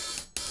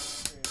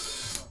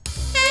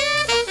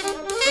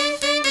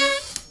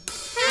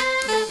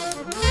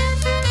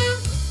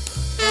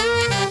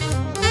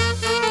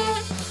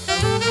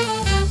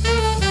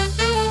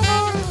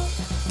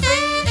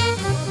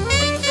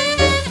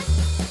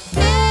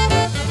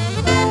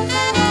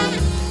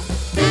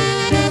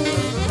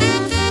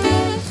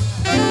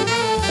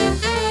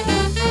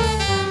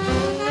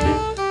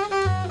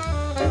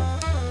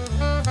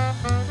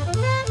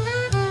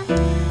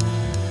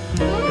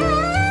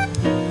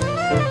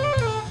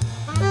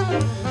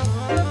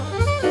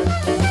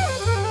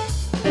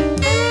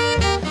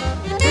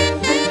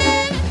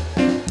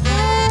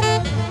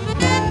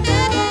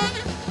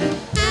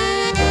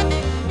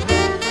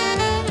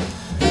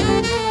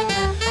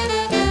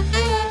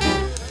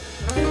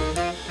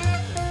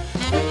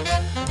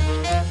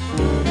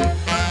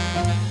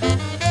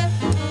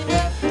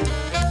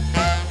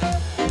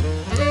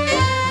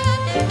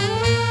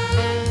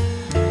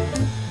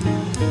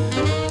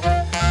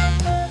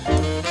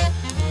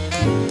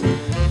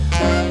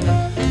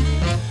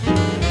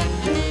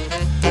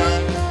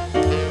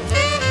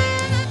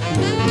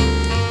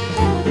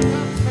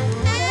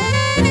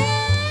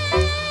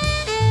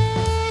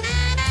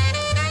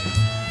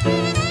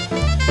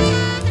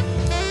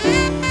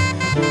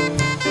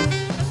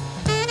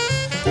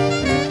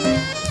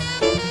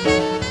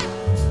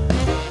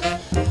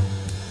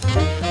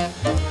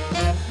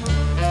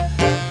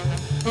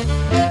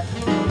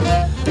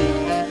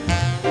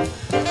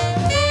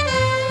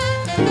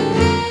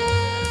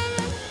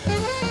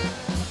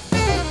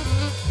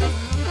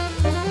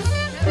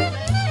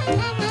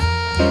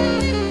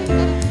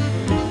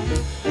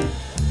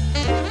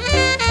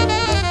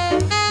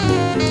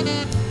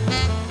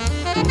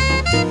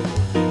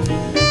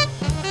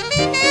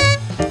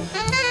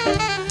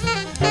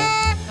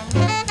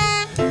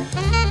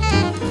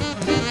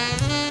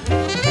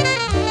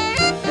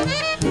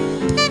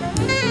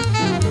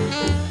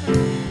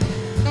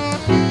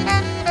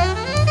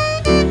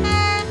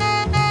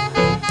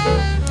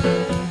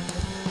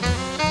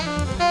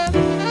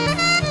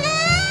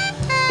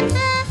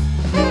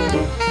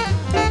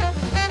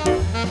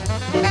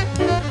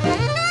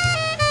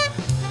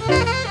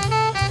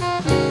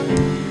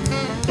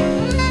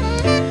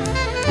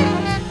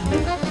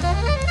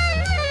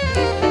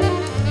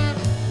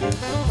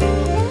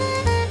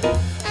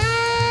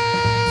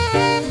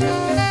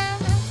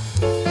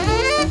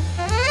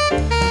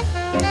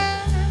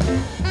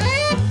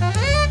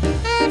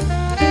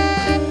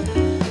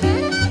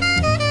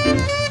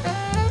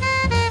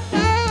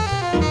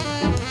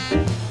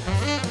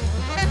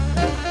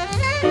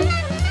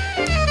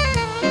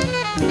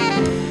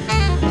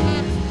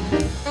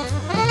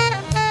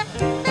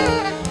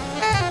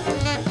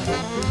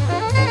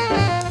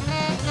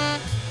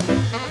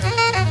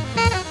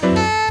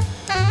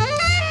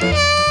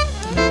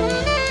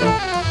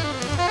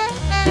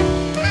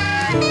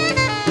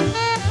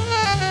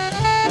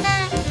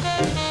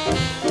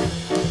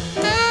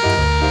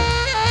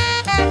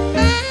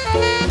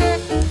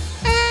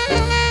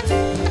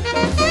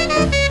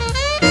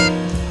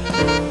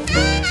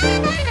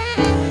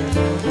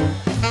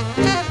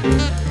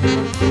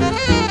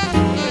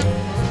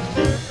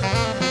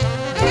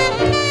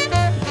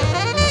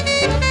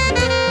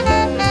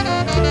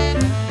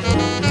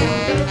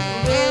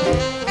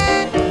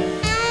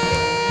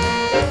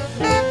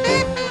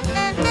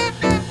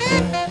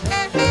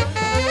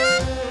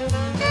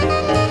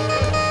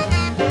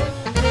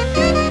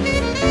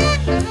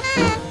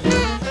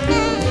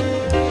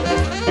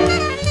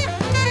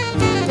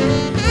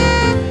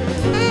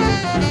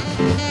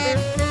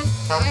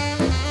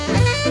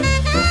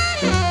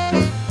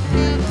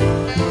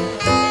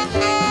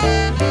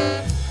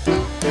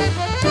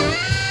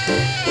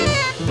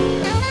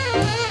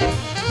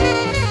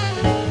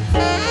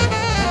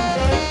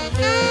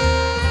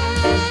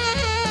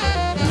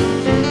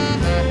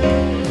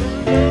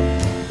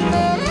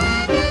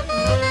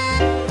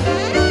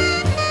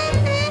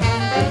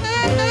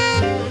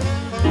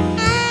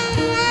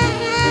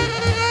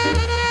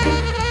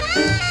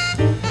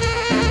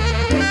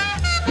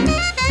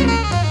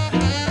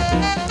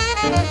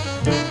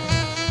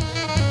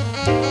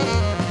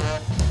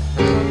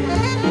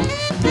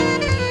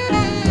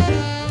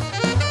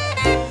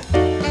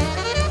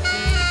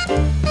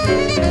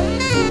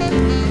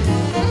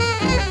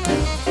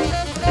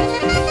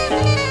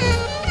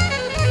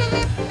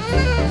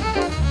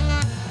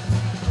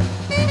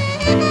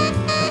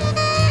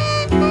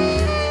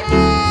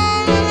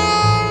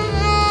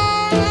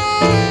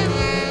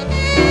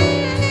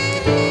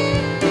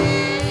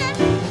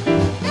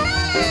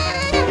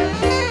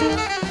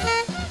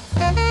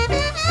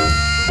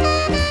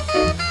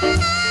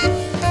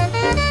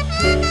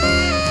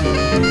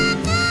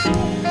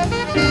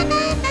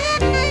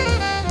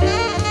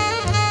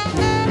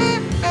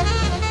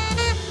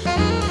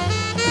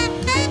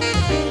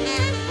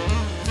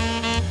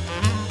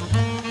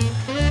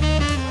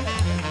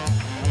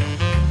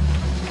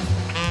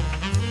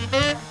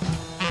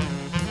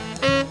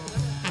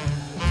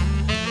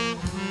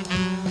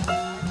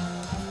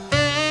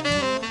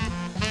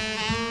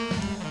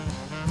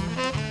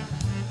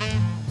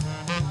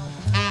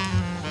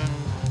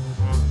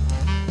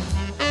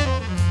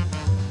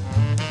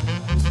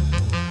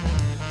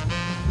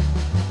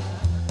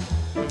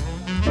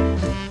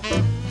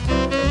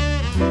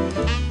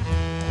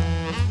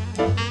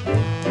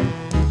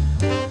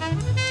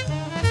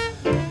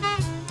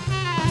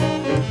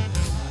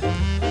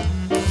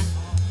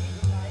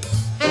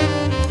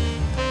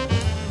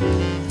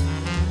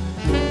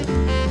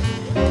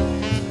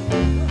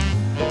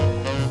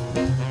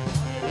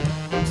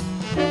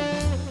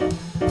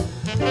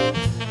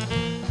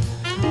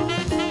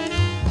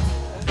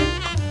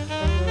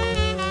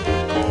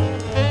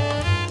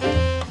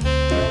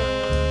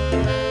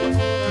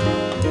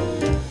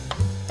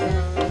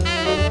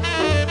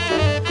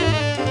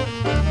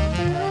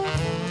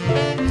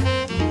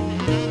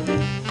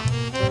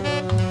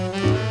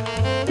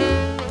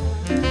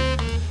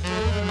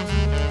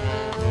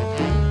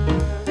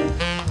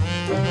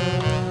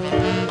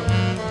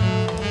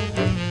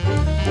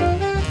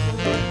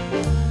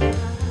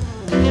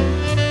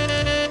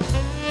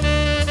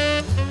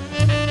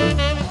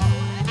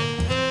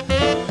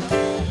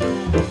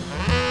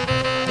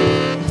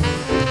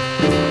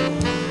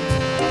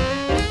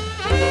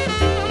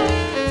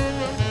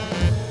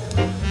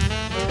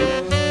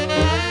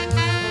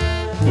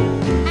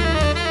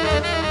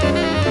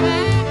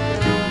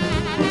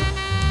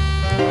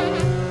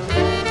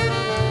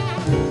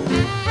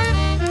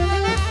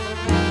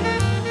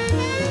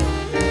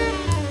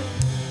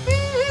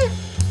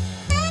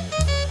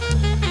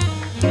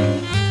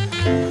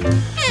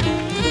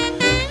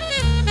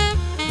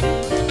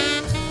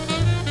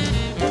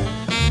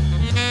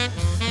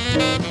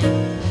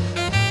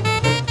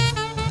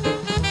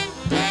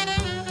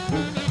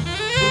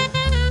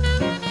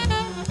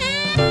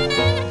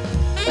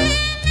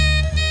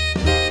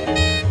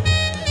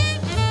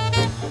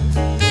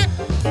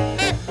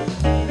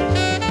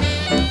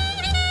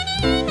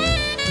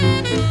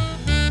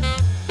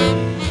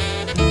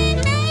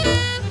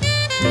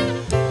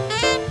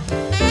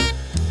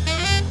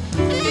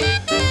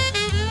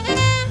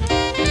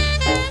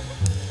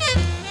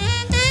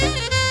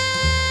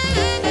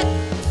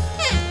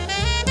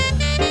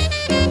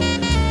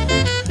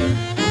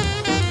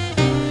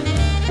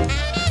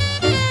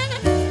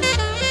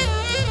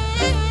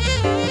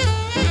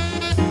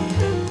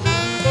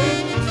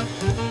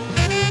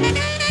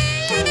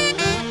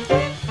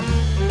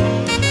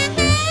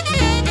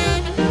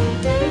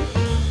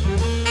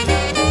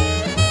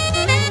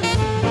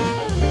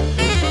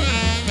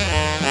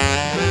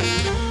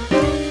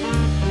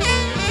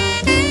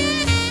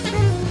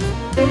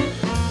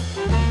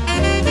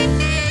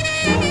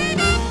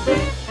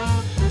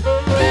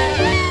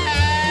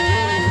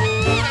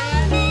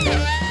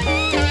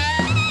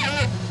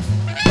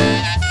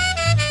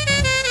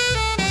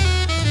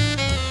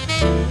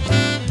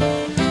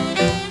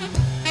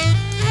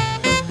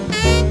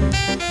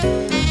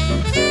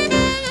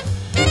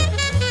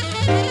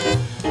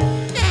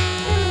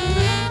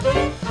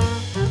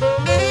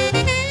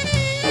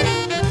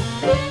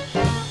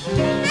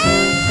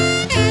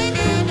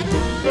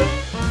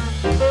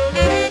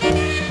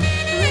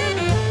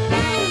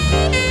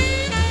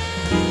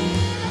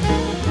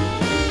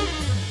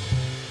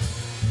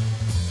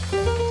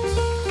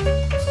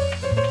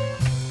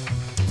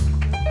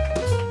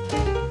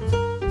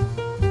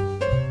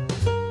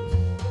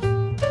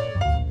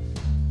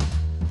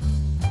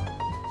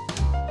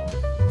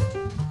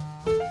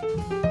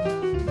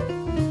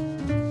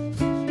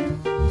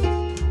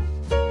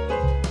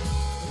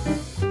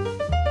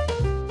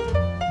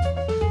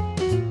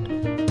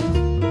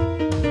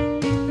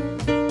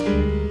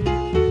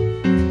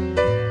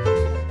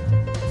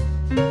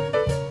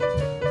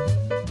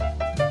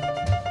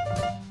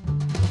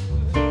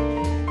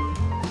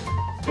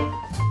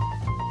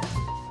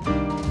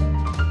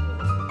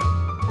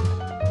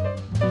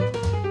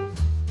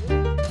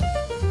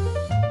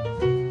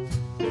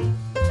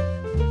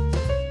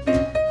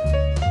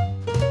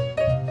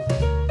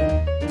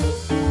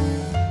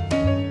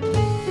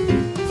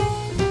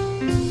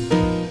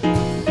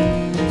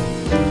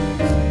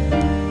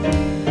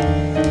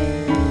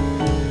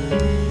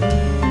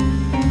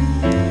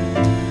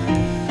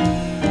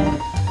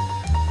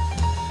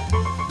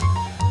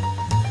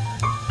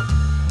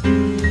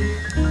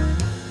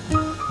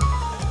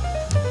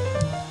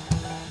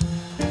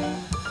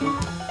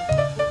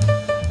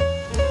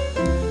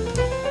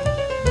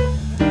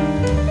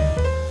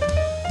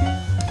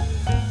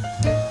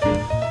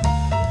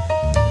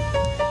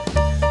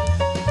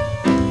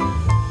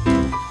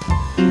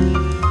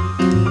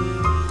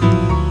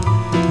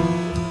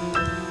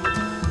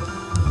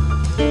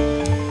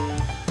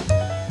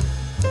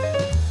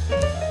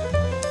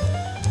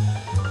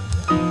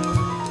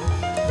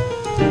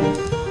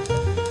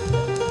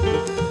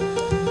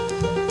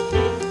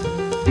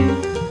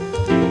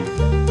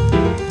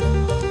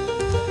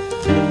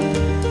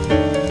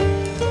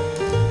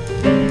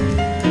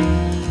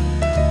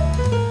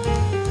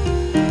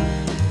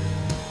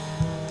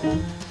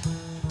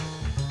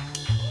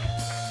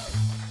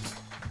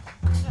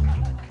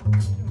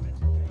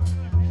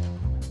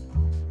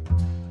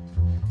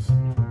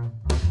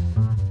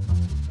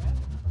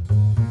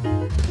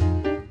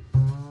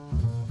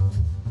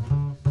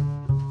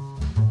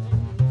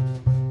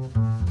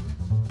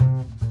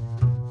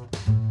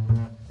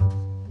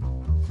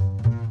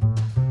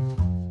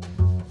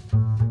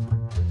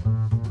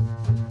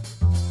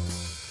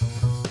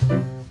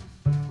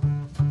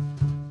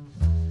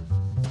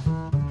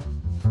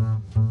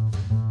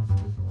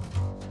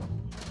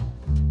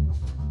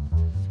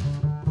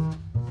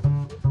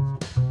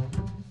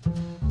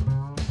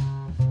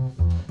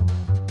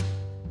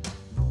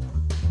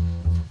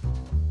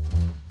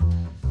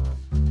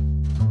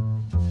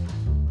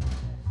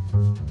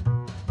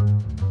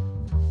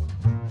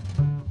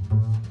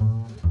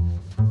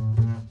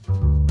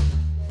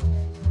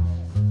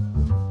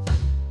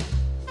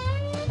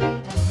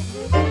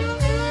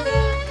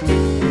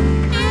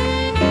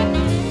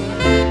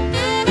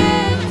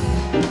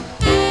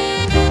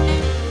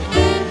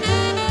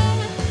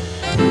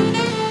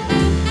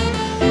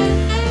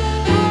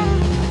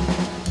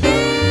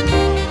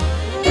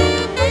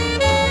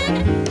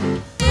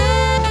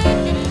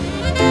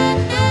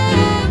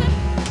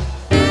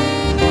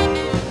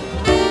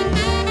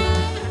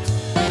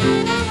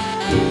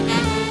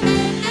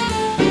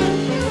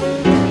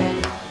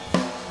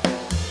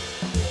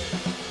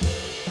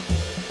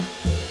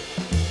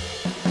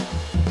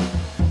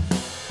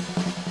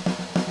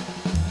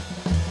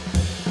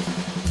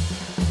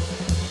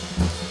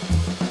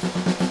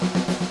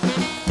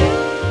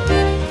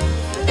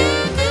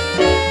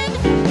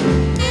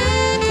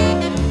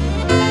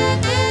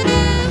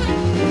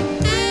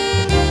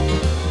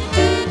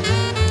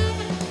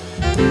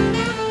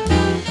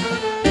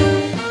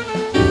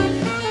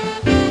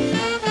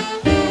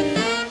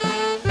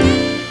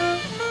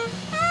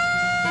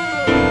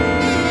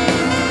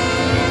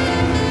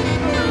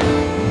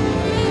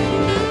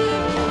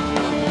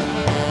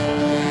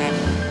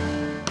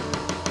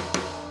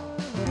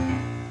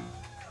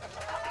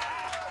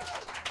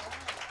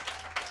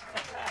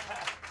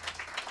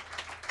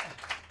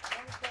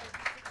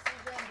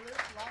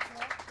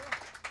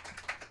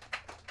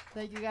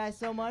 Thank you guys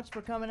so much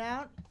for coming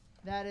out.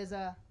 That is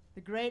the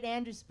great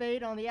Andrew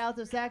Spade on the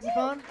alto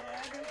saxophone.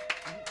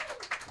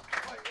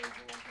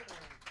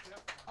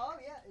 Oh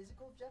yeah, is it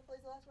cool if Jeff plays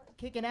the last one?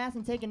 Kicking ass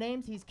and taking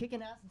names. He's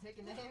kicking ass and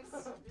taking names.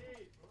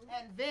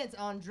 And Vince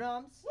on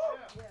drums.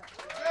 Yeah.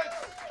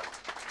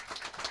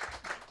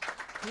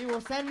 He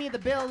will send me the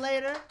bill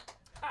later.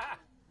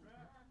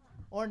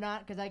 Or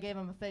not, because I gave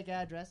him a fake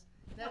address.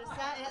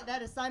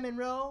 That is Simon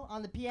Rowe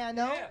on the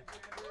piano. Yeah.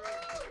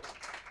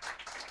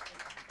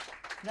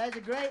 That is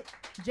a great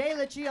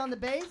Jayla Chee on the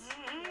bass.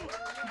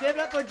 Give it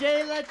up for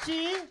Jayla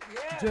Chee.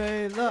 Yeah.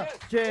 Jayla, Yes.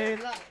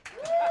 Jayla.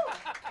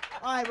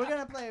 All right, we're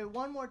going to play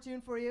one more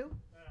tune for you.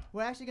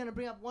 We're actually going to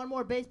bring up one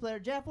more bass player.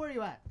 Jeff, where are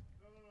you at?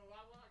 No.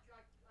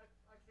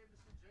 I came to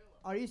see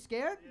Jayla. Are you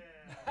scared?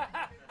 Yeah.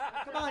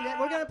 Come on, Jeff.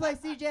 We're going to play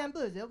CJ and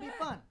Blues. It'll be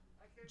fun.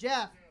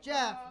 Jeff.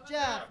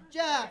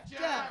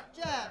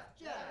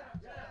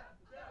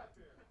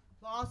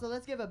 Also,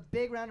 let's give a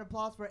big round of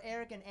applause for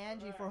Eric and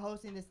Angie for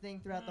hosting this thing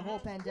throughout the whole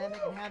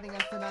pandemic and having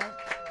us tonight.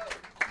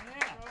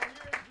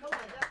 So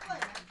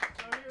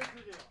here's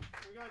the deal.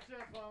 We got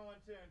Jeff on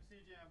one tune,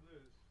 CJ and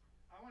Blues.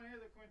 I want to hear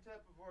the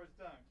quintet before it's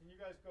done. Can you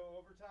guys go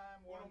overtime?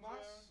 One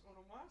tune?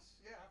 Uno más?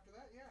 Yeah, after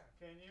that, yeah.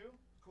 Can you?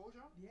 Cool,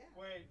 John? Yeah.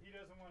 Wait, he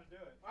doesn't want to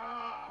do it.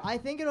 I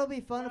think it'll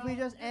be fun if we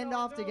just end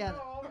off together.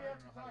 No, all we have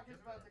to talk is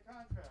about the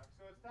contract,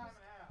 so it's time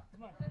and a half.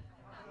 Come on.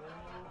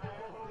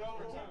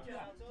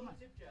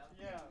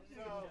 Yeah,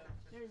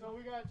 so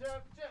we got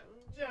Jeff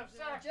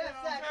Saxton Jeff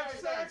on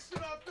Saxton. bass.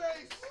 Saxton on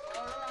bass.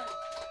 All right.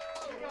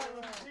 We got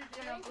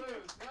CJ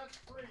Blues. That's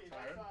free.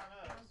 That's on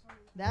us.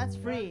 That's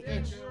free.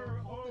 If Itch.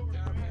 we're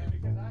overcommitted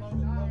because I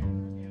signed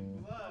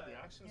in blood. The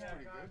action's that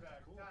pretty good.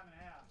 contract, Cool. Time and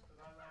a half. 'Cause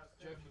I last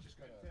Jeff, did you just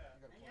gotta quintet.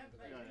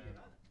 play.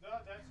 No,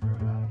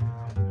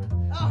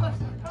 that's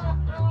true. I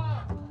don't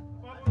Oh,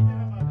 but we'll get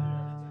him up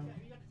there.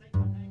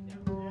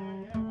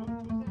 Yeah,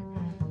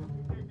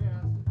 we'll take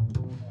gas.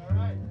 All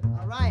right.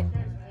 all right.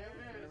 Okay, so there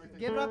it is.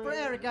 Give it up for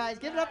Eric, guys.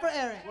 Give it up for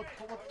Eric. What's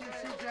the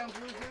CJ and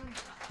Blues in?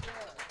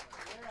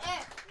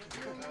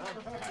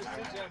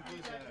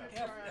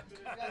 You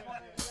guys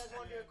want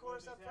to do a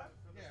chorus up front?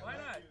 Yeah. Why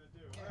not?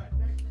 All right,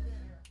 thanks for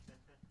being here.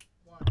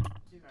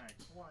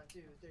 1,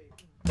 2,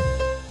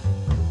 3.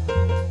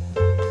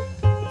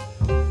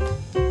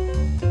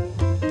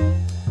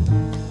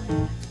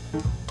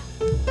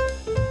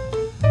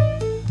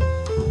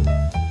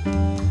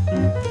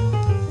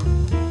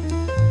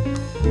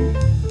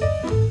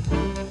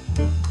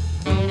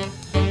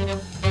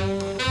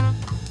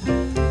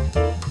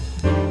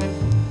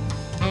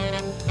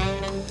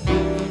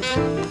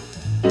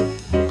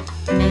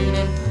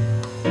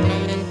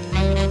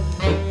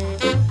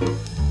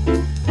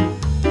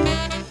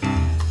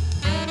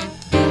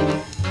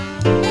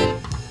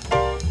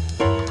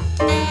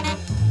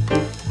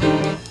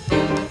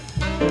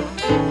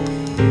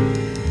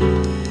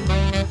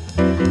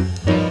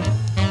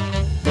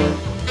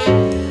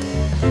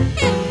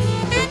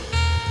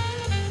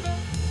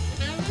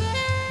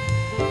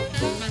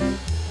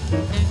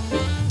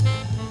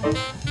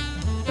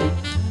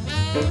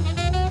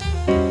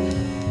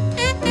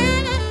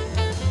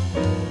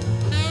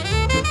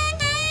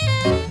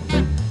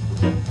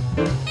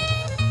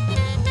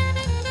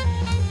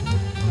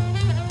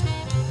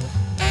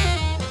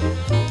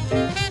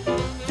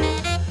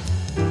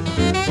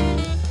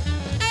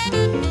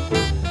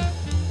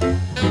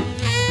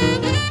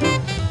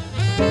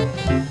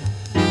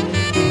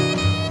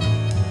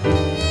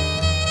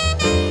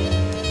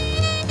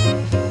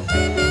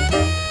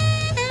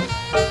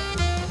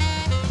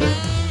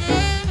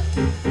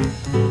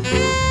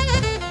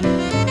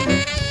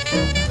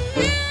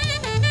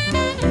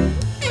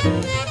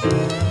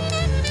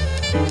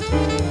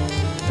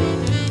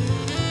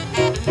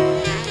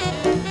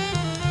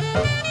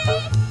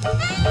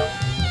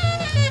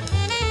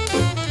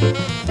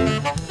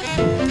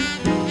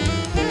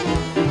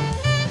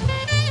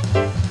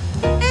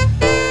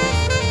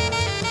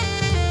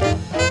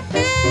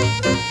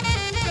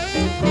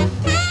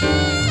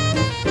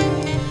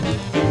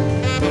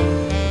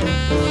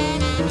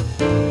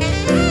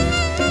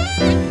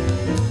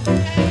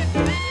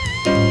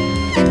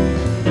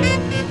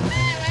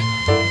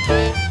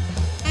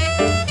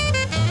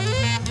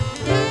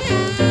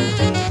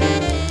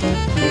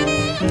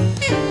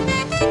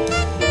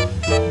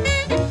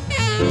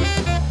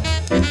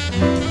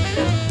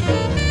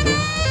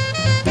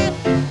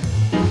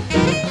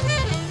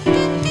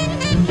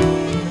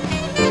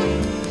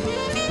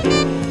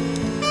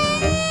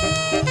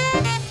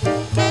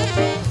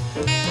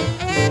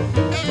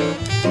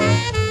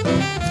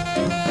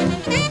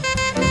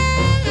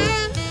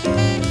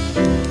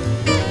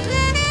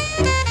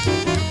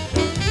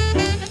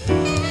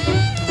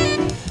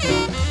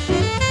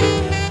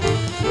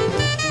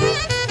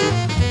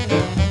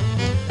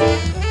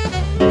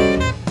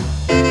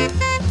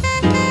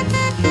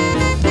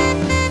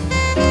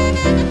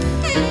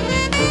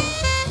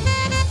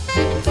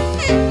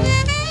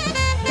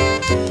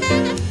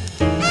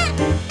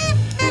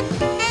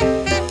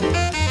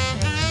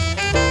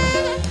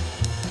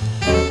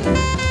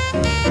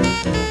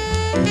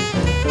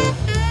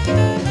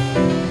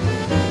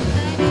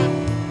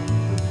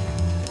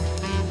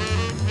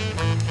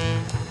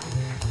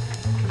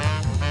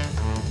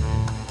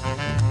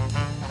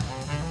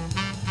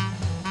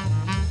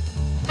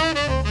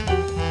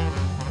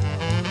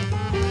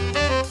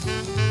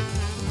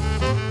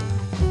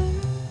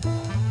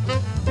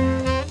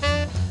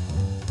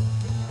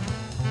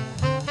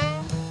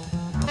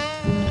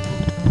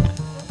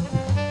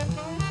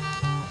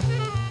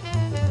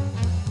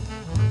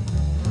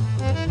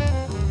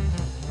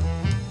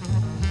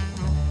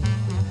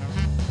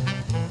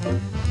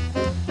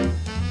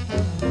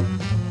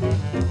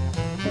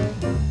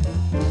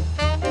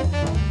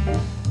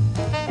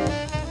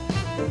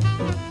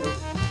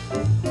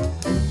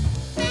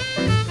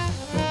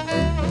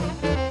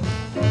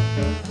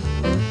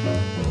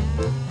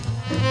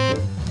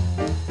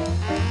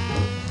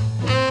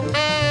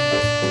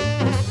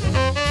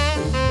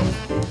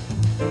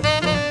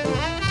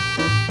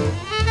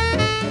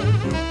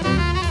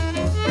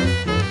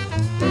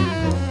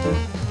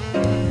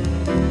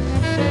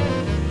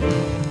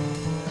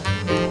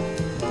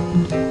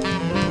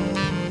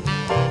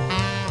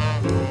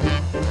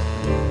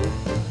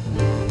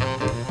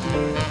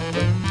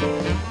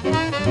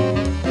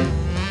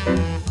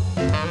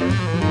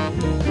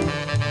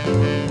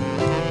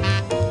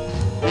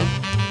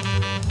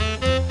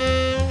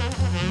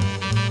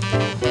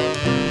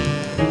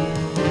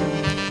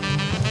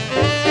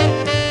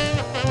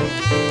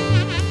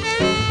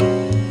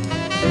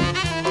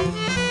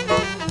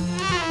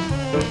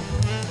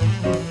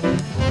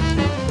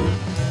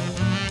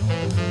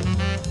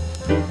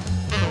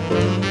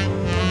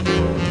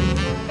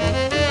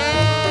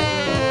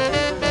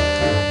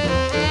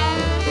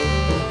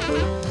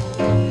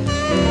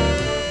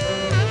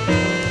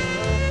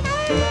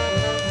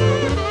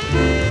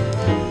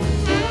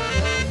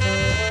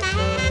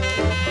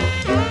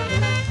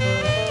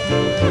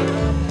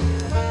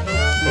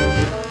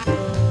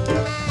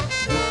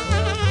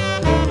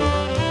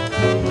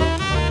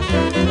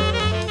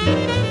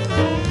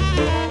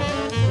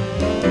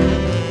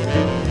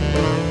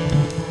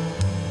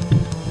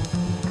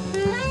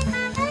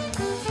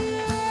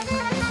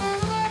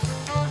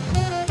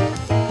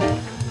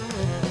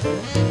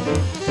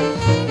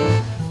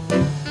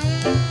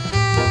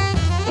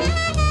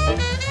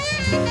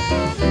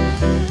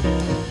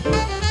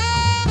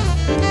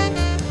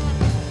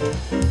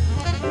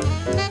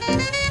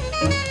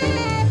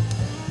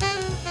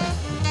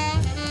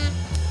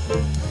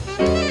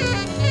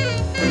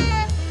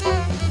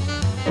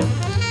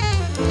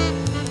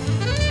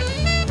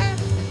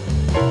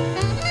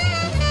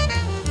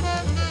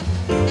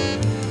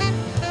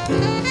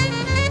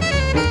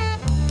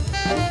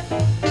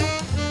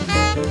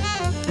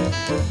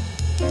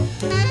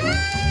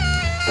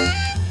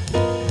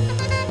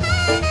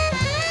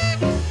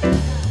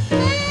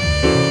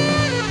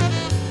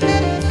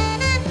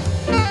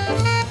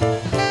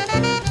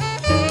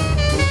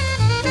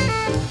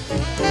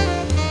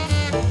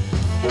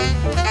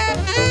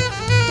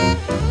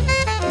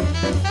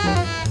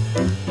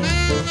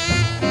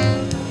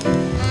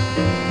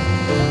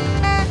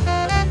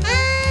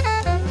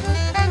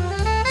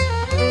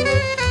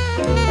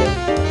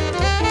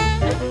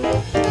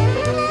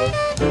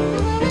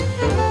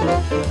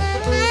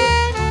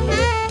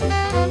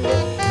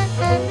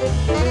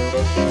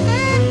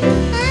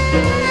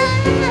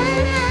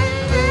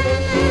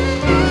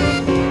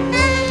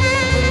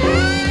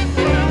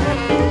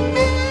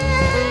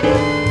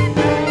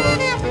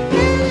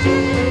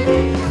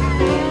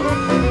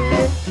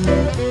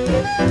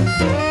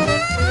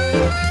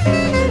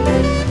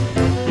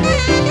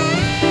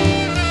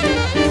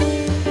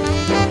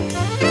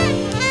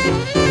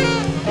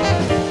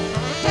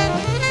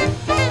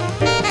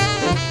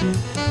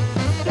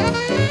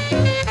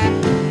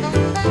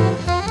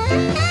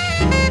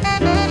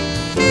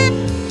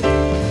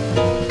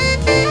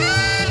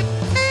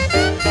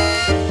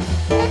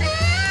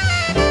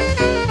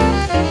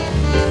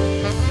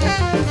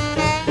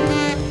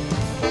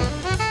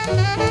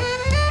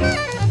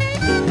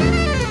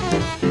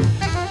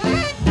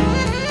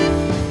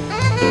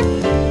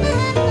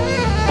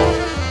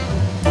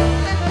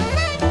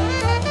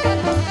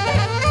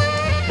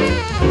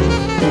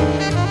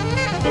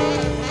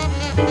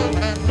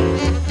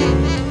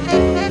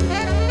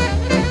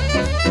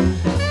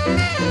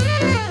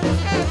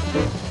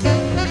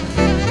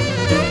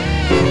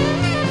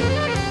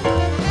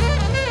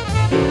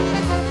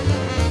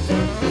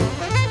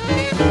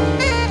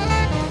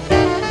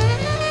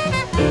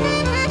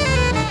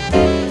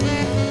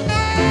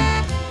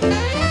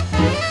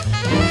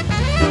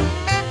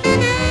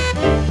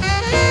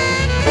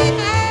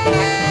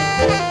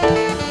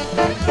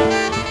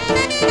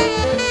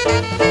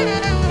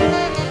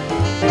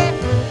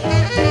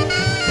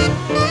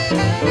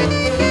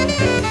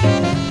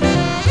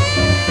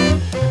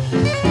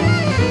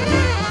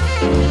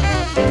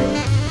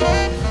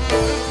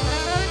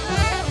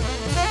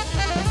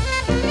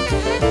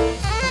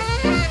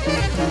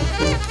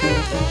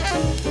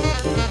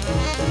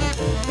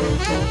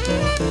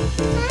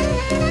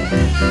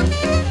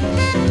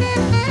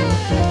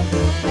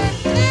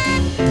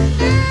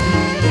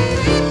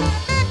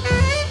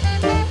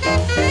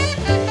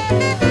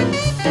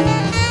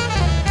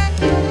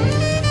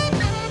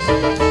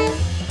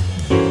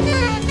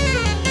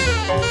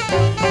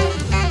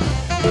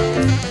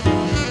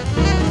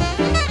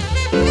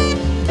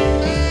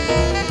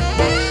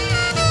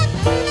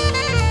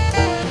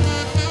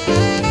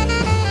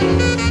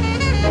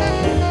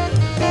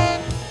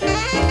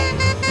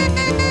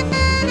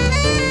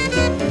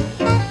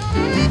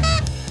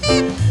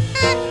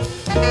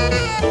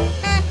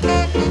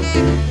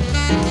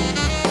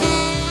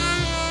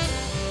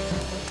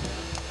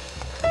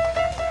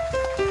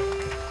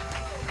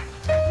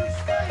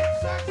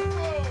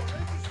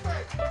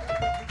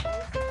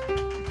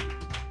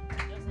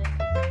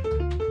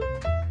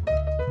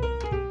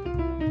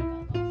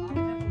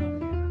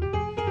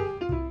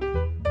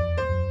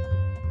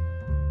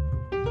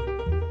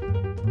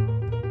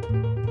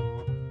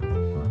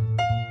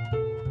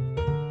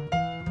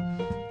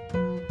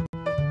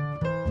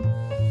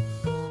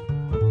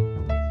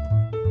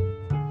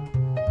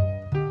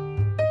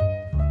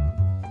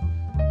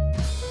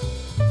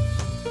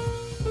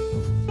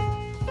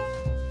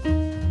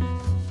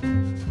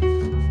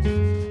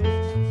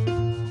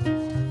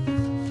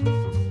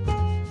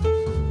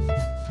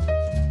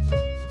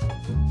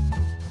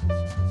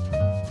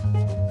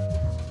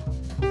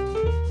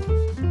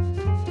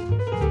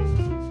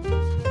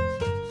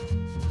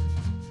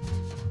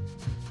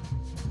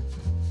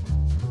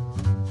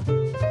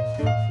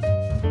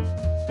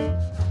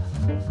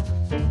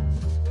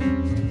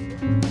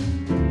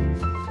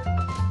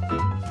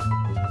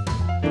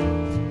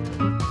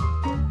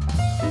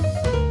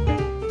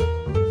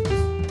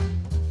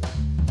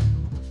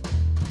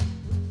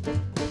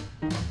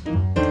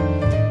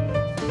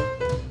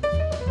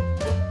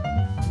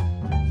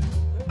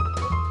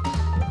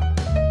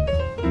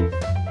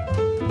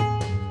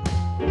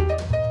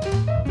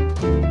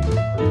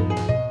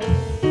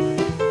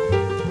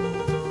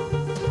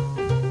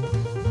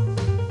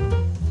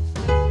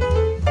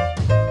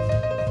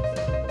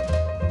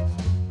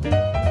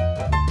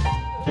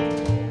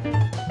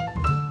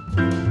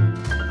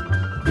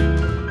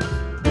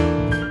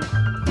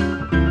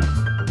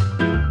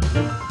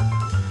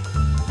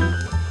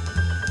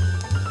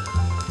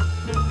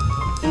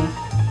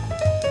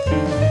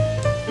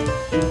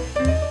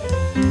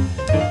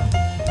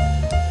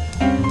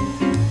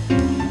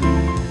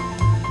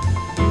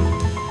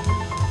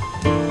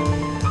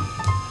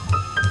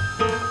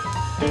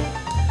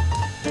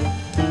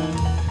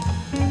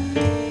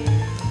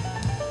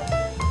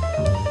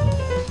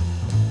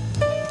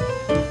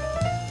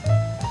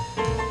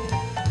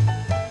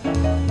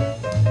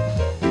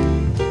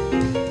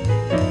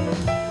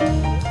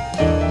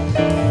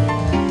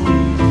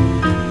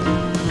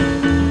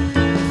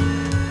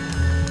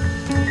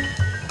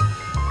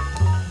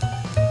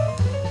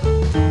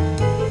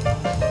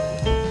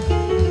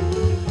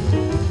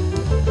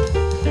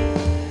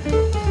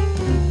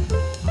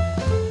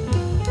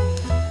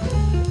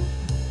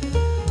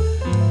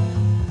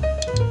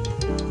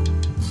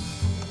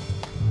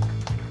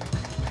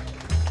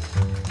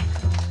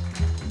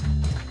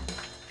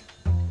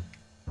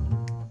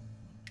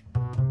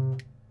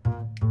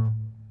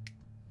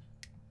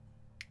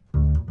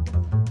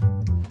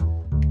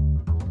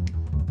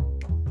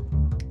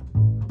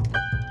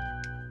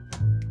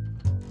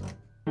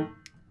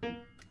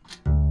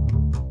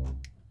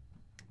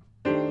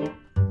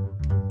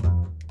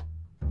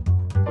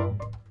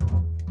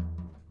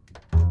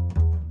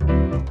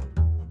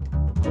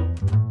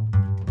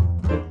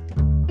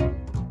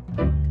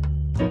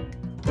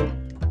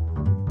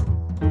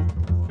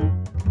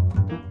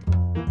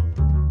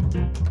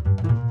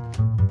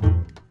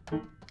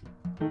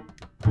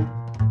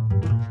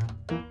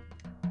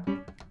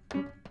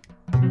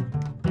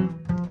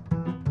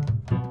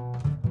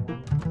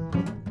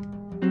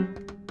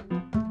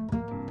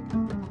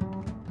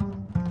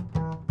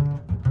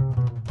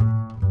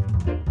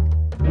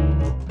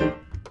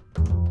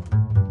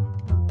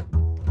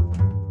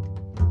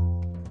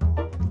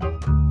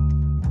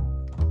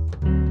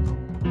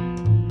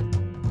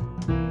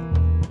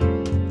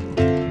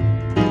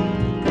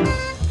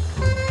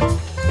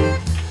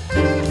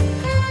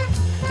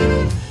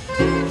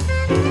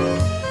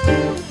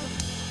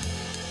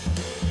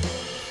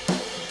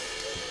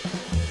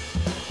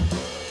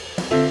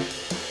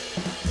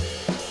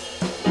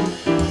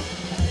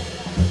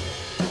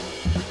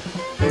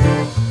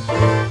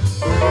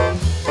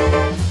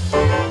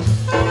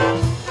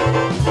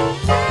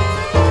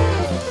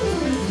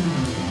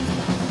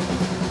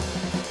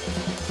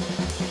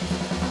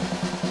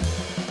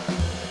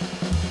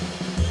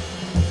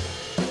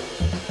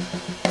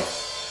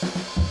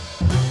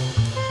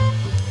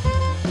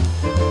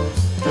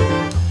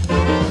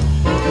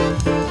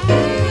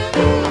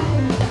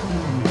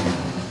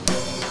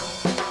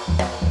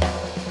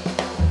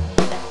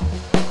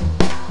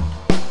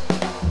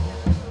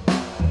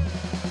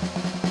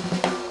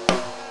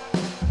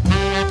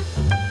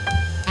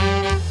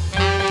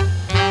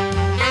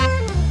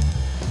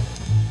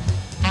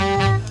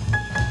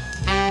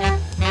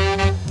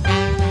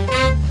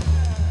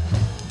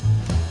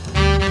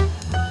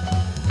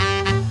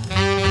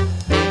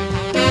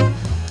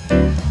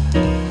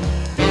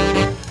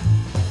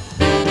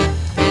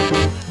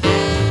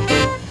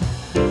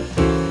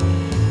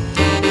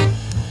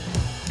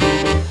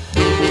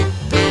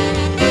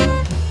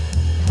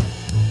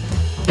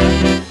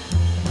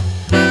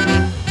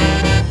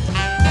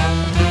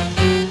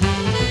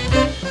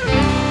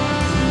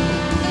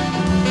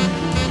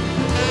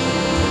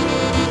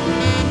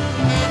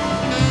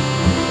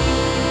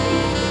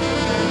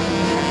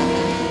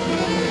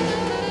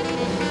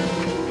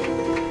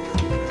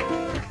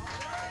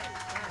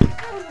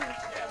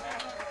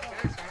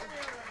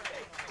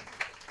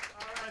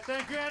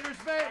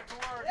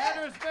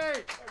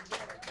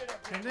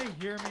 Can they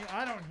hear me?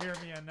 I don't hear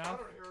me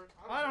enough.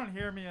 I don't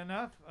hear me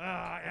enough.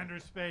 Andrew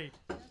Spate.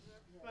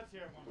 Let's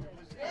hear one more.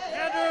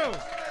 Andrew!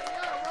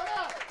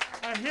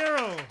 A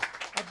hero.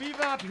 A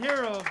bebop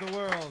hero of the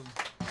world.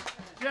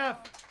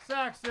 Jeff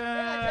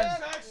Saxon.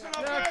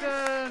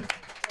 Saxon.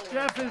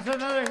 Jeff is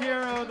another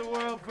hero of the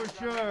world for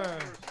sure.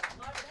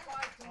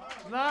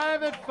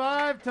 Live at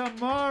 5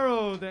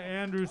 tomorrow, the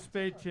Andrew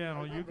Spate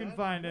channel. You can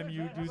find him.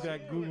 You do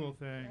that Google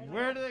thing.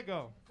 Where do they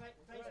go?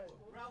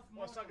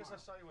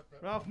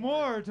 Ralph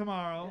Moore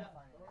tomorrow.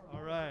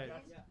 All right.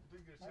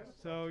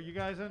 So you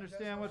guys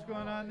understand what's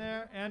going on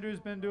there? Andrew's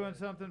been doing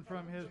something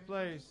from his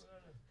place.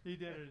 He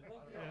did it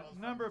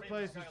a number of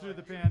places through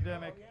the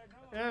pandemic.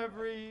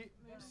 Every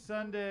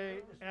Sunday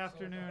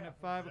afternoon at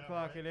 5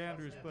 o'clock at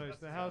Andrew's place,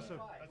 the House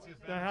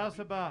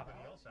of Bob.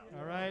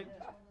 All right.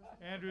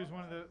 Andrew's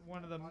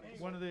one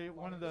of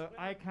the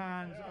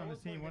icons on the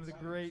scene, one of the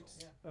greats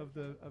of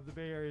the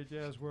Bay Area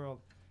jazz world.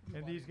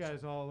 And these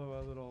guys all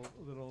owe a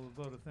little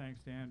vote of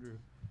thanks to Andrew.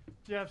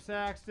 Jeff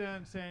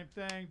Saxton, same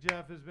thing.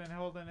 Jeff has been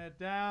holding it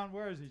down.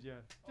 Where is he,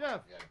 Jeff?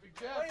 Jeff.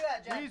 Where you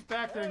at, Jeff? He's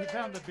back there. He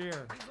found the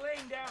beer. He's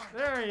laying down.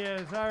 There he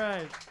is. All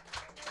right.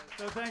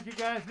 So thank you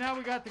guys. Now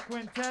we got the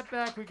quintet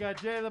back. We got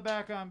Jayla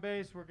back on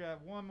bass. We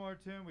got one more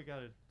tune. We got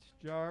a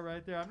jar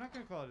right there. I'm not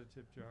going to call it a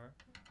tip jar.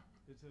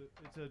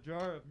 It's a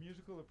jar of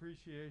musical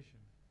appreciation.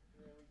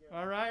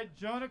 All right.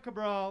 Jonah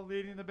Cabral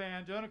leading the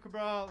band. Jonah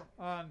Cabral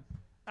on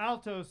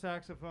alto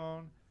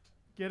saxophone.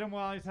 Get him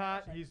while he's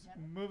hot. He's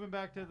moving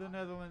back to the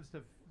Netherlands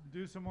to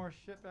do some more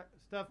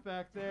stuff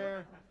back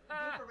there.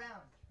 Goof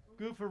around.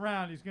 Goof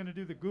around. He's going to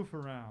do the goof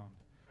around.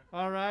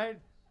 All right.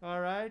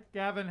 All right.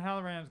 Gavin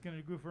Halloran is going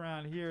to goof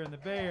around here in the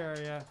Bay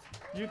Area.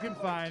 You can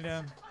find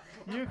him.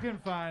 You can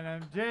find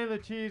him.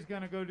 Jayla Chee is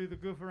going to go do the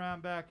goof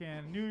around back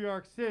in New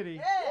York City.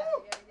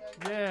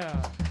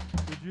 Yeah.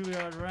 The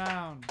Juilliard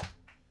Round.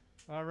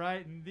 All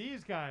right. And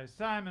these guys,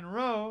 Simon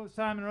Rowe.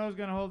 Simon Rowe's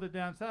going to hold it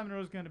down. Simon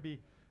Rowe's going to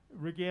be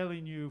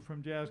regaling you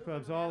from jazz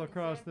clubs all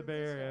across the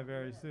Bay Area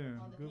very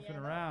soon,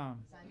 goofing around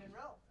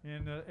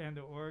in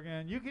the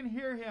organ. You can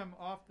hear him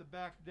off the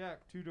back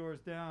deck, 2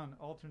 doors down,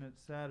 alternate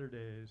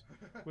Saturdays,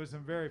 with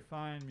some very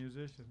fine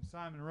musicians.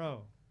 Simon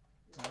Rowe.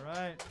 All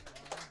right.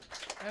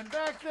 And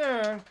back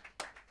there,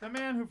 the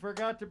man who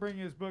forgot to bring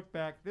his book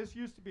back. This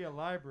used to be a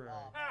library.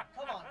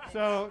 Come on.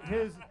 So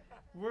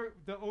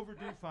the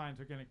overdue fines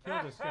are going to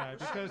kill this guy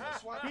because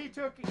he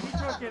took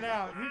it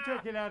out. He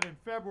took it out in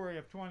February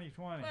of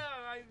 2020.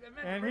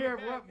 And here,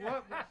 what?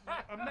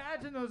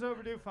 Imagine those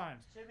overdue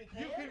fines.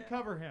 You can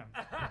cover him.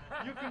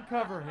 You can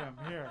cover him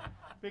here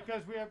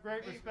because we have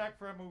great respect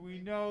for him, and we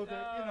know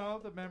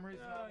that the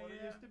memory's not what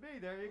it used to be.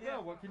 There you go.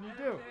 What can you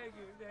do? Thank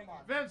you.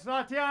 Vince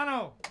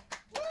Lateano.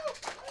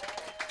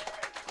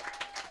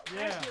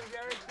 Yeah. Thank you,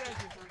 Gary. Thank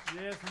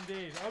you. Yes,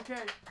 indeed.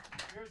 Okay,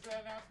 here's the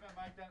announcement,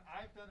 Mike. Then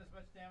I've done as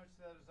much damage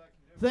to that as I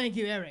can do. Thank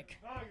you, Eric.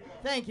 Oh, you're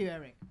welcome. Thank you,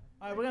 Eric.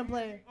 All right, we're gonna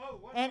play. Oh,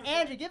 one And more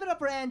Angie, thing. give it up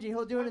for Angie.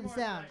 He'll do it One in the more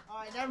sound. thing. All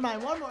right, never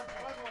mind. One more.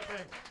 One more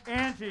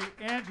thing.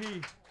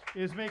 Angie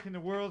is making the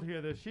world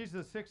hear this. She's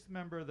the 6th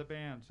member of the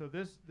band. So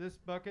this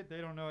bucket, they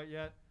don't know it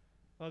yet.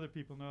 Other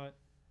people know it.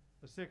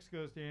 The 6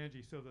 goes to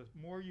Angie. So the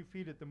more you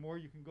feed it, the more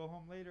you can go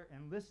home later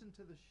and listen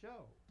to the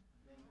show.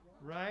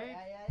 Right?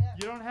 Yeah.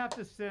 You don't have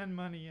to send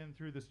money in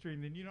through the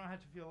stream. Then you don't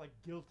have to feel like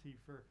guilty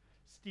for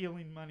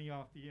stealing money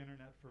off the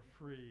internet for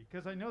free.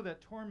 Because I know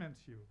that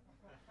torments you.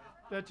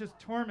 That just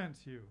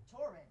torments you.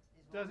 Torrent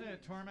is what Doesn't we it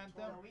use. torment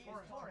them? We use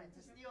torrent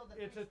to steal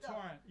the It's free a stuff.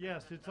 torrent.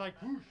 Yes, it's like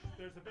whoosh,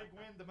 there's a big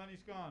wind, the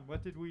money's gone.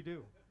 What did we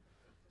do?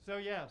 So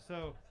yeah,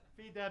 so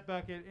feed that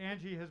bucket.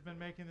 Angie has been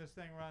making this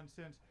thing run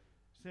since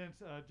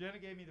Jenna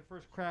gave me the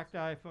first cracked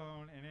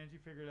iPhone, and Angie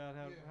figured out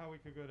how we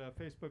could go to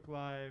Facebook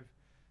Live.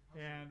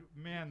 And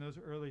man, those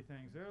early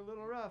things, they're a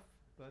little rough,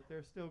 but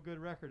they're still good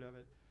record of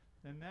it.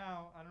 And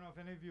now, I don't know if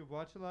any of you have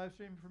watched the live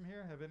stream from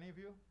here. Have any of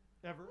you?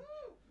 Ever?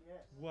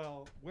 Yes.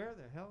 Well, where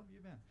the hell have you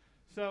been?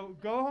 So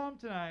go home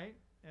tonight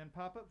and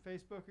pop up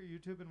Facebook or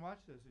YouTube and watch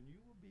this, and you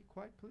will be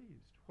quite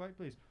pleased, quite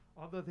pleased.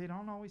 Although they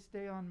don't always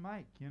stay on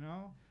mic, you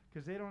know,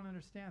 because they don't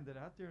understand that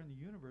out there in the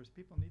universe,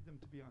 people need them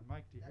to be on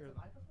mic to That's hear a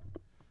them. microphone?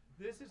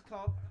 This is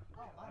called.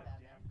 Oh, my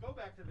bad, man. Go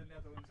back to the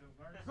Netherlands and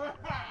learn. All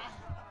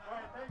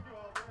right, thank you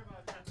all very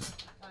much.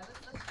 All right, let's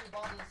do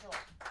body and soul.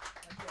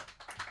 Like here.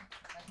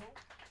 That cool?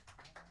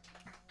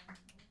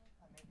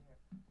 Maybe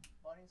here.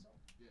 Body and soul?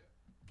 Yeah.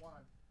 1,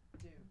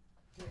 2,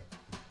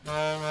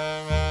 3.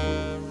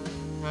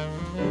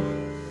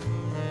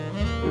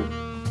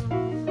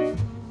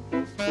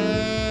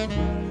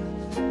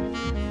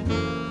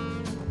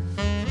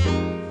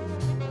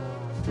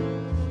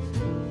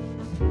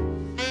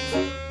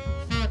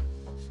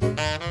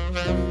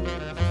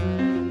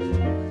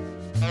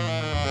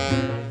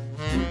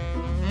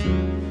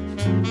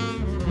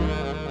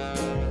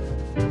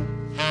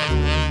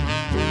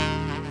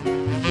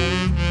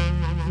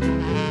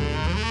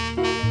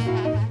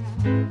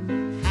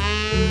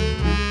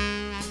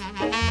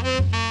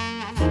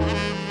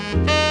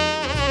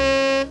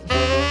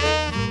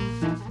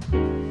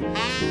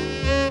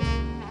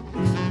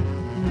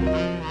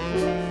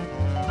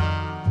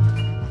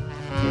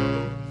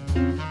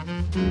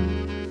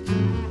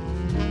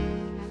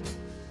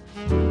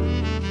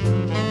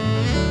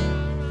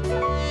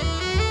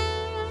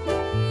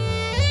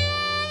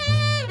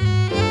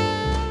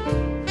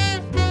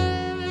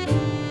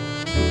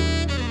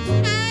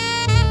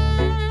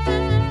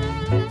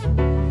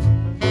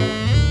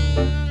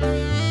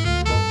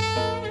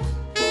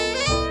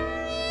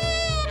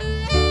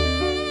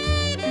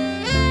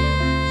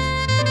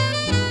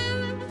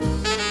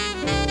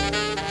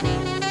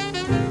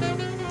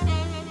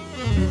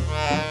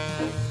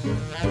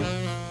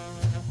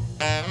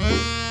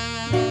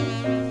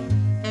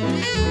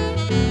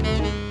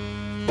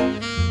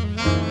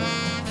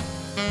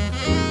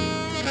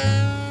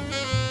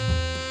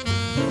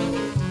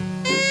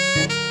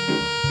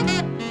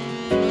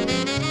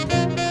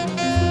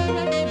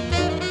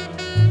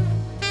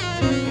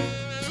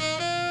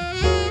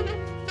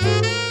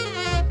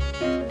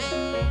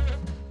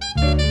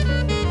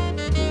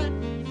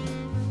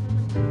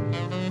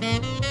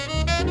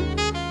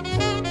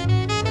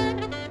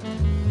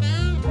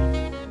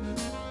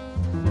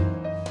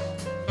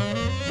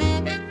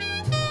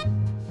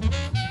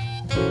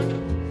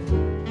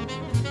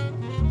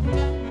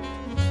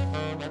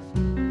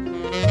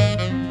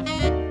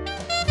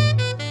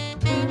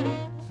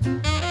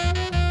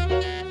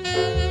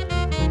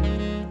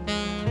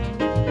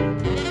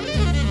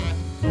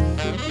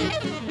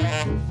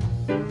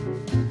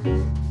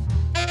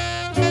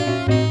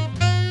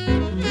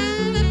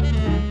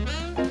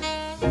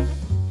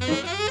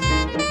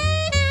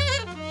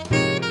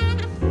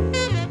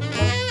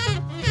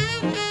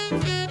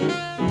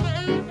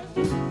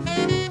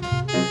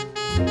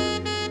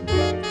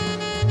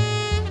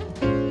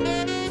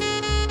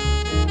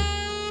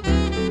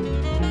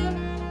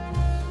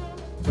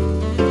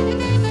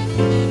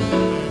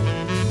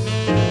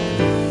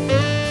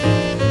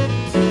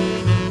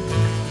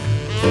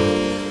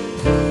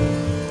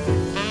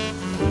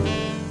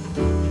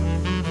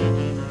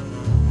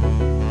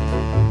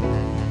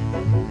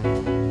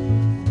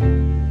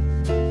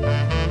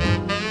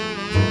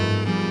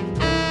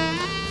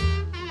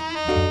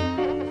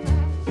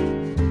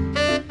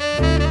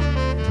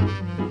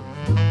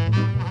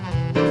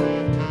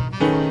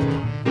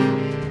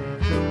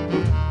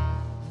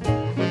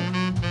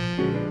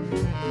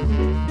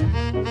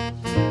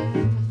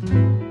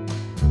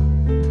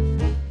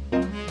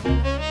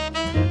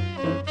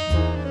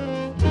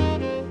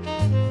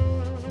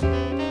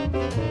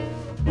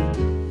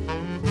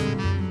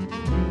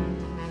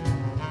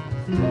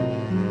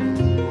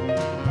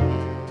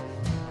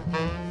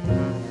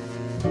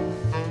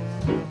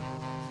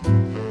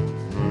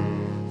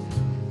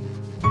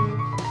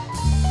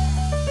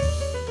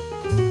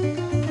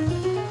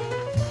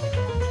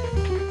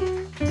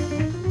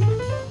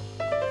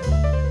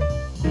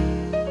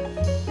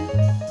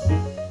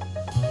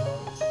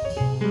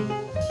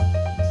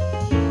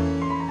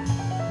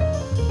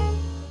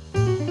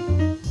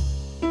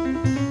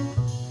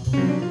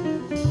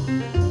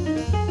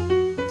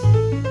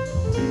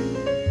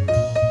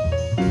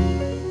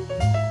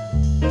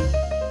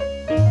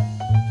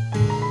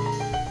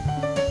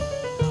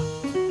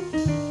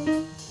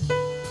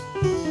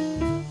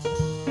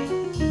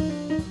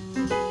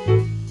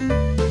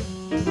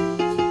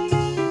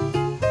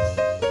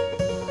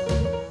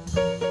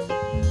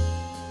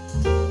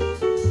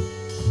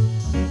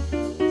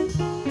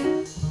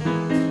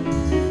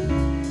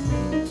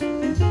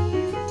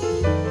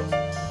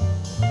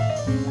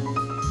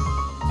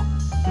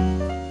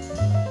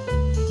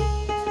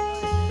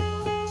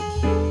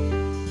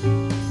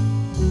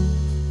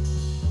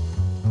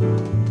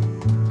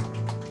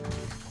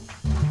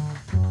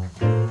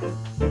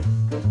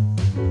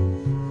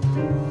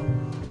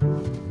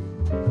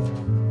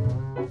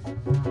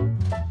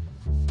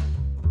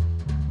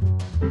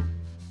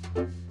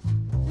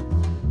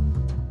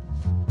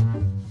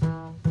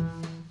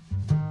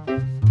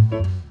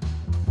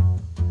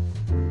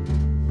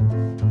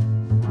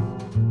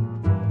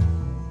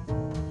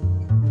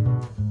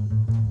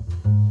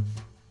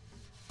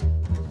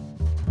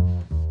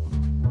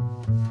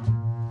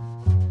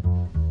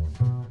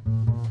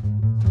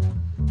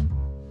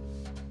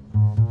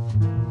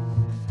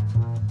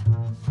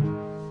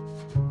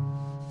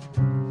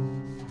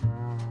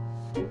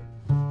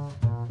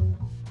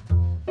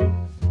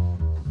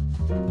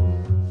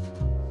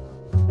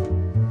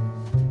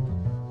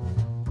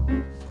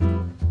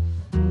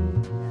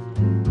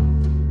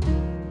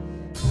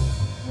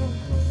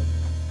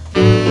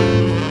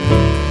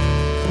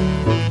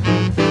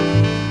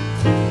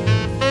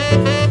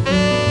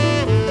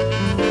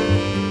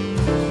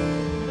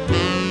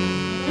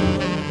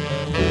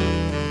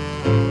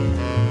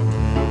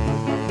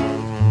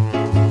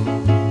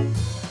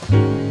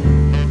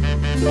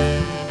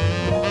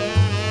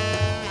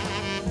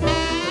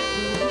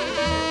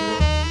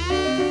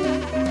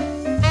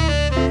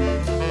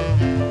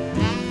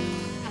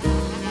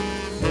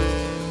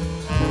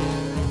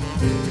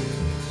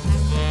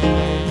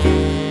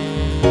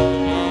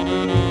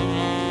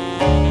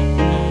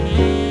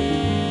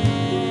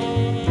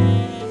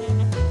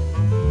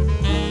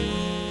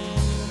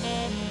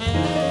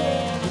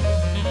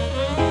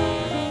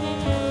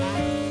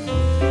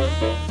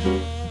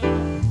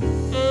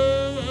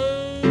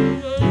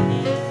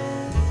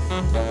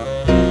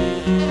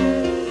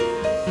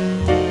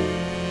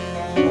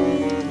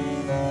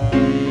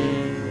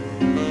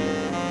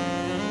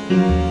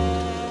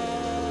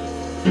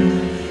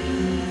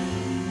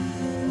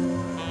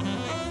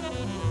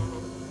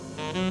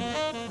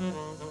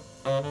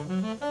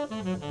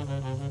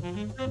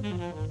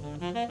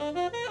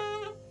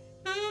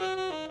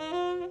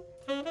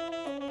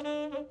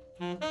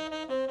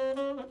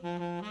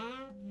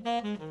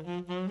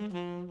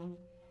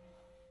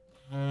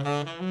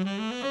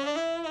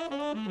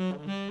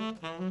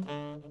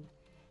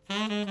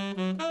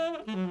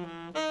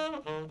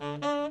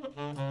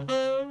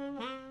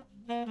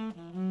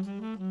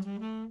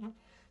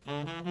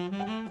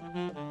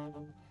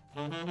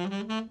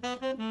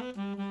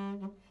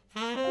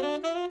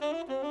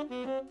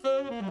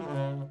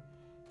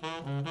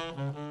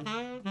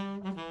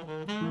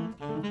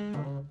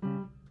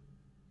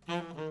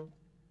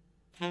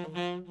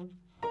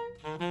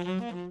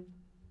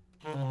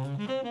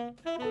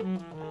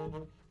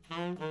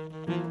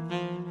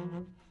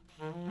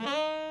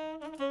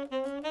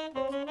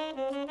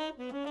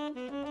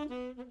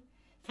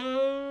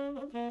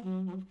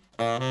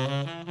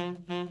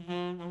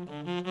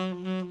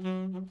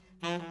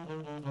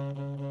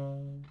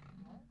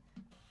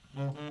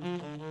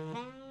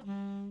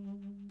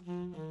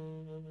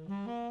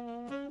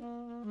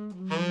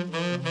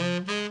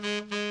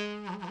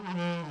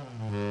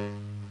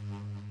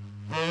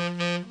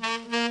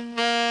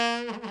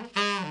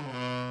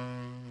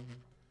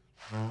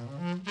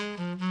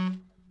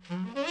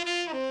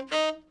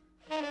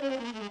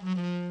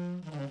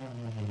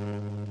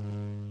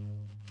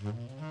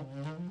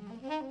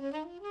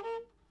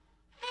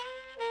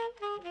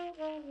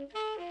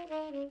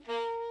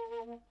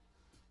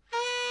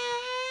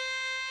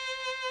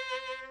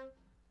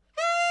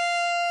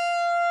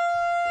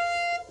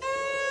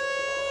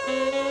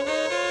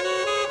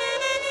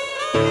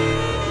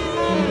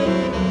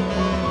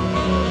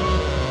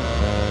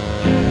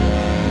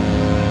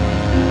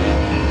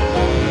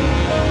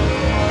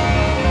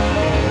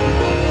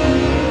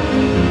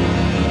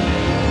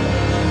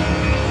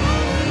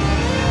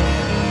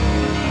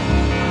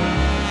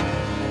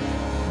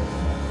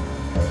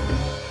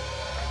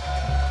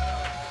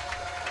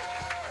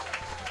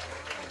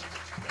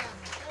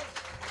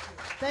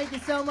 Thank you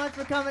so much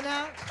for coming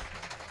out.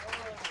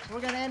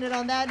 We're going to end it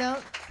on that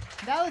note.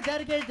 That was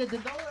dedicated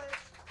to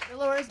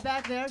Dolores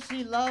back there.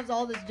 She loves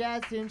all this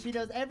jazz tunes. She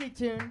does every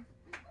tune.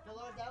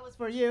 Dolores, that was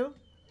for you.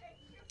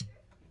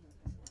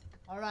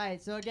 All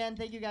right, so again,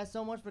 thank you guys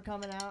so much for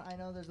coming out. I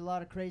know there's a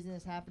lot of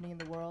craziness happening in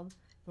the world,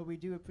 but we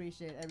do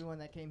appreciate everyone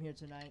that came here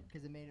tonight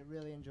because it made it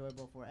really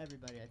enjoyable for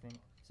everybody, I think.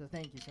 So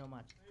thank you so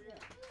much.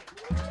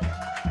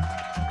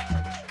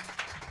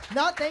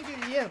 Not thank you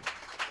to you.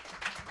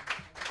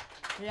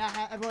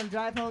 Yeah, everyone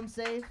drive home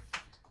safe.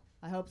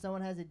 I hope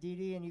someone has a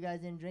DD and you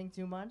guys didn't drink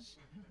too much,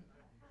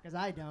 because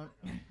I don't.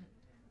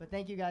 But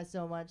thank you guys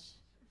so much.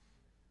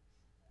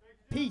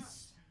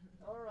 Peace.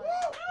 All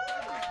right.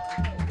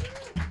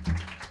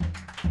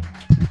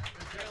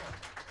 Jayla,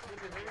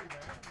 good to hear you,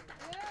 man.